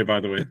Ricochet, by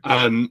the way.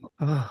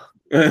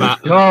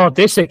 God,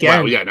 this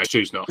again. Well, yeah, no,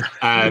 choose not.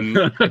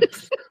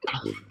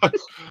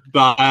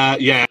 But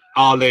yeah,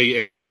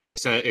 Ali,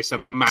 it's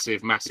a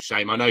massive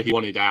shame. I know he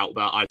wanted out,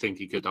 but I think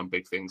he could have done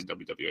big things in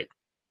WWE.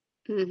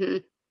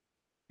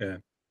 Yeah.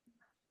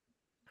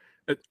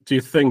 Do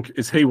you think,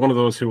 is he one of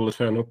those who will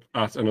turn up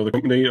at another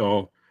company,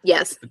 or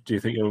yes? Do you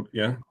think he'll?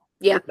 Yeah.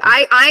 Yeah,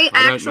 I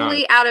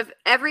actually, out of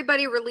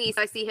everybody released,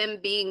 I see him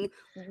being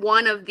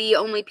one of the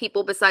only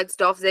people besides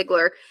Dolph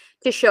Ziggler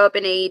to show up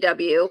in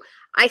AEW.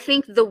 I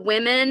think the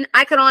women,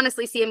 I could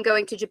honestly see him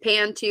going to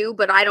Japan too,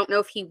 but I don't know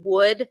if he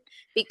would,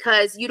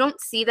 because you don't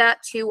see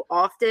that too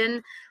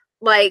often.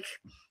 Like,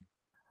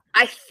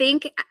 I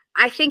think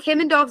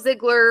him and Dolph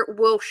Ziggler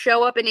will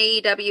show up in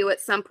AEW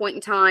at some point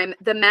in time.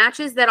 The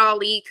matches that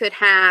Ali could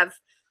have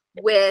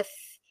with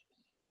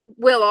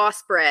Will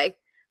Ospreay,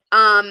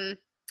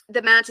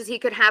 the matches he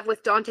could have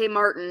with Dante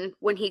Martin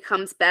when he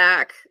comes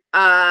back,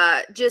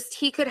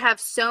 he could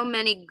have so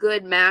many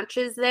good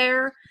matches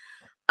there.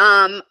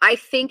 I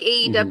think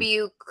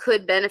AEW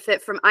could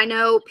benefit from, I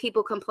know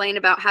people complain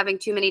about having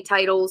too many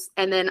titles,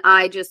 and then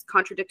I just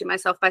contradicted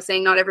myself by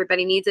saying not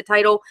everybody needs a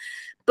title,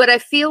 but I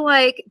feel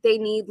like they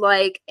need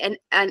like an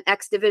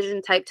X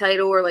Division type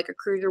title, or like a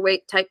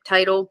cruiserweight type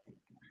title.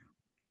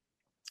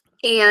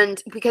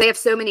 And because they have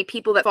so many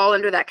people that fall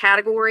under that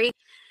category,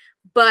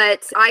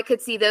 but I could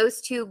see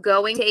those two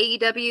going to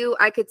AEW.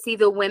 I could see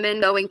the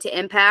women going to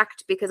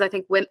Impact, because I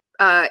think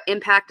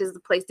Impact is the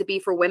place to be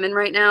for women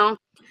right now.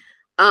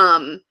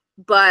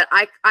 But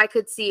I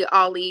could see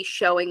Ali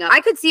showing up. I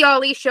could see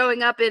Ali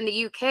showing up in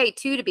the UK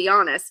too, to be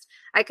honest.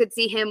 I could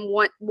see him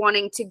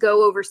wanting to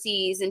go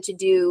overseas and to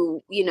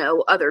do,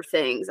 other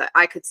things.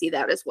 I could see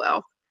that as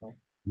well.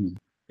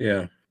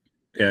 Yeah.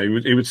 Yeah,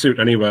 he would suit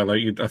anywhere.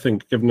 Like, I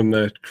think giving him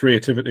the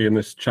creativity and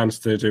this chance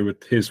to do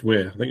it his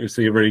way, I think you'd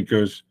see a really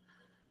good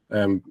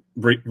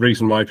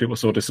reason why people are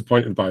so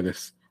disappointed by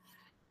this.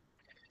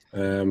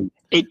 One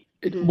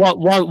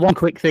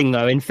quick thing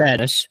though, in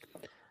fairness,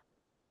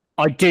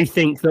 I do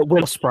think that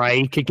Will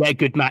Ospreay could get a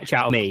good match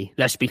out of me.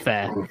 Let's be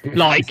fair.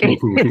 Like,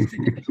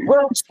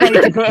 Will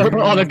Ospreay could put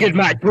on a good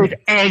match with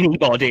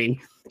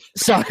anybody.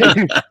 So,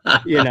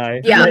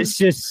 let's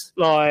just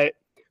like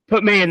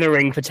put me in the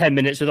ring for 10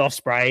 minutes with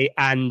Ospreay,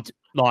 and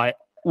like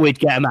we'd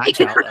get a match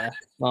out there.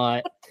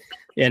 Like,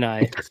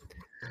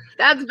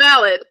 that's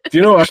valid. Do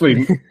you know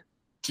actually?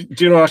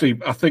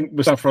 I think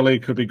Mustafa Ali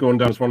could be going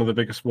down as one of the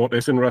biggest what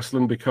ifs in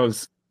wrestling,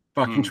 because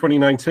back in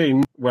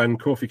 2019, when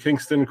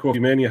Kofi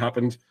Mania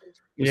happened,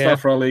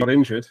 Mustafa Ali got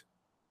injured.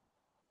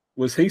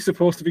 Was he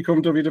supposed to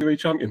become WWE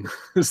champion?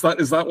 Is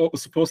that what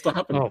was supposed to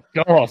happen? Oh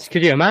God,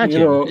 could you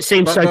imagine? It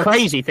seems so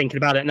crazy thinking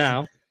about it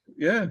now.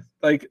 Yeah,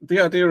 like the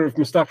idea of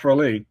Mustafa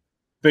Ali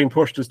being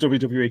pushed as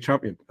WWE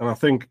champion, and I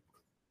think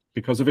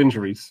because of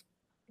injuries,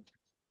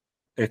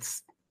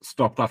 it's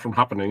stopped that from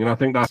happening. And I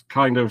think that's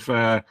kind of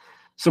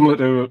similar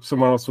to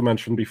someone else who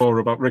mentioned before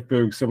about Rick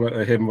Boog, similar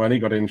to him when he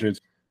got injured.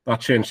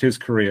 That changed his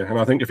career. And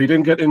I think if he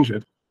didn't get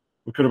injured,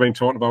 we could have been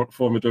talking about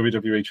former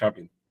WWE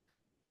champion.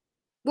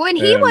 Well, and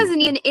he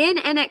wasn't even in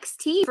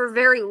NXT for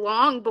very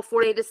long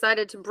before they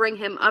decided to bring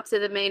him up to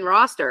the main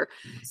roster.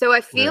 So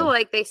I feel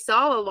like they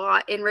saw a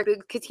lot in Rick Boog,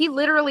 because he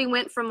literally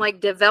went from like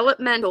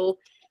developmental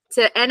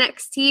to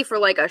NXT for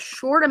like a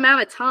short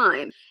amount of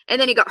time,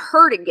 and then he got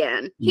hurt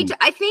again.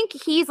 I think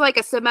he's like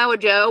a Samoa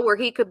Joe, where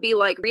he could be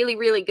like really,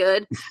 really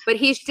good, but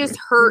he's just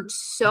hurt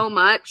so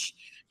much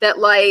that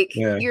like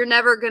Yeah. you're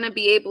never going to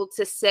be able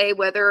to say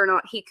whether or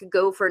not he could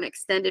go for an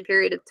extended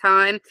period of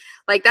time.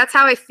 Like that's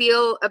how I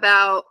feel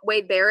about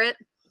Wade Barrett,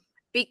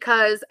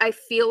 because I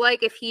feel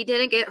like if he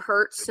didn't get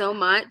hurt so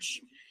much,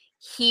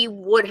 he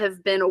would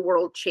have been a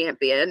world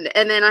champion.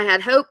 And then I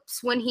had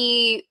hopes when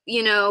he,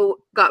 you know,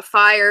 got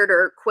fired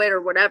or quit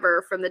or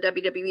whatever from the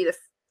WWE,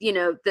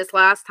 this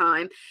last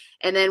time,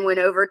 and then went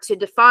over to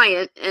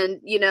Defiant and,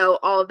 you know,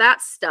 all of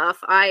that stuff.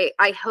 I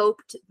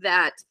hoped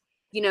that,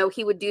 you know,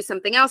 he would do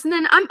something else. And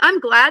then I'm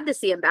glad to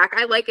see him back.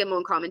 I like him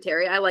on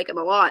commentary. I like him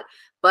a lot,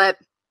 but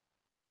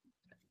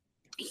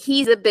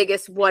he's the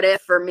biggest what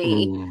if for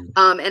me.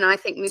 And I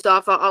think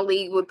Mustafa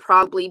Ali would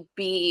probably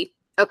be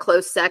a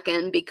close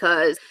second,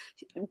 because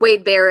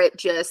Wade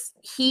Barrett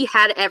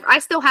I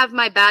still have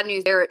my Bad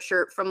News Barrett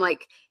shirt from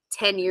like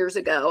 10 years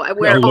ago. I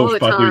wear it all the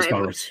time.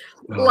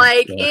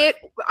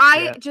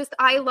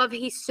 I love,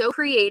 he's so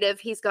creative.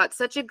 He's got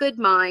such a good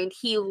mind.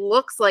 He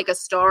looks like a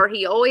star.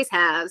 He always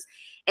has.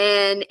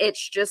 And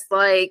it's just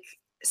like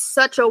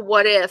such a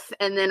what if.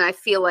 And then I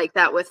feel like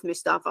that with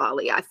Mustafa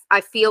Ali.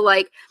 I feel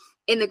like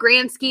in the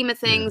grand scheme of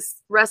things,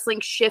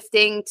 wrestling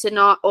shifting to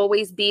not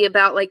always be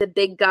about like the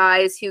big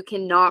guys who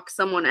can knock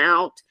someone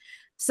out.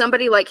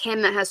 Somebody like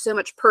him that has so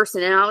much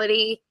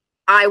personality,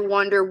 I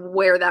wonder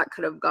where that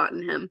could have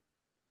gotten him.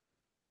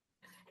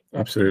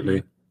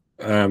 Absolutely.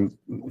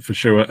 For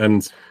sure.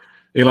 And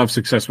he'll have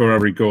success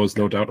wherever he goes,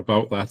 no doubt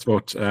about that.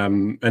 But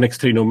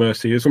NXT No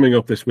Mercy is coming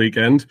up this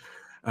weekend.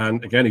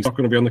 And again, he's not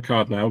going to be on the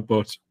card now,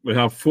 but we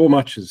have 4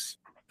 matches.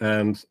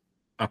 And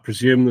I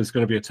presume there's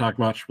going to be a tag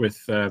match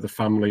with the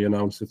family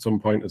announced at some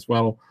point as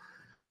well.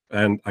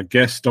 And I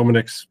guess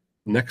Dominic's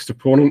next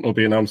opponent will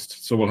be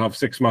announced. So we'll have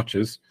 6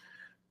 matches.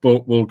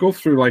 But we'll go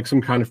through like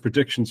some kind of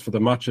predictions for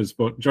the matches.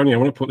 But Johnny, I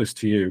want to put this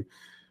to you.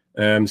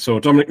 So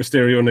Dominic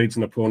Mysterio needs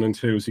an opponent.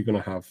 Who is he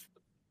going to have?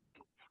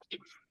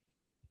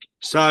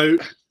 So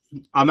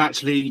I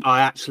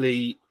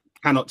actually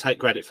cannot take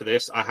credit for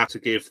this. I have to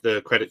give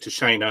the credit to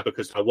Shanna,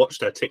 because I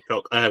watched her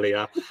TikTok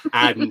earlier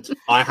and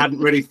I hadn't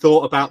really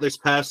thought about this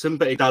person,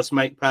 but it does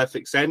make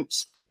perfect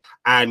sense.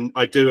 And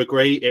I do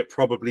agree it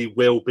probably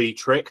will be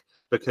Trick,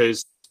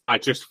 because I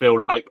just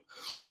feel like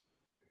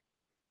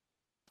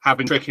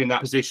having Trick in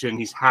that position,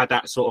 he's had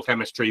that sort of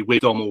chemistry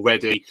with Dom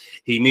already.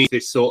 He needs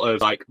this sort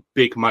of like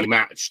big money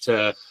match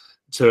to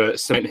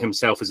cement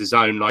himself as his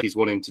own, like he's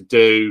wanting to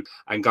do,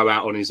 and go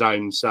out on his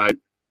own. So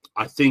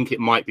I think it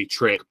might be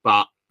Trick,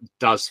 but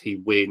does he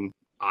win?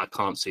 I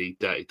can't see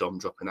Dirty Dom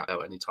dropping that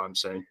out anytime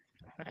soon.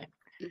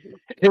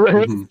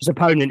 His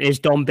opponent is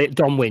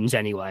Dom wins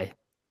anyway,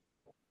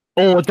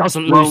 or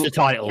doesn't lose the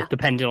title,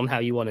 depending on how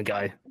you want to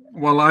go.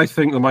 Well, I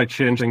think they might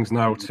change things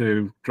now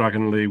to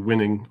Dragon Lee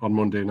winning on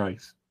Monday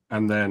night,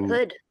 and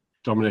then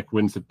Dominic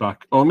wins it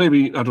back. Or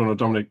maybe, I don't know,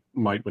 Dominic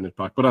might win it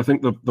back. But I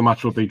think the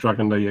match will be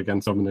Dragon Lee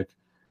against Dominic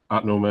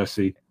at No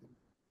Mercy,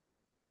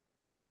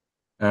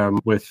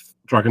 with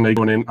Dragon Lee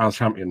going in as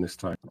champion this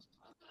time.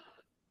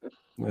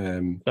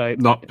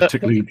 Not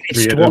particularly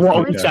creative. What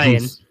are we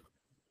saying?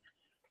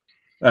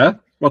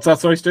 What's that,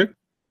 sorry, Stu?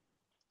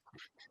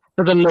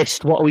 For the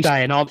list, what are we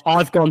saying?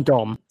 I've gone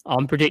Dom.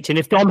 I'm predicting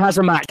if Dom has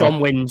a match, Dom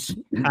wins.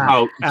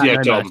 Dom.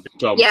 Yeah,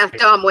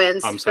 Dom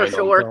wins I'm for saying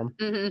sure.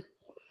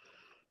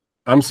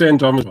 I'm saying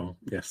Dom as well.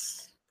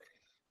 Yes,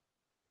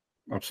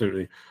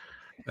 absolutely.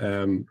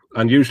 And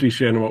usually,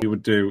 Shane, what we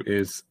would do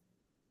is,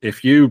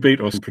 if you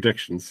beat us in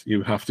predictions,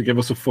 you have to give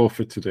us a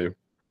forfeit to do.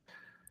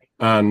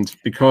 And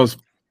because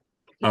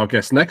our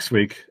guest next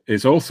week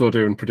is also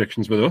doing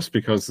predictions with us,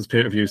 because this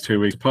pay-per-view is 2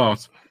 weeks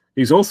apart,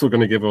 he's also going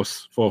to give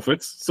us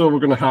forfeits. So we're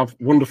going to have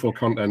wonderful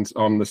content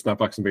on the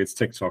Snapbacks and Beards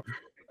TikTok.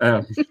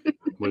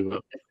 With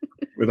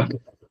that.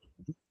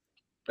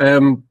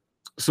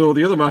 So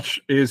the other match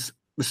is,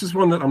 this is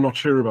one that I'm not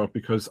sure about,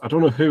 because I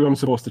don't know who I'm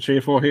supposed to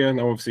cheer for here.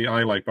 Now, obviously,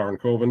 I like Baron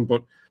Corbin,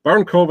 but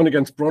Baron Corbin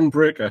against Bron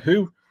Breakker.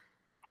 Who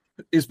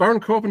is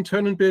Baron Corbin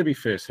turning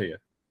babyface here?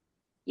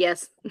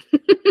 Yes.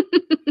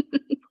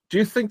 Do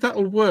you think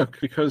that'll work?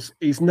 Because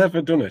he's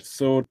never done it.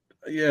 So,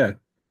 yeah.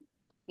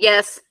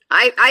 Yes.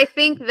 I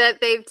think that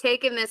they've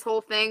taken this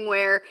whole thing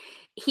where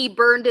he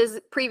burned his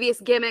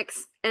previous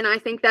gimmicks, and I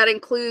think that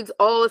includes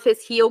all of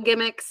his heel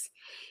gimmicks.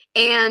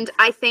 And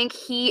I think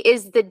he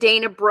is the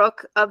Dana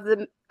Brooke of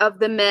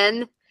the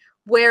men,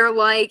 where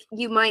like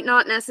you might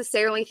not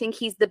necessarily think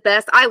he's the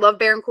best. I love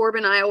Baron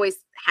Corbin. I always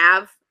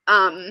have.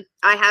 I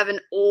have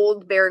an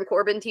old Baron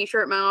Corbin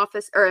t-shirt in my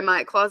office, or in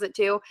my closet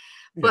too.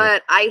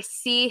 But I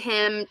see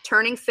him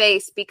turning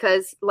face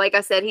because, like I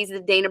said, he's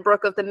the Dana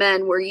Brooke of the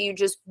men, where you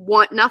just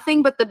want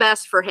nothing but the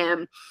best for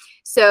him.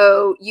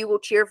 So you will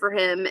cheer for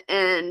him.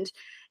 And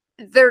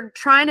they're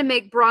trying to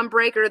make Bron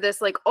Breakker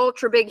this like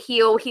ultra big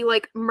heel. He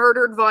like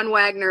murdered Von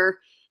Wagner.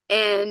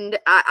 And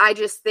I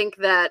just think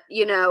that,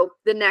 you know,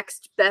 the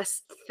next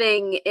best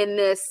thing in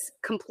this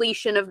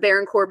completion of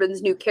Baron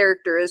Corbin's new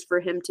character is for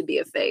him to be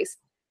a face.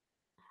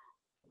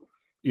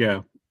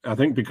 Yeah. I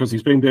think because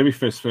he's been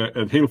babyface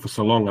for heel for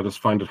so long, I just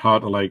find it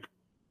hard to like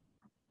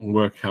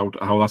work out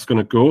how that's going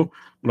to go.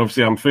 And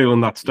obviously, I'm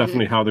feeling that's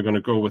definitely how they're going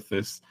to go with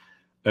this.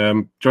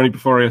 Johnny,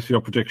 before I ask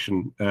your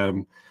prediction,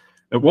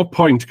 at what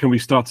point can we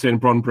start saying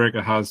Bron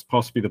Breakker has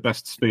possibly the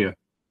best spear?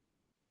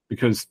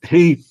 Because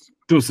he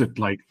does it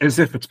like as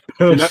if it's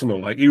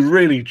personal. Like he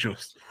really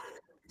just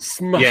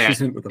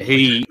smashes into them.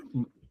 He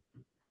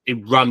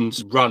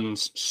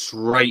runs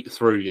straight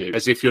through you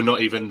as if you're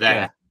not even there.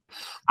 Yeah.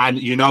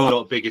 And you know I'm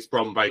not the biggest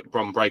Bron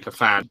Breakker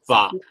fan,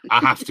 but I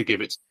have to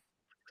give it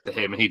to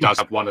him. He does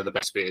have one of the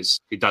best spears.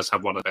 He does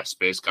have one of the best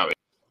spears going.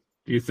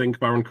 Do you think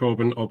Baron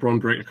Corbin or Bron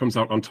Breakker comes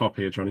out on top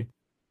here, Johnny?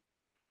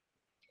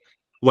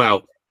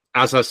 Well,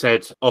 as I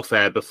said off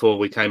air before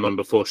we came on,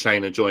 before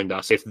Shayna joined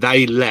us, if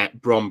they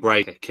let Bron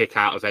Breakker kick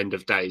out of End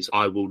of Days,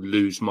 I will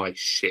lose my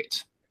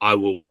shit. I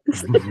will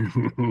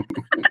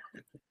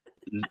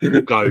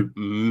go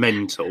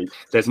mental.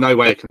 There's no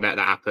way I can let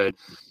that happen.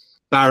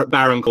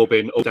 Baron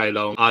Corbin all day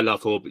long. I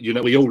love Corbin. You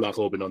know, we all love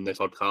Corbin on this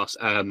podcast.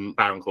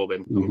 Baron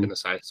Corbin, I'm going to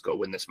say, has got to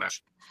win this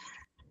match.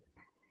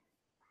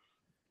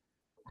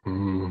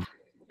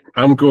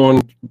 I'm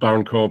going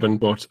Baron Corbin,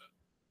 but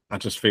I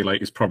just feel like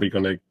he's probably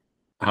going to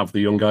have the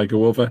young guy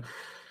go over.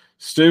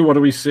 Stu, what do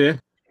we say?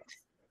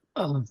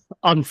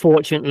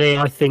 Unfortunately,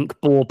 I think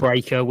Ball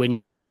Breaker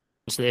wins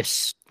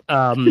this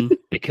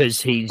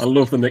because he's. I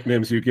love the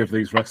nicknames you give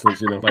these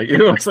wrestlers. You know, like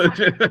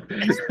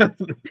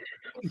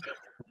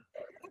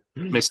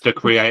Mr.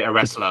 Creator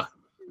Wrestler.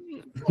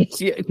 Because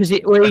he's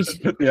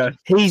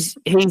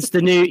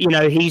the new,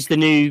 he's the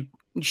new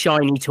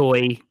shiny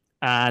toy,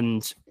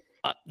 and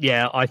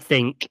I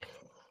think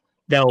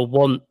they'll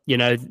want,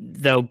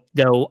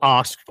 they'll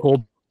ask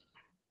Corbin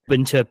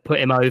to put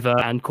him over,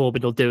 and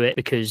Corbin will do it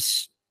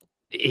because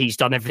he's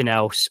done everything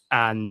else.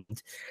 And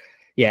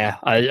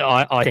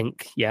I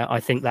think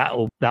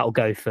that'll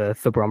go for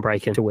Bron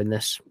Breakker to win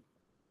this.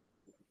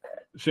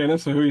 Shanna,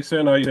 so who are you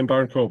saying? Are you saying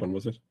Baron Corbin?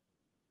 Was it?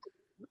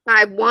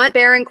 I want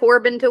Baron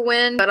Corbin to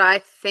win, but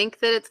I think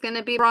that it's going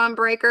to be Bron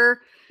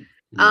Breakker.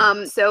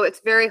 So it's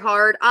very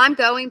hard. I'm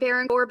going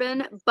Baron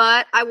Corbin,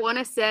 but I want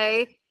to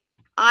say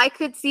I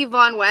could see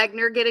Von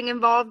Wagner getting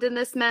involved in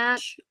this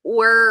match,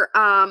 or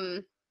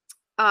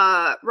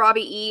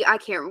Robbie E. I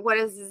can't. What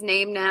is his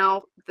name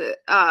now?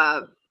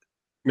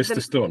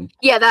 Mr. Stone.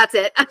 Yeah, that's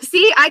it.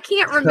 See, I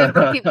can't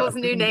remember people's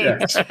new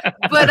names,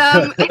 but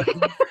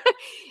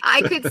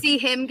I could see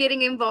him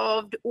getting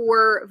involved,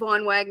 or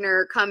Von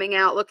Wagner coming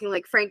out looking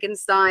like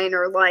Frankenstein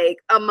or like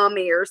a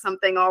mummy or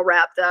something all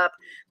wrapped up.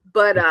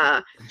 But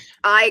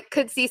I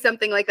could see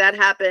something like that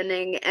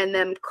happening and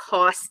them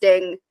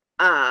costing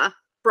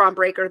Bron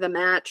Breakker the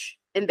match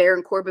and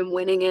Baron Corbin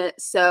winning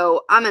it.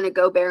 So I'm going to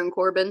go Baron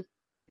Corbin.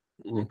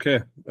 Okay,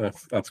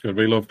 that's good.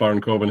 We love Baron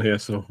Corbin here,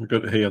 so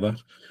good to hear that.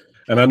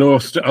 And I know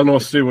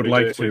Stu would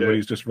like to, but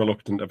he's just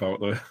reluctant about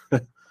the.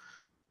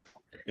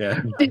 Yeah,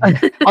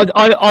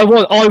 I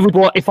would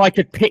want, if I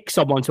could pick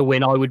someone to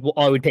win, I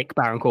would pick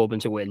Baron Corbin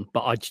to win,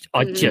 but I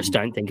just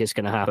don't think it's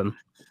going to happen.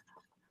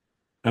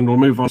 And we'll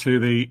move on to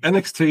the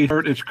NXT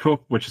Heritage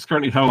Cup, which is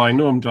currently held by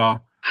Noam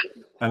Dar,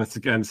 and it's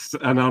against.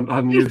 And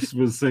I knew this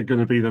was going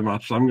to be the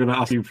match. So I'm going to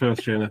ask you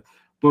first, Shayna,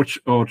 Butch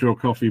or Joe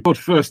Coffey. But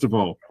first of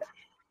all,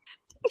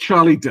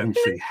 Charlie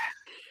Dempsey.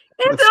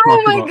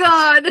 Oh my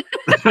God.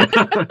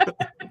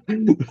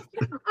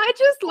 I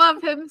just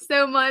love him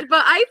so much,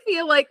 but I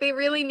feel like they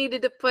really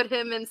needed to put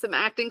him in some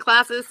acting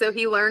classes so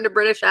he learned a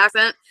British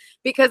accent,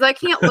 because I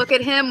can't look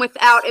at him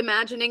without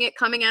imagining it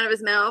coming out of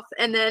his mouth,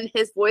 and then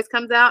his voice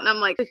comes out and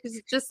I'm like,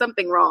 there's just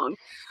something wrong.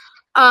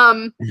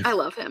 I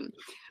love him.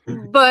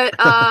 But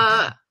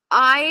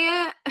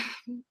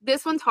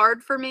this one's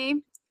hard for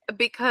me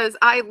because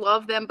I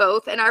love them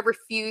both, and I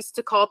refuse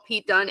to call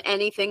Pete Dunne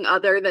anything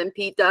other than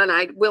Pete Dunne.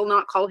 I will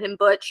not call him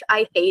Butch.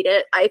 I hate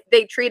it.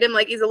 They treat him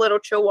like he's a little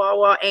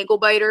Chihuahua ankle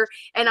biter,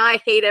 and I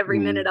hate every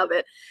minute of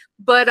it.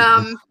 But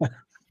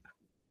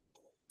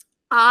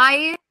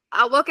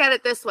I'll look at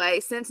it this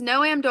way. Since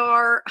Noam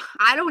Dar,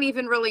 I don't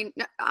even really.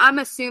 I'm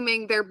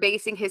assuming they're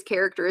basing his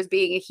character as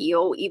being a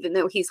heel, even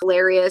though he's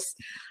hilarious.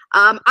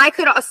 I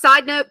could a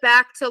side note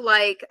back to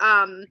like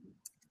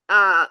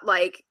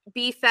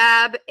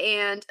B-Fab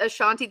and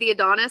Ashanti the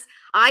Adonis.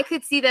 I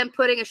could see them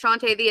putting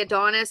Ashanti the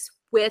Adonis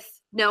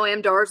with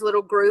Noam Dar's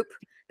little group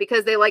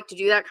because they like to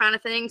do that kind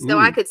of thing. So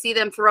I could see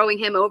them throwing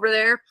him over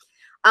there.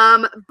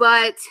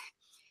 But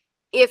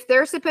if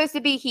they're supposed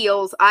to be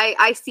heels,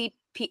 I see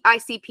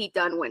Pete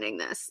Dunne winning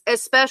this,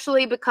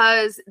 especially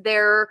because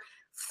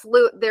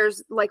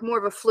there's like more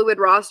of a fluid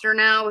roster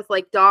now with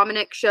like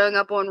Dominic showing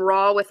up on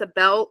Raw with a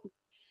belt.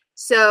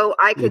 So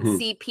I could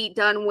see Pete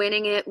Dunne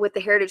winning it with the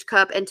Heritage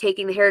Cup and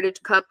taking the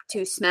Heritage Cup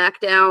to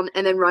SmackDown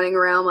and then running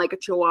around like a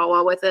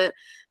Chihuahua with it.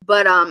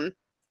 But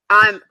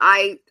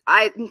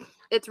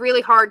it's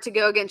really hard to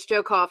go against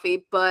Joe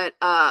Coffey, but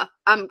I'm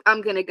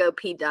gonna go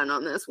Pete Dunne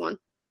on this one.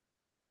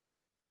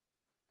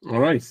 All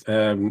right,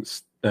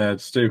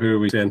 Stu, who are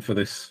we saying for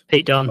this?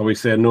 Pete Dunne. Are we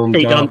saying Noam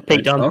Pete Dar? Dunne.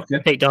 Pete Dunne. Okay.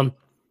 Pete Dunne.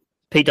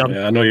 Pete Dunne.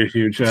 Yeah, I know you're a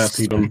huge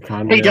Pete Dunne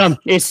fan. Pete Dunne.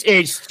 It's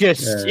just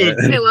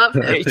I love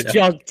it.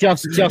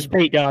 It's just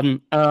Pete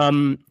Dunne.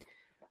 And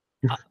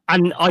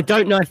I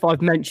don't know if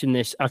I've mentioned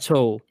this at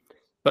all,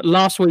 But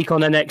last week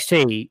on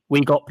NXT,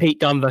 we got Pete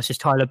Dunne versus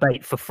Tyler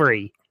Bate for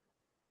free.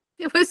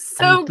 It was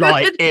so And, good.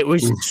 like, it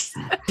was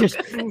just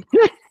so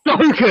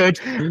good.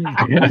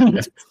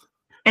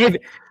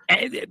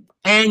 And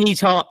any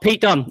time,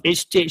 Pete Dunne,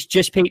 it's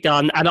just Pete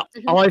Dunne, and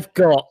I've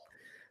got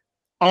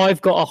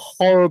a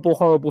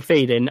horrible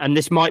feeling, and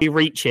this might be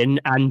reaching,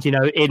 and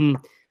in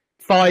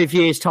 5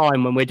 years'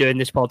 time when we're doing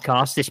this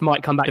podcast, this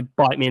might come back to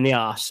bite me in the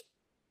ass.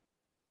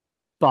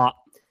 But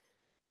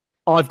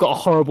I've got a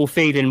horrible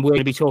feeling we're going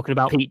to be talking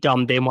about Pete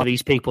Dunne being one of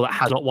these people that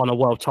has not won a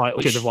world title,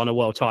 should have won a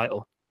world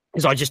title.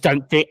 Because I just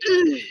don't think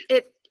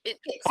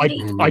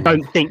I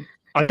don't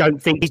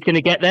think he's going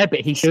to get there,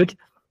 but he should,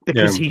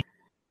 because he's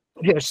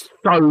just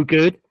so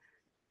good.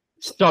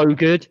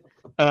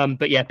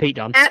 But yeah, Pete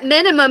Dunne. At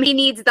minimum, he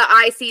needs the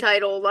IC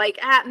title.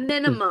 Like, at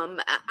minimum.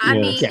 I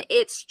mean,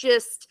 it's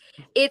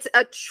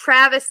a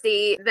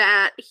travesty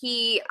that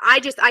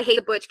I hate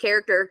the Butch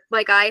character.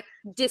 Like, I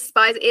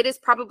despise it. Is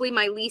probably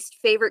my least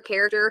favorite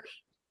character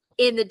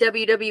in the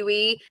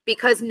WWE,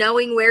 because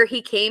knowing where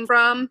he came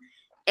from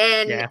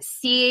and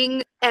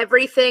seeing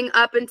everything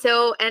up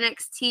until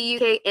NXT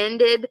UK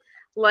ended,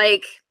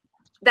 like,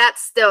 that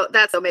still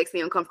makes me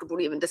uncomfortable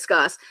to even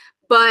discuss.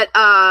 But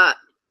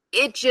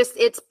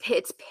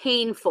it's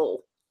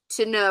painful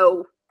to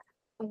know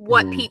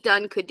what Pete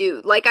Dunne could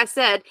do. Like I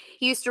said,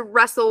 he used to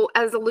wrestle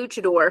as a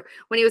luchador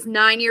when he was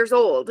 9 years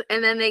old.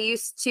 And then they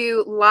used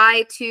to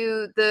lie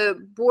to the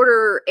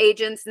border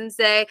agents and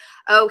say,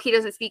 oh, he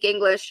doesn't speak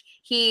English.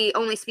 He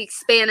only speaks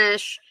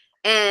Spanish.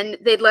 And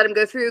they'd let him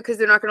go through because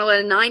they're not going to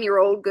let a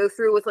 9-year-old go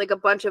through with like a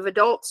bunch of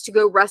adults to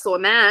go wrestle a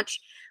match.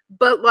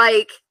 But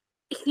like,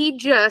 he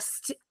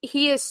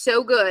is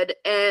so good.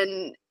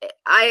 And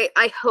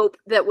I hope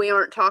that we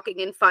aren't talking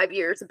in 5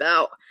 years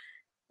about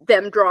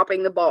them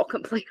dropping the ball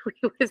completely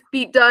with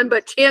Pete Dunne,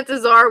 but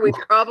chances are we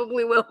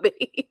probably will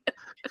be.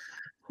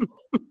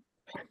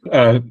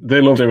 They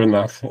love doing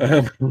that.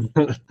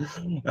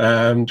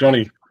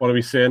 Johnny, what are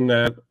we saying?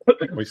 Are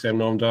we saying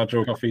Mom, Dad,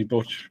 Joe Coffey,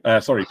 Butch?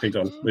 Sorry, Pete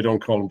Dunne. We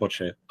don't call him Butch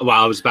here. Well,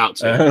 I was about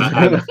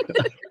to.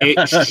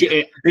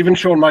 Even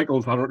Shawn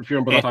Michaels, I don't know if you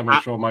remember that time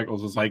when Shawn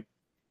Michaels was like,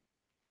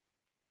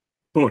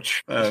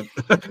 Butch.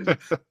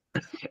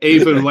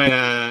 Even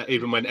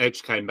when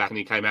Edge came back and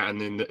he came out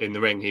and in the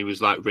ring, he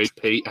was like, "Rich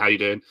Pete, how you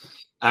doing?"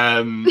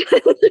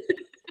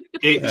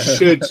 It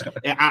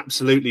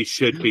absolutely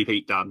should be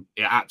Pete Dunne.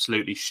 It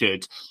absolutely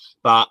should.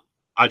 But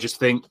I just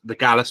think the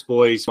Gallus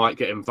boys might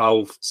get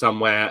involved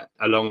somewhere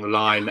along the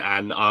line,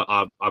 and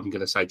I'm going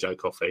to say Joe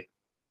Coffey.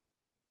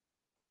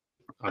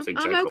 I think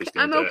Joe Coffey's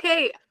going to do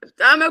it.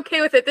 I'm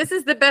okay with it. This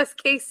is the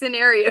best case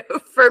scenario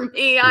for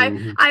me.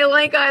 I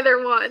like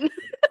either one.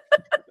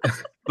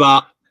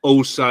 But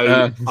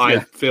also, I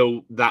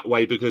feel that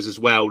way because, as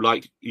well,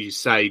 like you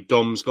say,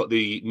 Dom's got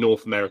the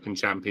North American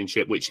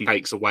Championship, which he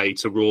takes away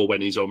to Raw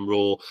when he's on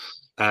Raw.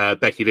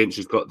 Becky Lynch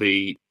has got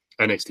the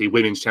NXT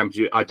Women's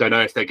Championship. I don't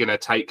know if they're going to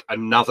take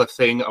another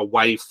thing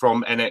away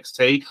from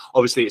NXT.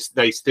 Obviously,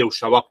 they still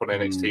show up on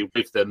NXT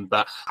with them,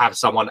 but have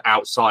someone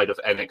outside of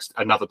NXT,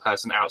 another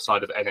person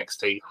outside of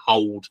NXT,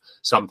 hold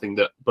something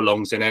that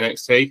belongs in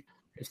NXT,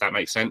 if that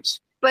makes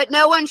sense. But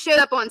no one showed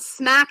up on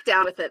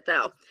SmackDown with it,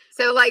 though.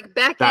 So, like,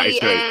 Becky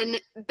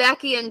and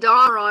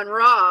Dawn are on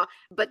Raw,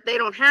 but they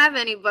don't have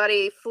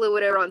anybody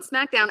fluid over on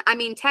SmackDown. I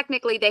mean,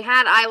 technically, they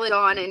had Isla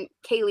Dawn and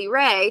Kaylee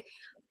Ray,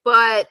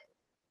 but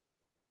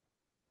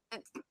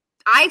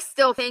I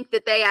still think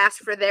that they asked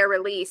for their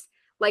release,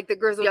 like the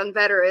Grizzled Young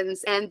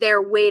Veterans, and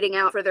they're waiting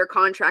out for their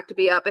contract to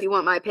be up. If you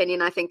want my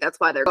opinion, I think that's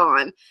why they're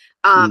gone.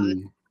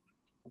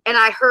 And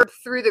I heard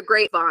through the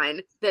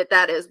grapevine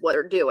that is what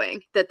they're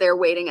doing, that they're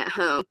waiting at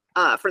home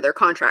for their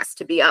contracts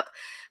to be up.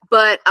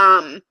 But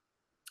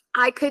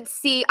I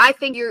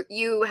think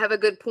you have a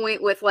good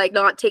point with like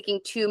not taking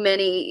too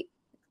many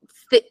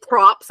fit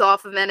props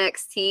off of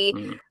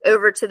NXT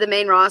over to the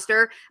main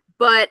roster.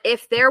 But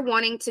if they're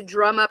wanting to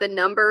drum up the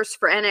numbers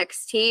for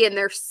NXT and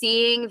they're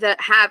seeing that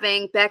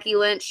having Becky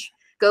Lynch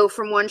go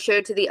from one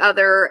show to the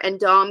other and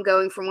Dom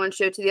going from one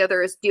show to the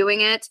other is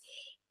doing it,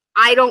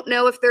 I don't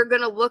know if they're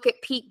going to look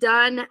at Pete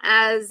Dunne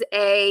as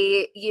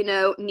a,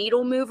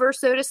 needle mover,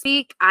 so to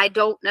speak. I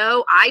don't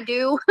know. I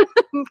do.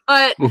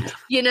 But,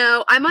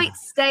 I might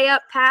stay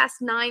up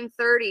past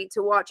 9:30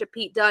 to watch a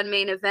Pete Dunne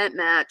main event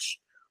match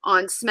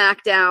on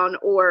SmackDown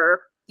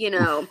or,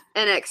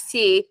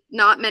 NXT.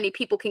 Not many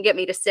people can get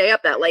me to stay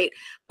up that late,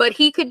 but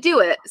he could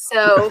do it.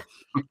 So,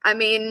 I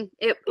mean,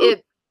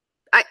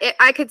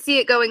 I could see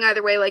it going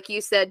either way. Like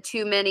you said,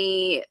 too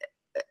many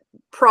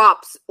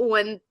props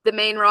on the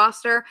main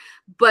roster,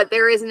 but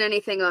there isn't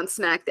anything on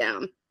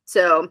SmackDown.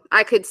 So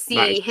I could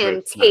see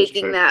him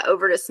taking that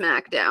over to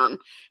SmackDown.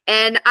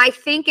 And I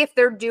think if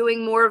they're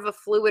doing more of a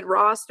fluid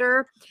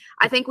roster,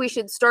 I think we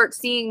should start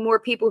seeing more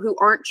people who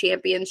aren't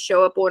champions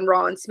show up on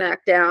Raw and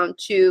SmackDown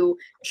to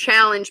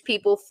challenge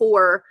people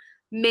for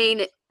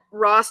main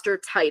roster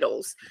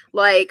titles.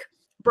 Like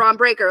Braun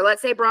Breaker.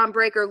 Let's say Braun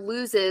Breaker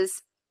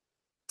loses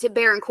to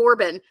Baron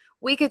Corbin.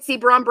 We could see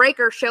Braun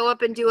Breaker show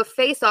up and do a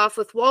face-off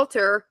with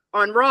Walter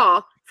on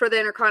Raw for the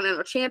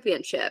Intercontinental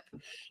Championship.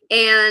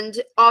 And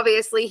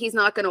obviously he's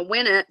not going to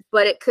win it,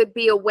 but it could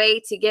be a way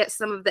to get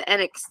some of the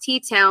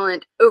NXT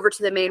talent over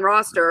to the main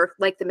roster,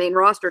 like the main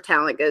roster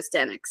talent goes to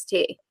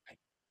NXT.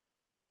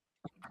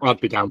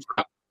 I'd be down for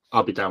that.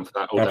 I'll be down for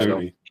that all day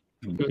long.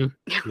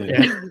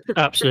 Yeah,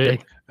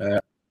 absolutely.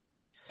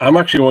 I'm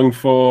actually going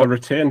for a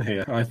retain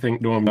here. I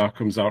think Noam Dar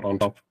comes out on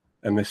top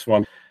in this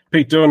one.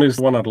 Pete Dunne is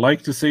the one I'd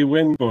like to see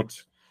win, but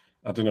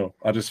I don't know.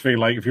 I just feel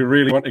like if you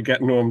really want to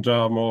get Noam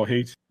Dar more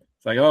heat,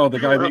 it's like, oh, the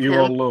guy that you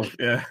all love.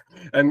 Yeah.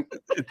 And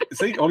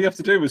see, all you have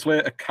to do is play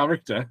a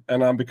character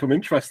and become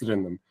interested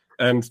in them.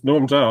 And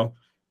Noam Dar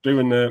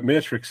doing the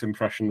Matrix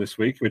impression this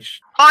week,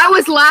 which I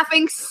was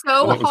laughing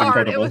so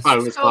hard. Incredible.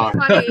 It was so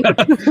funny.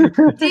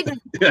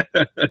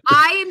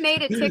 I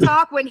made a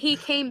TikTok when he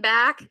came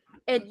back,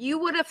 and you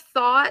would have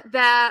thought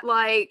that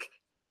like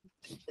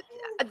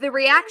the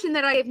reaction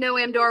that I gave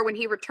Noam Dar when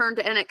he returned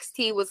to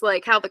NXT was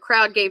like how the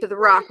crowd gave to The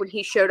Rock when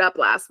he showed up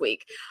last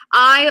week.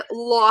 I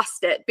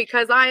lost it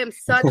because I am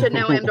such a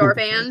Noam Dar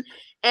fan.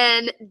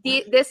 And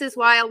this is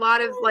why a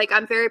lot of like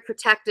I'm very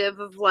protective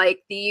of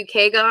like the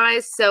UK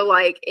guys. So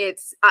like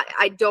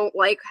I don't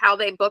like how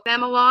they book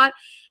them a lot.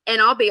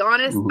 And I'll be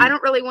honest, I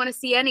don't really want to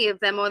see any of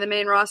them on the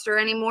main roster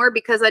anymore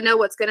because I know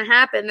what's going to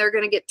happen. They're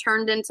going to get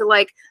turned into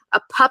like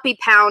a puppy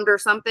pound or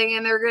something,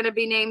 and they're going to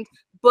be named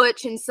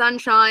Butch and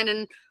Sunshine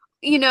and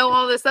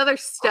all this other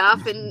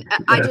stuff. And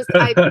I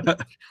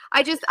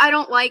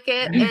don't like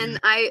it. And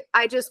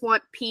I just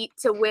want Pete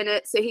to win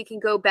it so he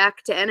can go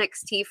back to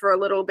NXT for a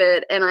little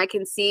bit and I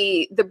can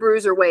see the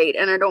bruiserweight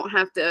and I don't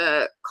have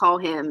to call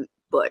him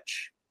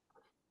Butch.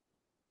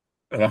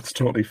 That's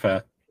totally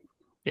fair.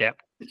 Yeah.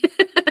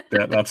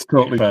 Yeah, that's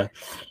totally fair.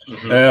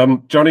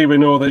 Johnny, we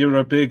know that you're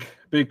a big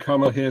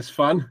Carmel Hayes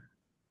fan.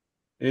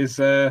 Is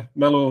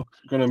Melo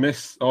going to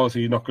miss, or is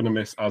he not going to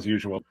miss as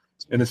usual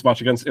in this match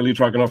against Ilya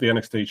Dragunov, the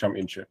NXT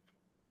Championship?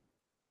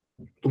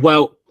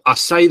 Well, I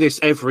say this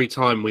every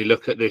time we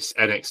look at this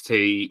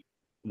NXT,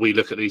 we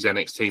look at these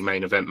NXT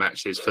main event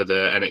matches for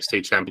the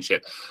NXT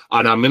Championship.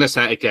 And I'm going to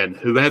say it again,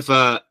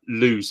 whoever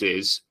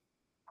loses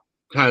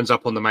turns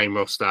up on the main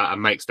roster and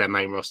makes their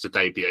main roster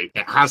debut.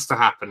 It has to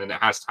happen, and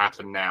it has to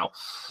happen now.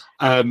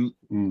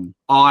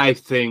 I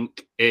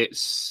think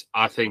it's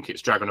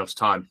Dragunov's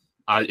time.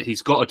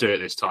 He's got to do it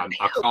this time.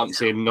 I can't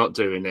see him not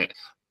doing it.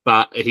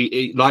 But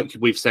he, like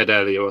we've said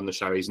earlier on the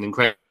show, he's an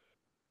incredible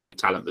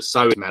talent, but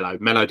so is Melo.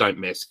 Melo don't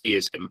miss. He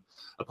is him,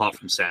 apart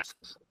from Seth.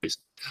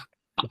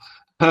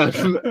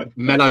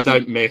 Melo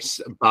don't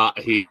miss, but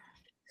he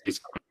is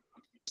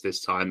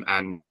this time,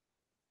 and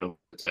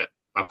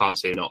I can't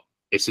see him not.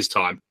 It's his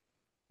time.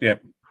 Yeah.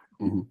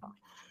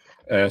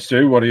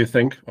 Stu, what do you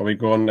think? Are we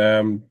going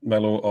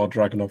Melo or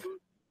Dragunov?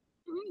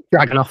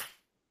 Dragunov.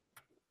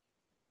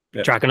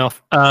 Yeah.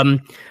 Dragunov.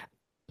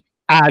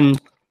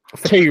 And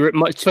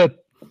for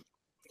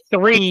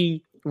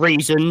 3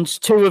 reasons,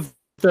 2 of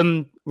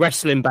them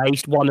wrestling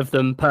based, 1 of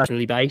them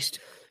personally based.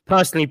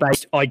 Personally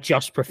based, I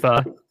just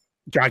prefer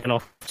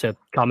Dragunov to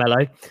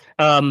Carmelo.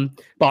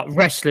 But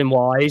wrestling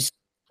wise,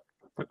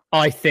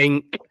 I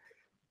think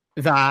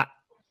that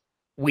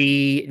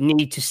we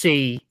need to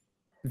see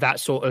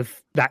that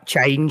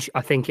change.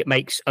 I think it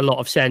makes a lot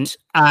of sense.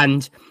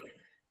 And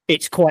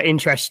it's quite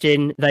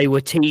interesting. They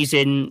were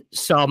teasing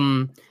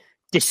some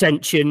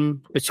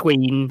dissension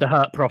between the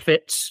Hurt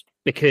Profits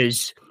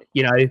because,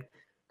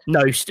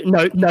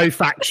 no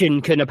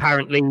faction can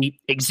apparently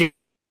exist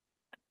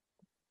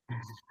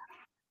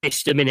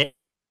a minute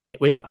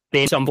with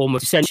being some form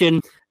of dissension.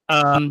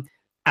 And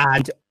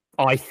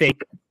I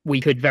think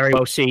we could very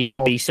well see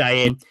me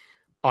saying,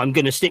 I'm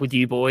going to stick with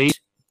you boys,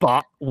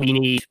 but we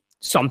need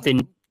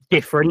something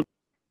different.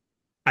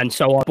 And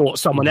so I brought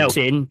someone else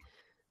in,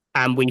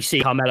 and we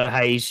see Carmelo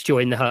Hayes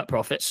join the Hurt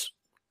Profits.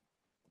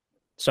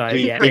 So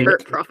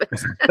Hurt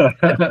Profits.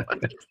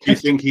 Do you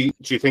think he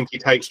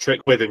takes Trick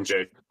with him,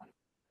 Drew?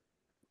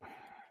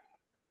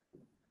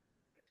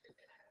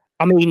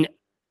 I mean,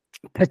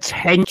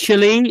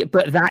 potentially,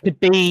 but that could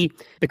be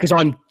because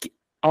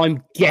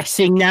I'm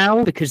guessing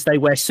now because they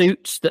wear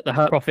suits that the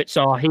Hurt Profits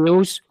are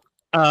heels.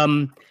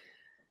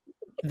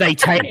 He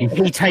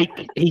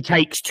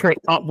takes Trick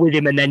up with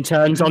him and then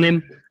turns on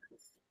him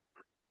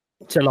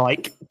to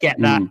get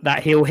that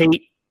heel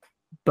heat.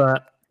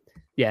 But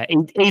yeah,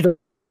 either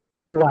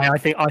way,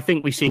 I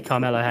think we see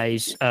Carmelo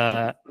Hayes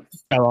go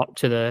up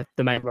to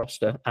the main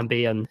roster and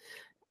be in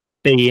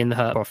the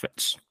Hurt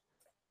Profits.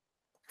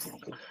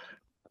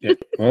 Yeah.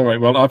 All right.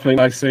 Well,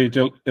 I see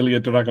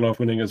Ilya Dragunov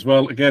winning as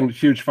well. Again,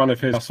 huge fan of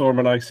his. I saw him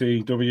in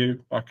ICW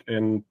back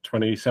in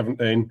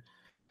 2017,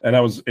 and I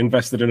was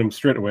invested in him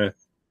straight away.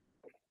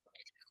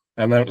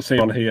 And now to see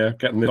him on here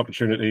getting the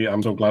opportunity,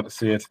 I'm so glad to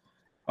see it.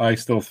 I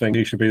still think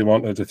he should be the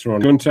one to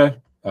dethrone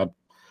Gunter.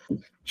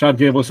 Chad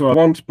Gable is who I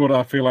want, but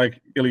I feel like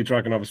Ilya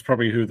Dragunov is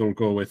probably who they'll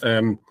go with.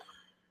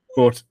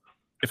 But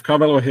if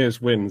Carmelo Hayes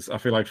wins, I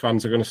feel like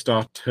fans are going to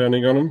start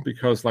turning on him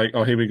because,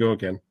 oh, here we go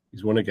again.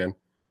 He's won again.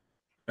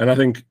 And I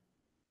think,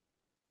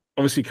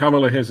 obviously,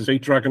 Carmelo Hayes has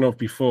beat Dragunov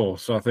before,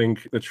 so I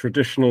think the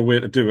traditional way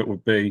to do it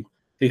would be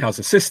he has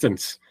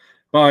assistance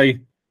by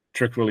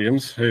Trick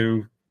Williams,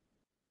 who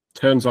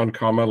turns on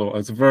Carmelo.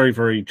 It's a very,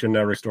 very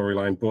generic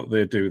storyline, but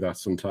they do that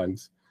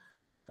sometimes.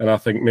 And I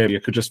think maybe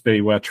it could just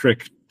be where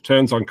Trick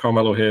turns on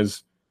Carmelo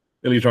Hayes,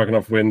 Ilya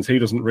Dragunov wins. He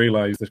doesn't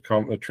realize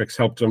that Trick's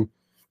helped him.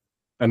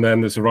 And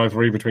then there's a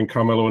rivalry between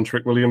Carmelo and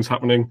Trick Williams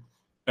happening.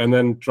 And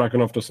then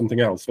Dragunov does something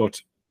else.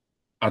 But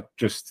I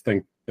just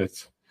think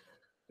it's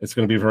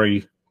going to be a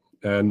very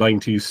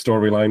 90s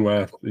storyline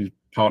where the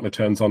partner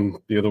turns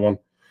on the other one.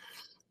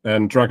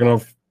 And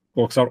Dragunov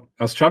walks out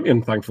as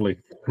champion, thankfully,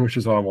 which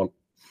is all I want.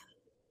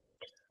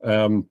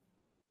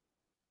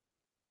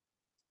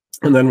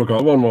 And then we've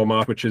got one more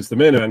match, which is the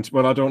main event.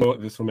 Well, I don't know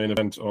if this will main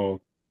event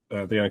or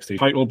the NXT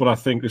title, but I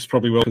think this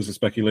probably will because it's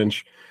Becky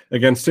Lynch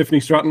against Tiffany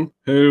Stratton,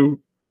 who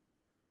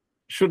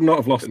should not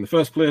have lost in the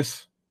first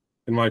place,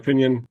 in my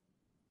opinion.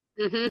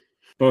 Mm-hmm.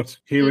 But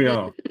here we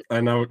are.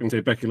 And now we can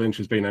say Becky Lynch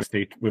has been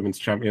NXT Women's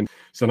Champion.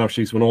 So now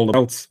she's won all the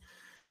belts.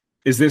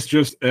 Is this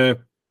just a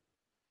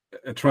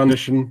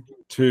transition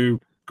to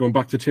going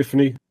back to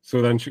Tiffany?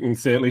 So then she can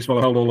say, at least, well,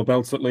 I held all the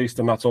belts at least,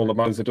 and that's all that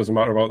matters. It doesn't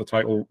matter about the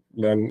title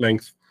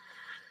length.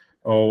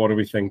 Or what do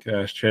we think,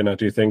 Shanna?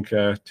 Do you think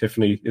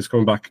Tiffany is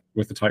coming back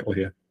with the title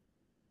here?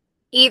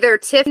 Either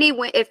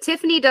if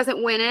Tiffany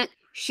doesn't win it,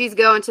 she's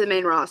going to the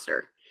main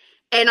roster.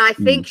 And I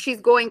think she's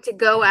going to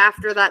go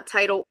after that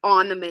title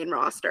on the main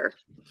roster.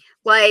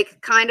 Like,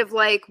 kind of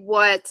like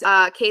what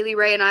Kaylee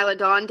Ray and Isla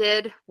Dawn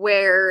did,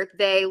 where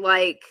they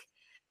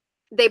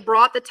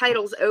brought the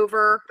titles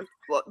over.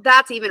 Well,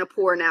 that's even a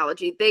poor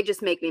analogy. They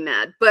just make me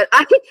mad. But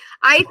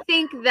I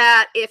think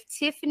that if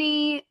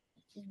Tiffany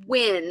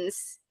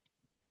wins,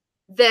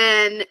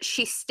 then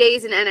she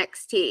stays in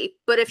NXT.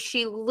 But if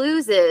she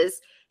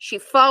loses, she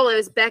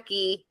follows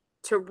Becky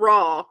to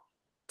Raw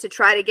to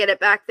try to get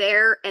it back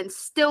there and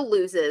still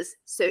loses.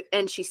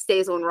 And she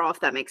stays on Raw, if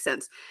that makes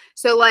sense.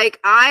 So, like,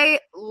 I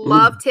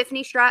love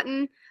Tiffany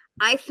Stratton.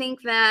 I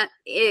think that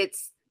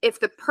if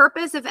the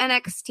purpose of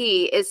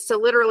NXT is to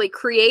literally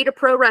create a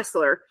pro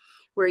wrestler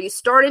where you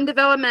start in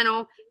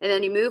developmental and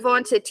then you move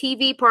on to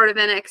TV part of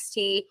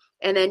NXT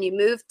and then you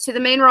move to the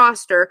main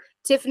roster,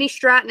 Tiffany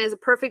Stratton is a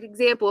perfect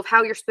example of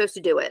how you're supposed to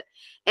do it.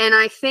 And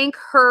I think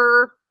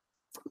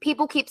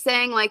people keep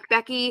saying, like,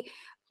 Becky,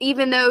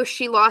 even though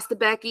she lost to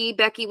Becky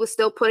was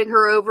still putting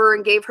her over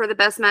and gave her the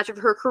best match of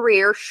her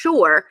career.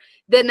 Sure.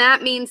 Then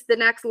that means the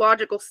next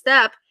logical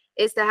step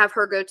is to have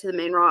her go to the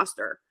main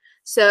roster.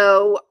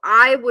 So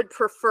I would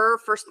prefer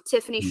for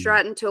Tiffany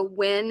Stratton to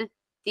win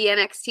the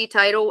NXT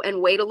title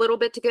and wait a little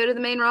bit to go to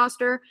the main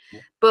roster.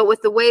 But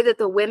with the way that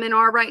the women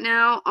are right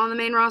now on the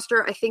main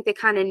roster, I think they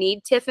kind of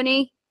need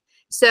Tiffany.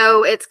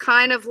 So it's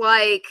kind of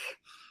like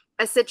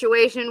a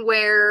situation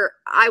where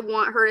I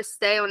want her to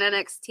stay on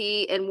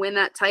NXT and win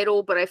that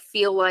title, but I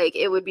feel like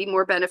it would be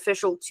more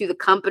beneficial to the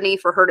company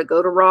for her to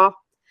go to Raw.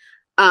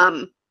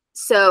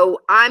 So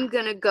I'm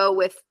going to go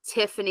with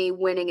Tiffany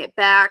winning it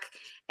back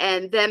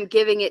and them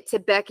giving it to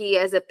Becky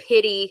as a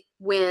pity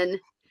win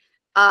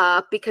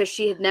because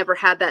she had never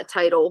had that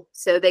title.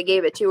 So they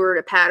gave it to her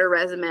to pad her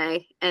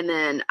resume. And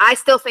then I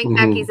still think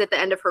Becky's at the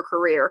end of her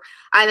career.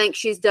 I think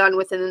she's done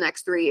within the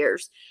next 3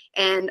 years.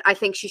 And I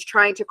think she's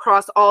trying to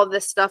cross all of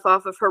this stuff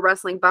off of her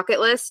wrestling bucket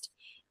list.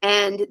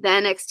 And the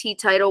NXT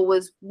title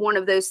was one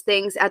of those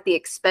things at the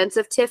expense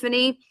of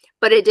Tiffany,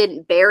 but it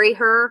didn't bury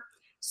her.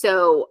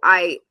 So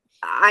I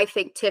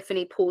think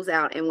Tiffany pulls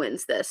out and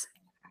wins this.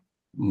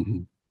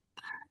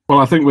 Well,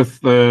 I think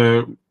with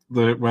when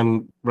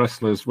women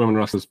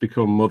wrestlers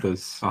become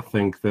mothers, I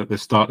think that they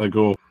start to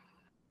go,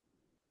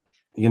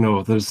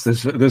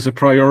 there's a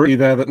priority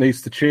there that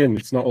needs to change.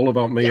 It's not all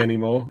about me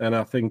anymore. And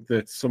I think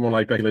that someone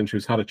like Becky Lynch,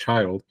 who's had a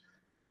child,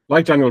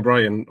 like Daniel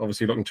Bryan,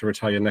 obviously looking to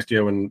retire next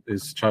year when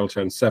his child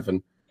turns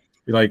 7,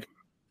 be like,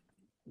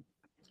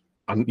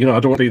 I don't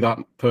want to be that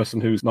person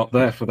who's not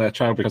there for their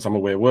child because I'm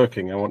away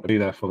working. I want to be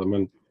there for them.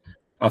 And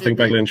I think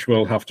Becky Lynch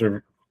will have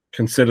to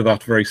consider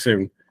that very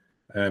soon.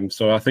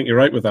 So I think you're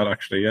right with that,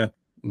 actually. Yeah.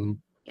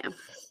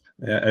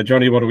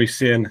 Johnny, what are we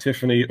seeing?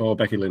 Tiffany or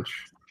Becky Lynch?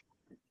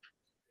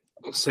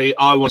 See,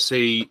 I want to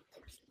see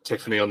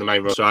Tiffany on the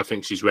main roster. I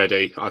think she's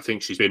ready. I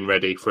think she's been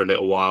ready for a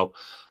little while.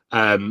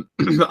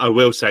 I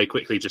will say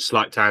quickly, just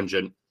slight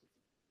tangent.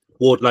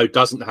 Wardlow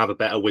doesn't have a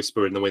better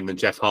whisper in the wind than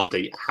Jeff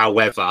Hardy.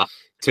 However,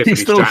 Tiffany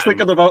He's still Stratton,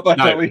 thinking about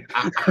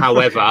that.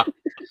 However,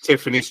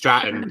 Tiffany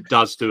Stratton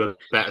does do a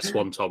better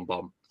swanton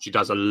bomb. She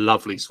does a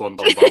lovely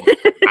swanton bomb,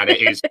 and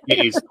it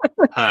is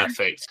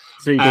perfect.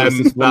 She does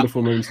this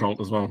wonderful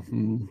moonsault as well.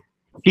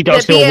 She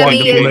does do a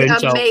wonderful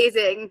moonsault.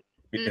 Amazing.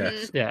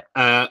 Yes.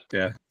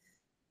 Yeah.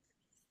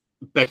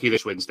 Becky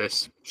Lynch wins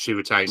this. She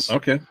retains.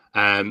 Okay.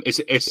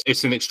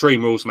 It's an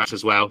Extreme Rules match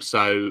as well,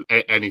 so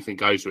anything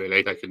goes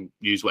really. They can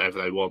use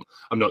whatever they want.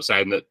 I'm not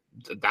saying that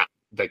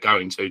they're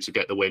going to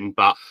get the win,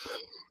 but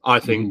I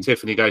think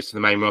Tiffany goes to the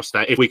main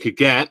roster. If we could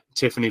get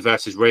Tiffany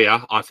versus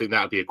Rhea, I think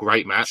that would be a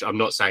great match. I'm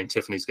not saying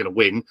Tiffany's going to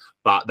win,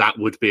 but that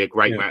would be a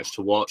great match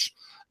to watch.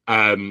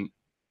 And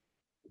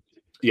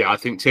I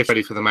think Tiff's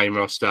ready for the main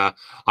roster.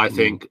 I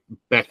think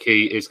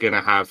Becky is going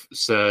to have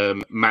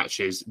some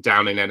matches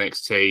down in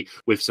NXT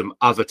with some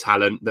other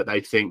talent that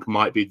they think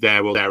might be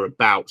there or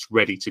thereabouts,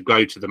 ready to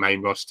go to the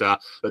main roster,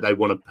 but they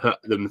want to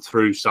put them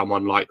through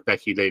someone like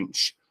Becky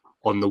Lynch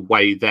on the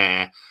way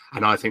there.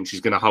 And I think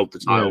she's going to hold the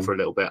title for a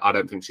little bit. I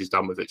don't think she's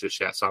done with it just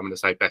yet. So I'm going to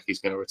say Becky's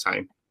going to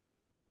retain.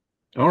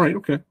 All right.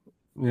 Okay.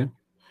 Yeah.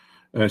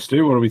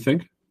 Stu, what do we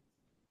think?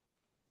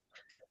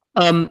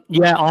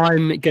 Yeah,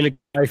 I'm going to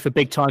go for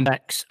big time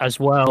Bex as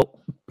well.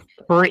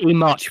 Pretty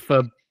much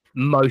for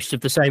most of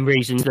the same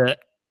reasons that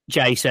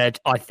Jay said.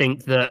 I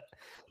think that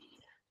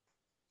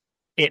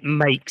it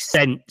makes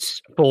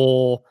sense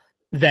for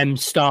them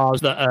stars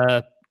that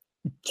are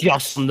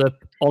just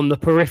on the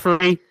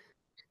periphery,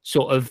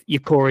 sort of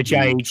your Cora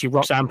Jade, your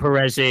Roxanne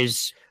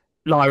Perez's,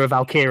 Lyra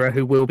Valkyria,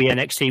 who will be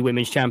NXT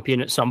Women's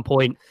Champion at some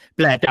point,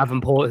 Blair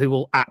Davenport, who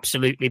will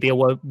absolutely be a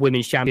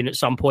Women's Champion at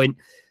some point.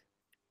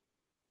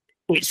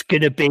 It's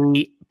going to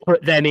be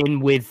put them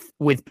in with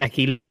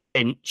Becky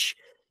Lynch.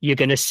 You're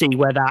going to see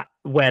where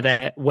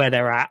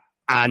they're at,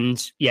 and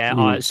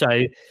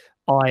so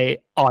I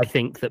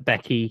think that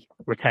Becky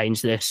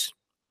retains this.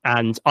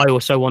 And I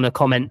also want to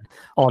comment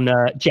on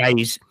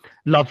Jay's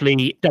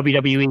lovely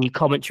WWE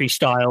commentary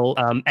style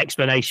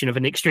explanation of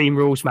an Extreme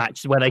Rules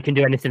match where they can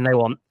do anything they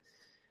want.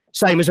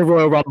 Same as a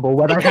Royal Rumble,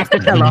 where they have to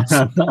tell us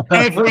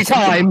every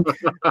time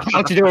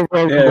how to do a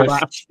Royal Rumble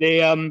match.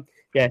 The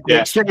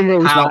Extreme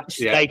Rules match,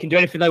 they can do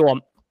anything they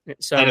want.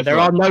 It's there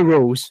are no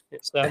rules.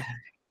 It's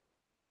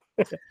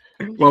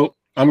Well,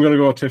 I'm going to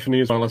go with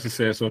Tiffany as well, as I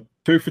say. So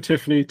 2 for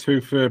Tiffany,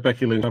 2 for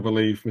Becky Lynch, I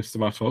believe, Mr.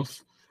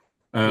 Matos.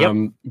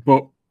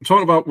 But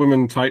talking about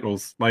women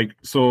titles,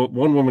 so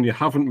one woman you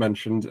haven't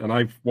mentioned, and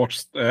I've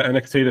watched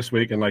NXT this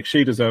week, and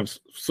she deserves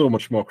so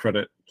much more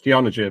credit.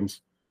 Kiana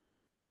James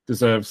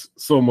deserves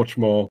so much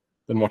more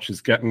than what she's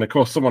getting. Of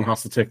course, someone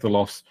has to take the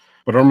loss.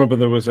 But I remember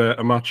there was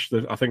a match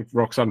that I think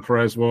Roxanne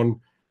Perez won.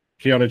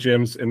 Kiana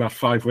James in that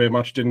 5-way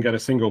match didn't get a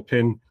single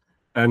pin.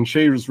 And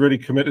she was really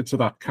committed to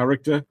that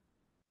character.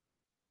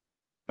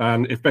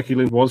 And if Becky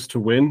Lynch was to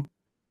win,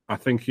 I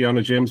think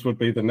Kiana James would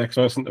be the next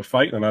person to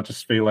fight. And I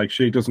just feel like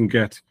she doesn't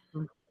get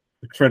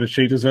the credit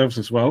she deserves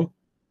as well.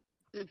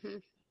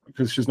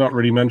 Because she's not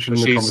really mentioned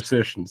in the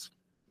conversations.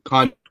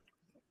 Kind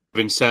of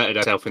inserted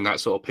herself in that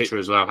sort of picture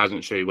as well,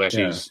 hasn't she? Where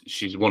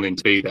she's wanting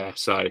to be there.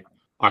 So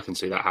I can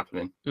see that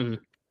happening.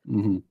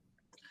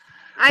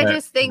 I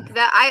just think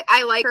that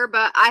I like her,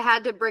 but I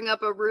had to bring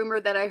up a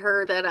rumor that I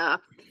heard that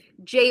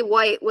Jay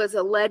White was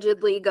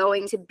allegedly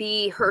going to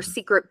be her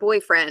secret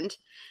boyfriend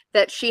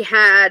that she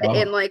had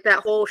in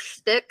that whole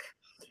shtick.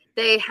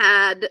 They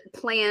had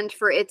planned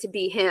for it to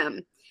be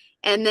him.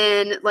 And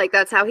then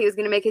that's how he was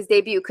going to make his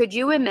debut. Could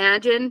you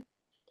imagine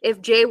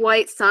if Jay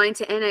White signed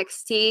to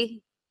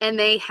NXT and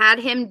they had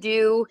him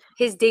do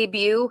his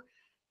debut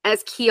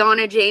as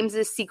Kiana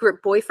James's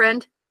secret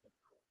boyfriend?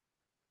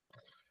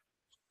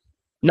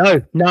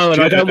 No,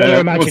 and I don't want to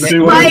imagine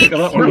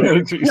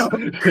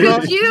it.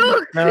 Could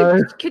you?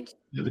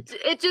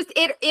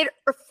 It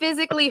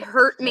physically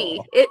hurt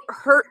me. It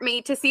hurt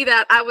me to see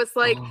that. I was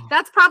like,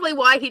 that's probably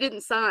why he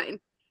didn't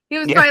sign. He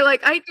was probably like,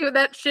 I do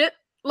that shit.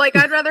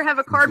 I'd rather have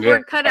a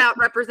cardboard cutout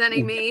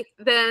representing me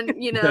than,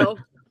 to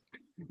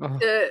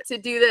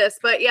do this.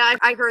 But yeah,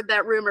 I heard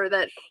that rumor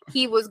that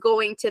he was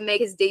going to make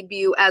his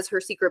debut as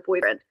her secret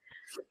boyfriend.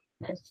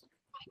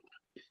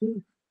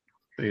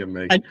 And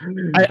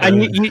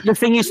the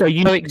thing is, though,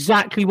 you know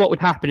exactly what would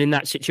happen in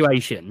that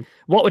situation.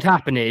 What would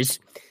happen is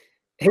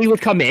he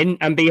would come in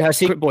and be her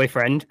secret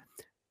boyfriend,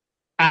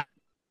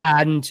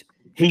 and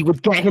he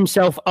would get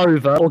himself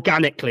over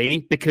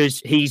organically because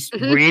he's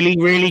really,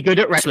 really good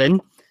at wrestling.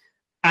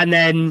 And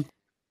then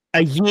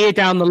a year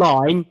down the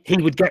line, he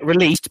would get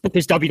released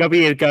because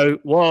WWE would go,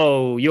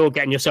 "Whoa, you're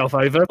getting yourself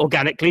over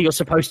organically. You're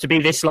supposed to be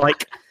this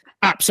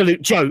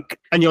absolute joke,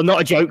 and you're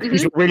not a joke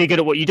because you're really good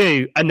at what you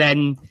do." And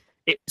then.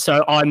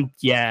 So I'm,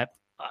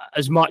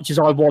 as much as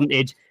I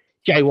wanted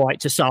Jay White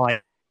to sign,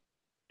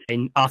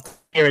 after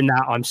hearing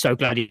that, I'm so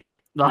glad he,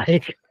 no.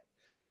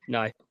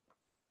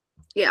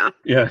 Yeah.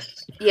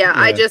 Yes. Yeah,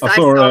 I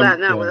saw that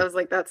and I was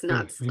like, that's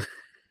nuts.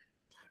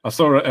 I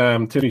saw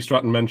Tiffany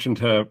Stratton mentioned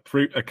her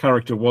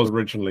character was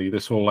originally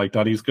this whole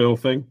daddy's girl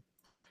thing.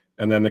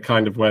 And then they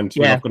kind of went,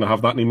 we're not going to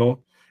have that anymore.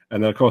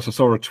 And then, of course, I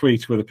saw a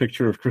tweet with a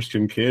picture of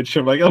Christian Cage.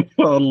 I'm like, oh,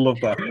 I love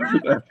that.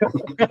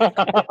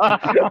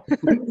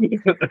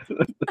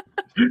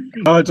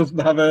 I doesn't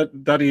have a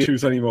daddy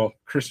issues anymore.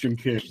 Christian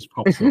Cage just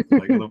pops up.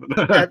 I love it.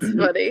 That's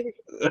funny.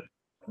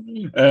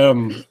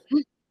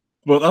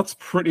 Well, that's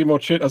pretty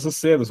much it. As I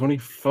say, there's only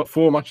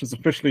 4 matches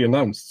officially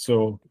announced.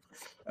 So,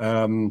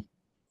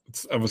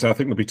 it's, obviously, I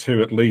think there'll be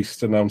 2 at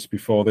least announced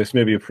before this.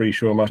 Maybe a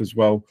pre-show match as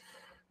well.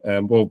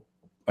 Well,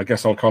 I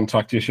guess I'll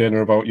contact you,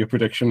 Shayna, about your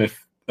prediction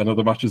if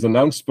another match is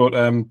announced, but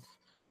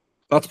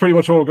that's pretty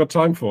much all we've got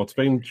time for. It's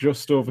been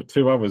just over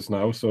 2 hours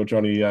now, so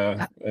Johnny,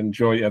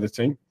 enjoy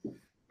editing.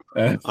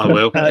 I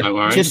will. Don't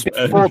worry. Just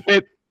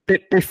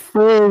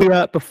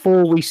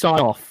before we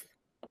sign off,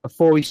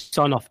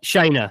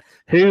 Shayna,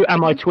 who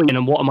am I tweeting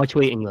and what am I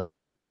tweeting with?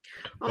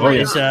 Oh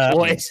my God.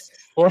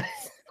 What?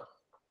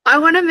 I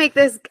want to make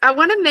this. I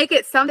want to make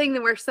it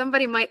something where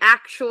somebody might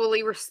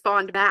actually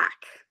respond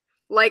back.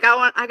 Like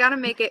I gotta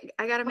make it.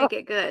 I gotta make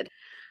it good.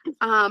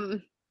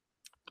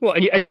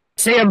 What?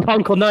 CM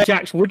Punk or no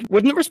Jax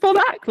wouldn't respond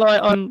back?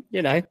 Like,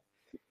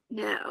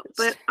 No,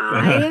 but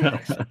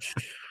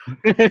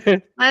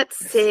let's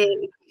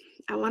see.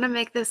 I want to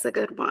make this a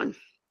good one.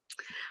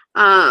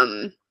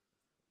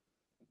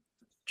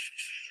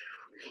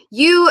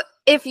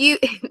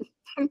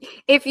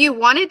 If you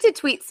wanted to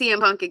tweet CM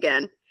Punk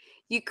again,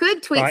 you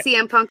could tweet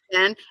CM Punk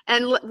again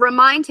and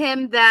remind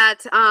him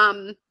that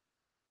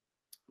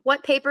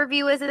what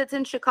pay-per-view is it that's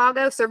in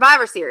Chicago?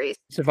 Survivor Series.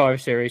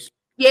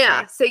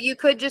 Yeah, so you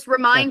could just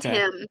remind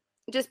him,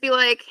 just be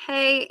like,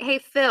 hey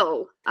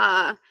Phil,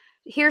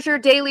 here's your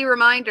daily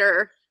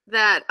reminder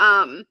that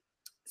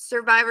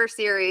Survivor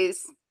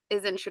Series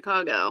is in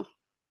Chicago.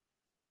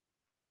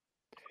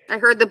 I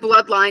heard the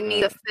Bloodline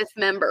need a 5th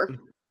member.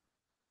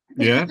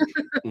 Yeah,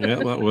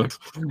 that works.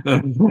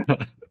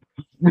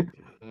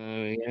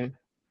 Yeah.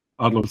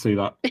 I'd love to see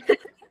that.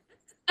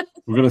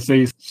 We're going to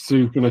see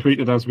Sue going to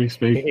tweet it as we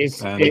speak.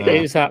 It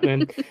is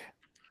happening.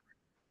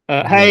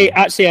 Hey,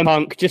 at CM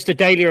Punk, just a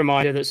daily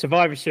reminder that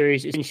Survivor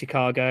Series is in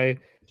Chicago.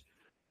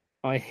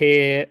 I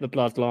hear the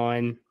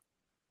Bloodline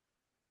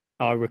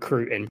are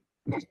recruiting.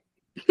 There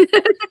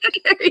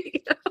you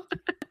go.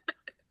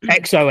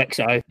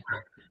 XOXO.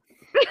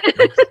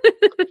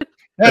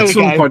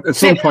 At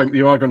some point,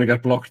 you are going to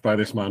get blocked by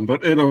this man.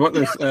 But you know what?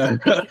 This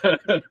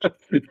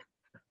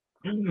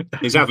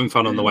he's having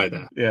fun on the way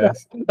there.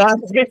 Yes,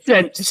 that's good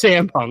sent to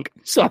CM Punk.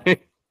 So,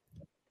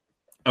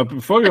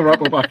 before we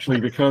wrap up, actually,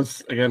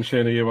 because again,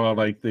 Shayna, you are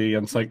like the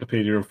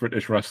encyclopedia of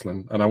British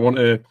wrestling, and I want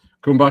to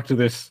come back to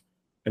this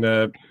in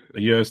a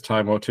year's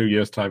time or 2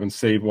 years' time and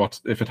see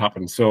what if it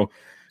happens. So,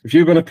 if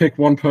you're going to pick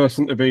one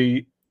person to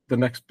be the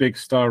next big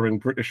star in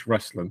British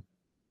wrestling,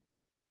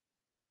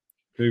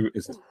 who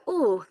is it?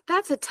 Oh,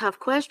 that's a tough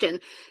question.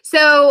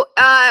 So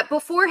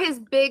before his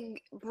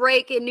big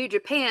break in New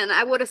Japan,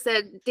 I would have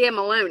said Dan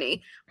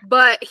Maloney,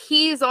 but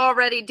he's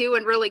already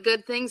doing really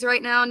good things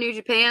right now in New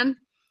Japan.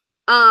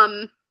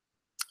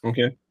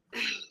 Okay.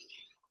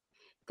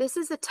 This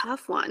is a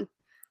tough one.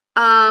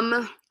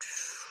 I'm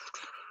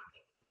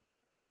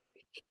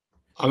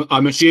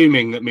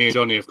assuming that me and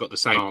Johnny have got the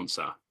same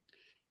answer.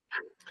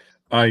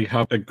 I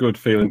have a good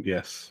feeling,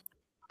 yes.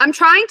 I'm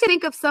trying to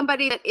think of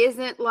somebody that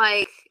isn't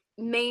like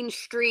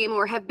mainstream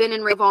or have been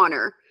in Ring of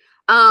Honor.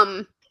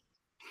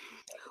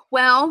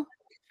 Well,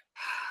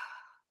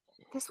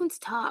 this one's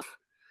tough.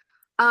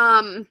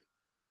 Let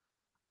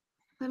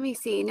me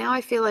see. Now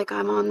I feel like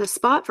I'm on the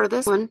spot for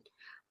this one.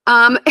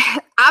 I'm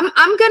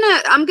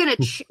gonna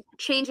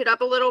change it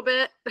up a little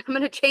bit. I'm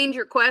gonna change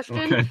your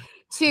question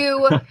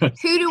to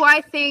who do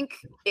I think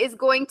is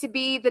going to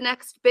be the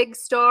next big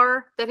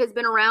star that has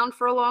been around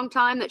for a long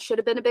time that should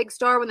have been a big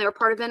star when they were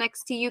part of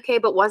NXT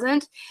UK but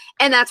wasn't,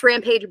 and that's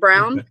Rampage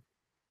Brown. Okay.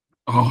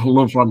 Oh, I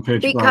love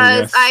Rampage Brown.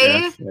 Because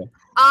yes.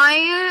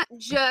 I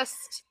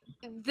just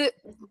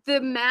the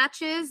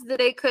matches that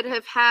they could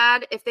have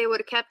had if they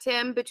would have kept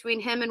him between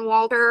him and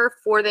Walter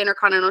for the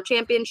Intercontinental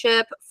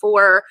Championship,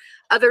 for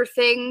other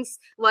things,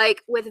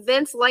 like with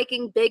Vince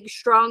liking big,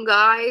 strong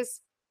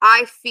guys,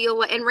 I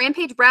feel, and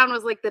Rampage Brown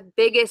was like the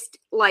biggest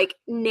like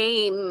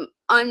name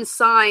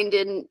unsigned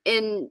in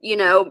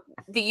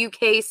the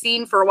UK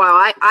scene for a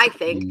while, I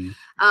think.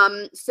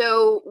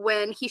 So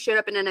when he showed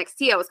up in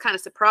NXT, I was kind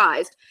of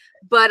surprised,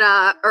 but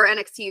or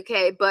NXT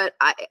UK, but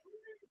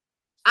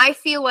I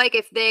feel like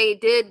if they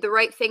did the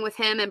right thing with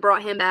him and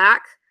brought him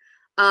back,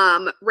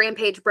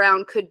 Rampage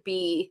Brown could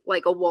be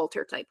like a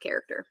Walter type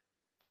character.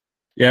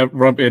 Yeah,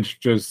 Rampage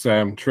does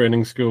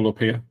training school up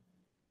here.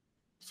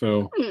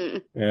 So,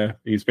 yeah,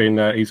 he's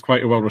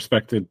quite a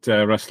well-respected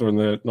wrestler in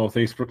the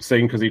Northeast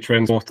scene because he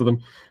trains most of them.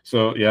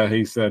 So, yeah,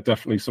 he's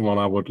definitely someone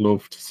I would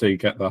love to see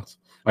get that.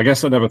 I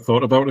guess I never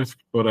thought about it,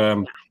 but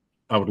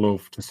I would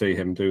love to see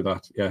him do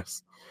that,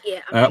 yes.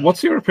 Yeah.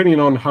 What's your opinion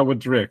on Howard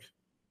Drake?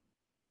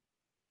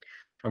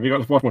 Have you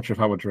got to watch much of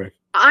Howard Drake?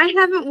 I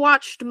haven't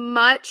watched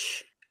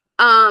much,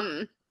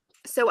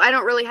 so I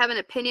don't really have an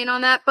opinion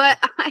on that, but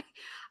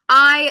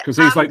I because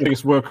he's like the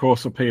biggest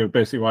workhorse up here,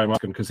 basically why I'm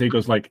asking, because he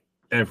does like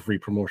every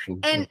promotion.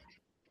 And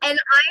I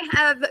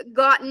have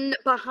gotten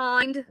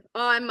behind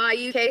on my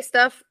UK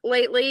stuff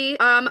lately.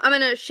 I'm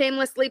gonna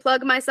shamelessly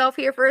plug myself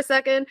here for a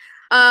second.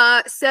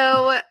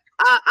 So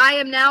I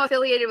am now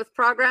affiliated with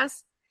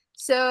Progress.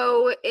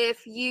 So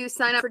if you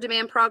sign up for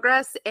Demand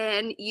Progress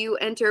and you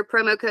enter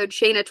promo code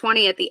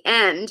Shayna20 at the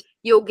end,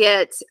 you'll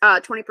get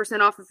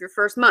 20% off of your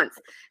first month.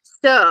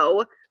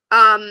 So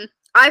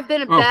I've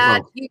been a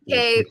bad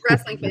UK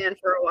wrestling fan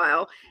for a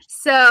while.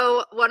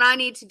 So what I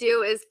need to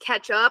do is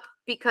catch up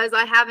because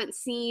I haven't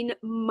seen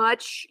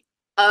much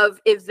of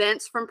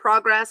events from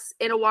Progress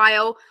in a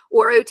while,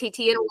 or OTT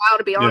in a while,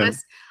 to be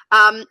honest.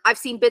 I've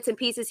seen bits and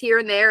pieces here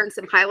and there and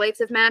some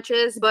highlights of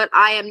matches, but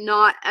I am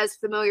not as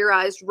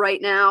familiarized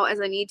right now as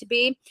I need to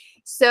be.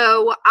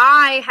 So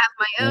I have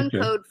my own Okay.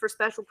 code for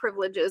special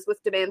privileges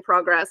with Demand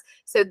Progress.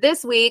 So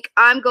this week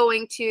I'm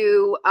going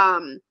to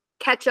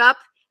catch up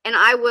and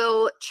I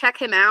will check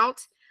him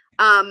out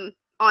on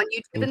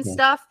YouTube and Okay.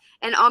 stuff,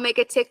 and I'll make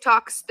a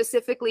TikTok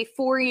specifically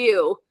for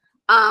you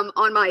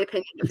on my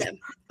opinion of him.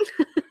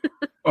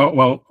 Oh,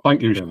 well,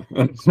 thank you, Jen.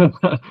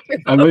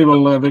 And we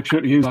will make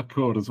sure to use that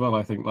code as well,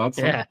 I think, lads.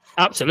 Yeah,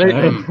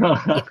 absolutely.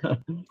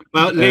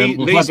 Well, we've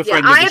Lee's a had-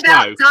 friend I of the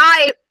about show.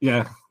 died.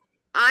 Yeah.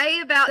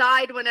 I about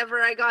died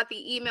whenever I got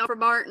the email from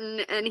Martin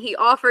and he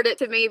offered it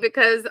to me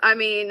because I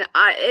mean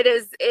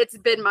it's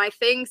been my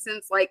thing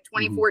since like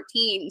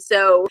 2014.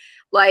 So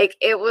like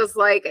it was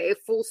like a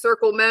full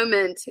circle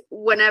moment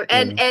whenever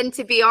and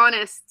to be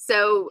honest,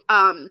 so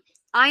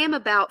I am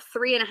about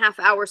 3.5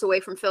 hours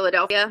away from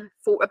Philadelphia,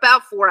 for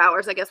about 4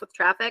 hours, I guess, with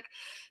traffic.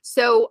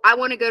 So I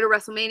want to go to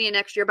WrestleMania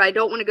next year, but I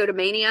don't want to go to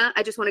Mania.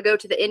 I just want to go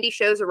to the indie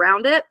shows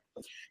around it.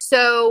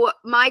 So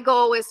my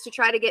goal is to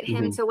try to get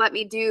him to let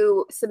me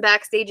do some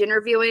backstage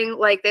interviewing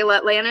like they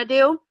let Lana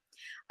do.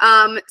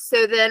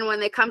 So then when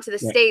they come to the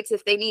States,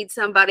 if they need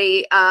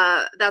somebody,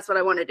 that's what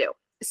I want to do.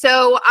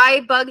 So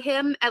I bug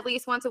him at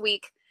least once a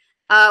week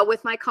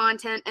with my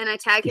content and I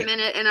tag him in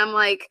it. And I'm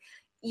like,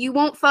 you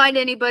won't find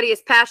anybody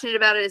as passionate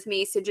about it as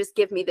me, so just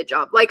give me the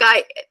job. Like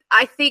I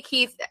think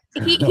he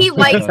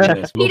likes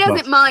it. He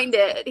doesn't mind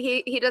it.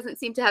 He doesn't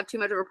seem to have too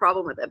much of a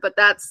problem with it. But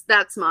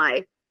that's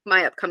my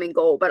upcoming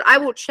goal. But I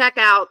will check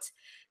out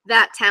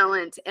that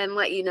talent and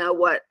let you know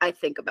what I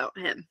think about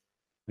him.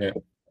 Yeah.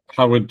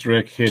 Howard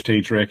Drake,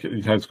 HT Drake,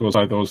 it goes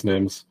by those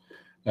names.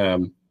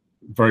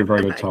 Very,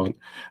 very good talent.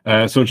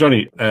 So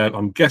Johnny,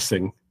 I'm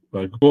guessing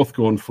we're both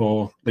going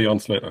for Leon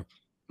Slater.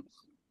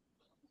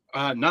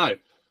 No,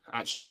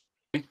 actually.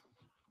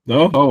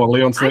 No? Oh, well,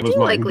 Leon I Slater was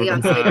do like mine.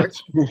 Leon Slater.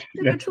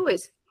 Good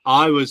choice.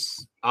 I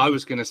was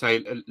going to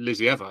say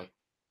Lizzie Evo.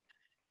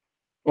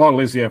 Well,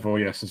 Lizzie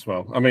Evo, yes, as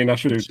well. I mean, I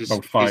should do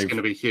about 5. She's going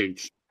to be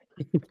huge.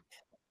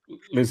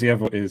 Lizzie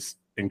Evo is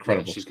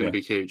incredible. Yeah, she's going to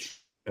be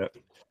huge. Yeah.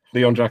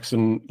 Leon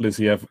Jackson,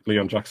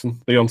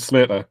 Leon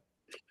Slater,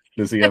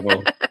 Lizzie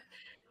Evo.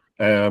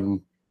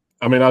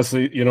 I mean, as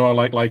you know, I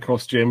like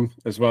Lycos Jim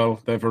as well.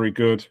 They're very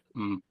good.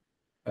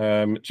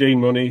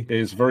 Gene Money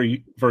is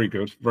very, very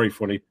good, very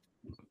funny,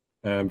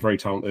 very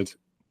talented.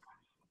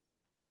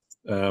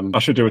 I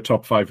should do a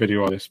top 5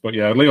 video on this, but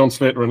yeah, Leon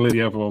Slater and Lizzie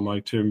Evo are my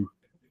 2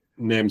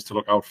 names to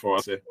look out for,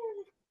 I'd say.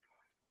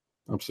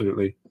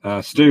 Absolutely.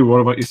 Stu,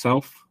 what about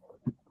yourself?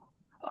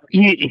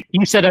 You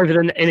said over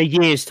in a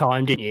year's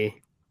time, didn't you?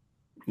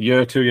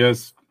 Year, 2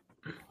 years,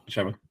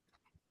 whichever.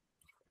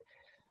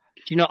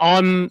 You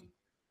know,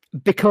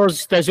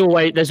 because there's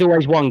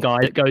always one guy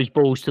that goes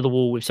balls to the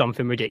wall with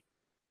something ridiculous,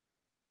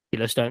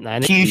 don't they?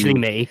 And it's usually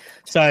me.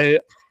 So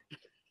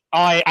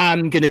I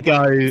am going to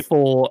go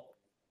for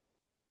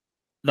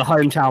the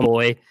hometown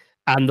boy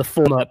and the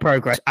former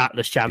Progress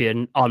Atlas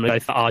champion. I'm going to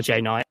go for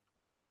RJ Knight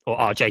or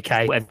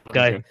RJK, whatever you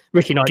go. Okay.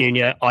 Ricky Knight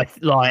Jr. I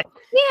like.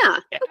 Yeah.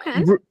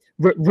 Okay.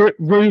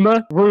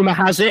 Rumor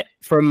has it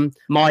from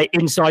my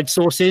inside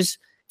sources,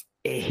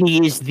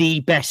 he is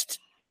the best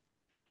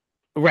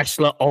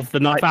wrestler of the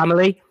Knight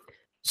family.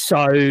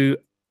 So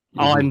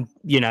I'm,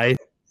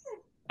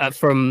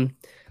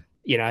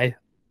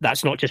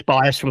 that's not just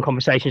bias from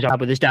conversations I had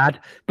with his dad,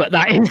 but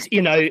that is,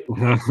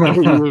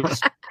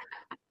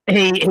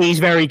 he's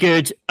very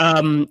good.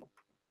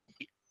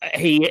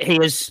 He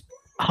has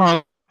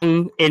hung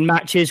in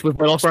matches with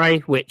Will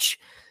Ospreay, which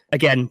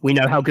again we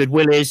know how good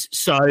Will is.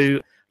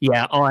 So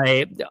yeah,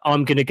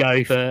 I'm gonna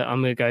go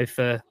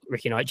for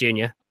Ricky Knight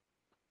Jr.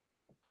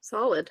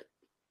 Solid.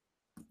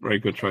 Very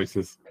good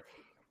choices.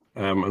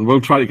 And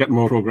we'll try to get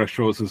more Progress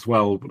shows as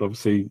well, but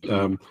obviously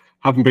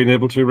haven't been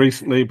able to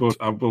recently, but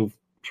I will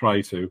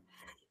try to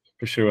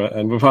for sure.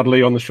 And we've had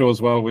Lee on the show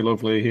as well. We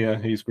love Lee here.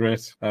 He's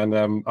great. And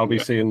I'll be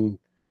seeing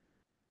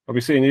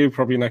you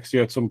probably next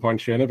year at some point,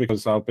 Shanna,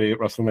 because I'll be at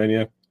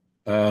WrestleMania.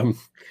 I'll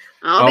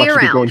be around.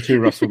 Be going to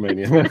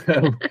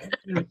WrestleMania.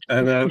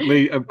 And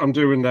Lee,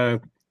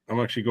 I'm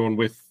actually going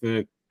with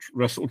the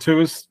Wrestle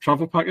Tours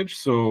travel package.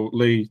 So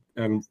Lee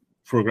and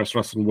Progress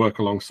Wrestling work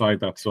alongside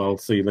that. So I'll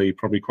see Lee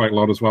probably quite a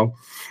lot as well.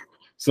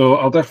 So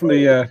I'll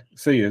definitely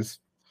see you.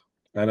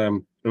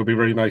 And it'll be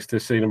really nice to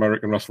see an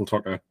American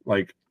wrestletoker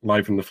like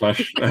live in the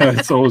flesh.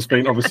 It's always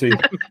been obviously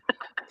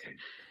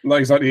not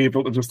exactly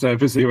able to just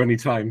visit you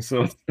anytime.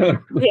 So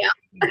yeah.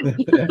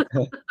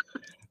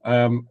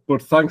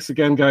 But thanks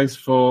again, guys,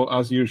 for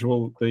as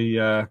usual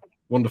the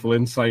wonderful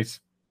insight.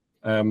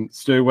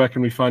 Stu, where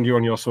can we find you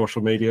on your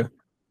social media?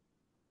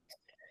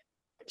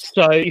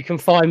 So you can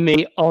find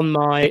me on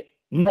my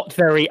not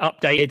very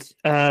updated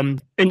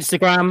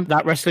Instagram,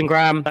 that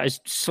WrestlingGram. That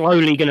is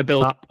slowly going to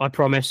build up, I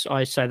promise.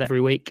 I say that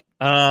every week.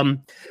 But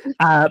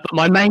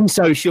my main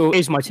social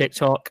is my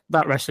TikTok,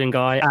 that wrestling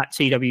guy at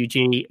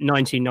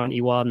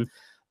TWG1991.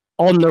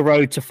 On the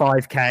road to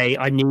 5K.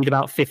 I need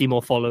about 50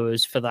 more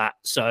followers for that.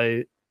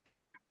 So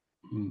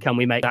can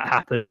we make that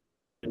happen?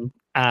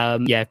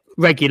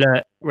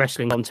 Regular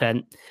wrestling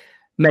content,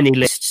 many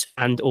lists,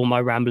 and all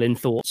my rambling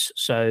thoughts.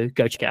 So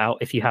go check it out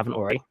if you haven't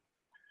already.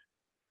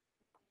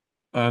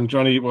 And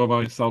Johnny, what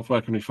about yourself?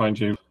 Where can we find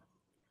you?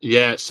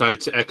 Yeah, so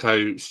to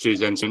echo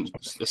Stu's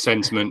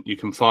sentiment, you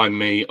can find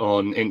me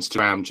on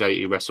Instagram,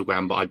 JE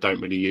WrestleGram, but I don't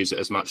really use it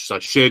as much as I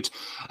should.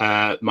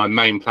 My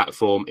main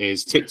platform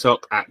is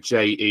TikTok at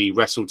JE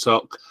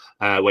WrestleTalk,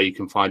 where you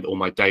can find all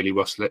my daily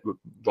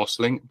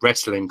wrestling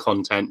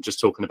content, just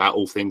talking about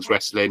all things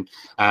wrestling.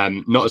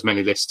 Not as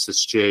many lists as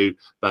Stu,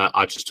 but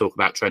I just talk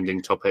about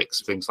trending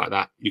topics, things like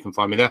that. You can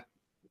find me there.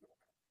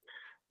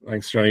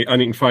 Thanks, Johnny.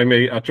 And you can find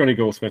me at Johnny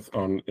Goldsmith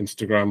on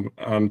Instagram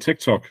and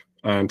TikTok.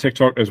 And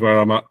TikTok is where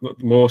I'm at the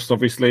most,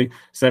 obviously,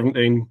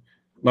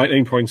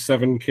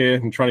 19.7K.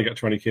 I'm trying to get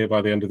 20K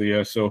by the end of the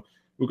year. So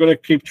we're going to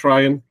keep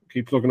trying,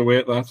 keep plugging away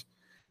at that.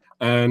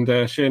 And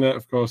Shayna,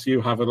 of course,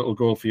 you have a little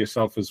goal for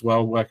yourself as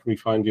well. Where can we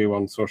find you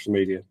on social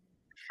media?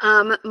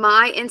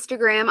 My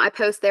Instagram, I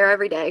post there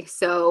every day.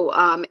 So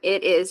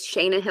it is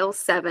Shayna Hill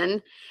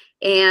 7.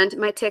 And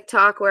my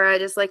TikTok, where I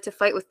just like to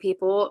fight with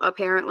people,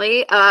 apparently,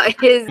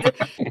 is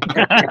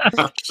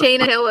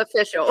Shayna Hill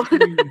Official.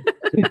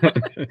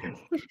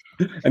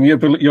 And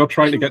you're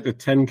trying to get to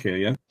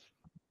 10K, yeah?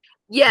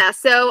 Yeah,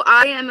 so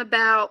I am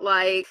about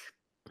like,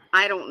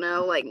 I don't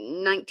know, like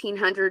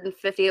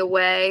 1,950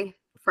 away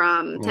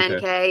from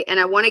 10K,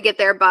 and I want to get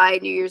there by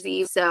New Year's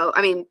Eve. So,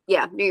 I mean,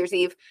 yeah, New Year's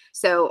Eve.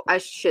 So I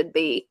should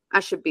be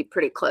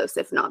pretty close,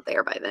 if not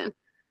there by then.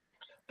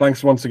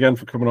 Thanks once again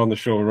for coming on the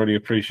show. I really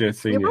appreciate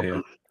seeing you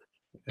here.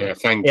 Yeah,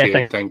 thank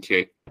you. Thank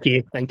you.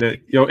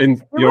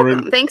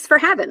 Thanks for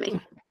having me.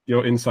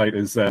 Your insight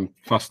is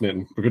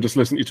fascinating. We could just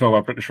listen to you talk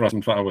about British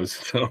wrestling for hours.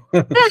 So.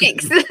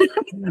 Thanks.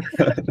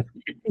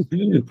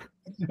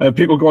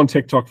 People go on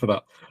TikTok for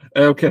that.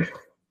 Okay.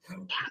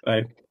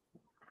 Well,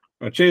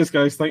 cheers,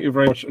 guys. Thank you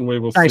very much, and we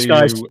will see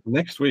you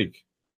next week.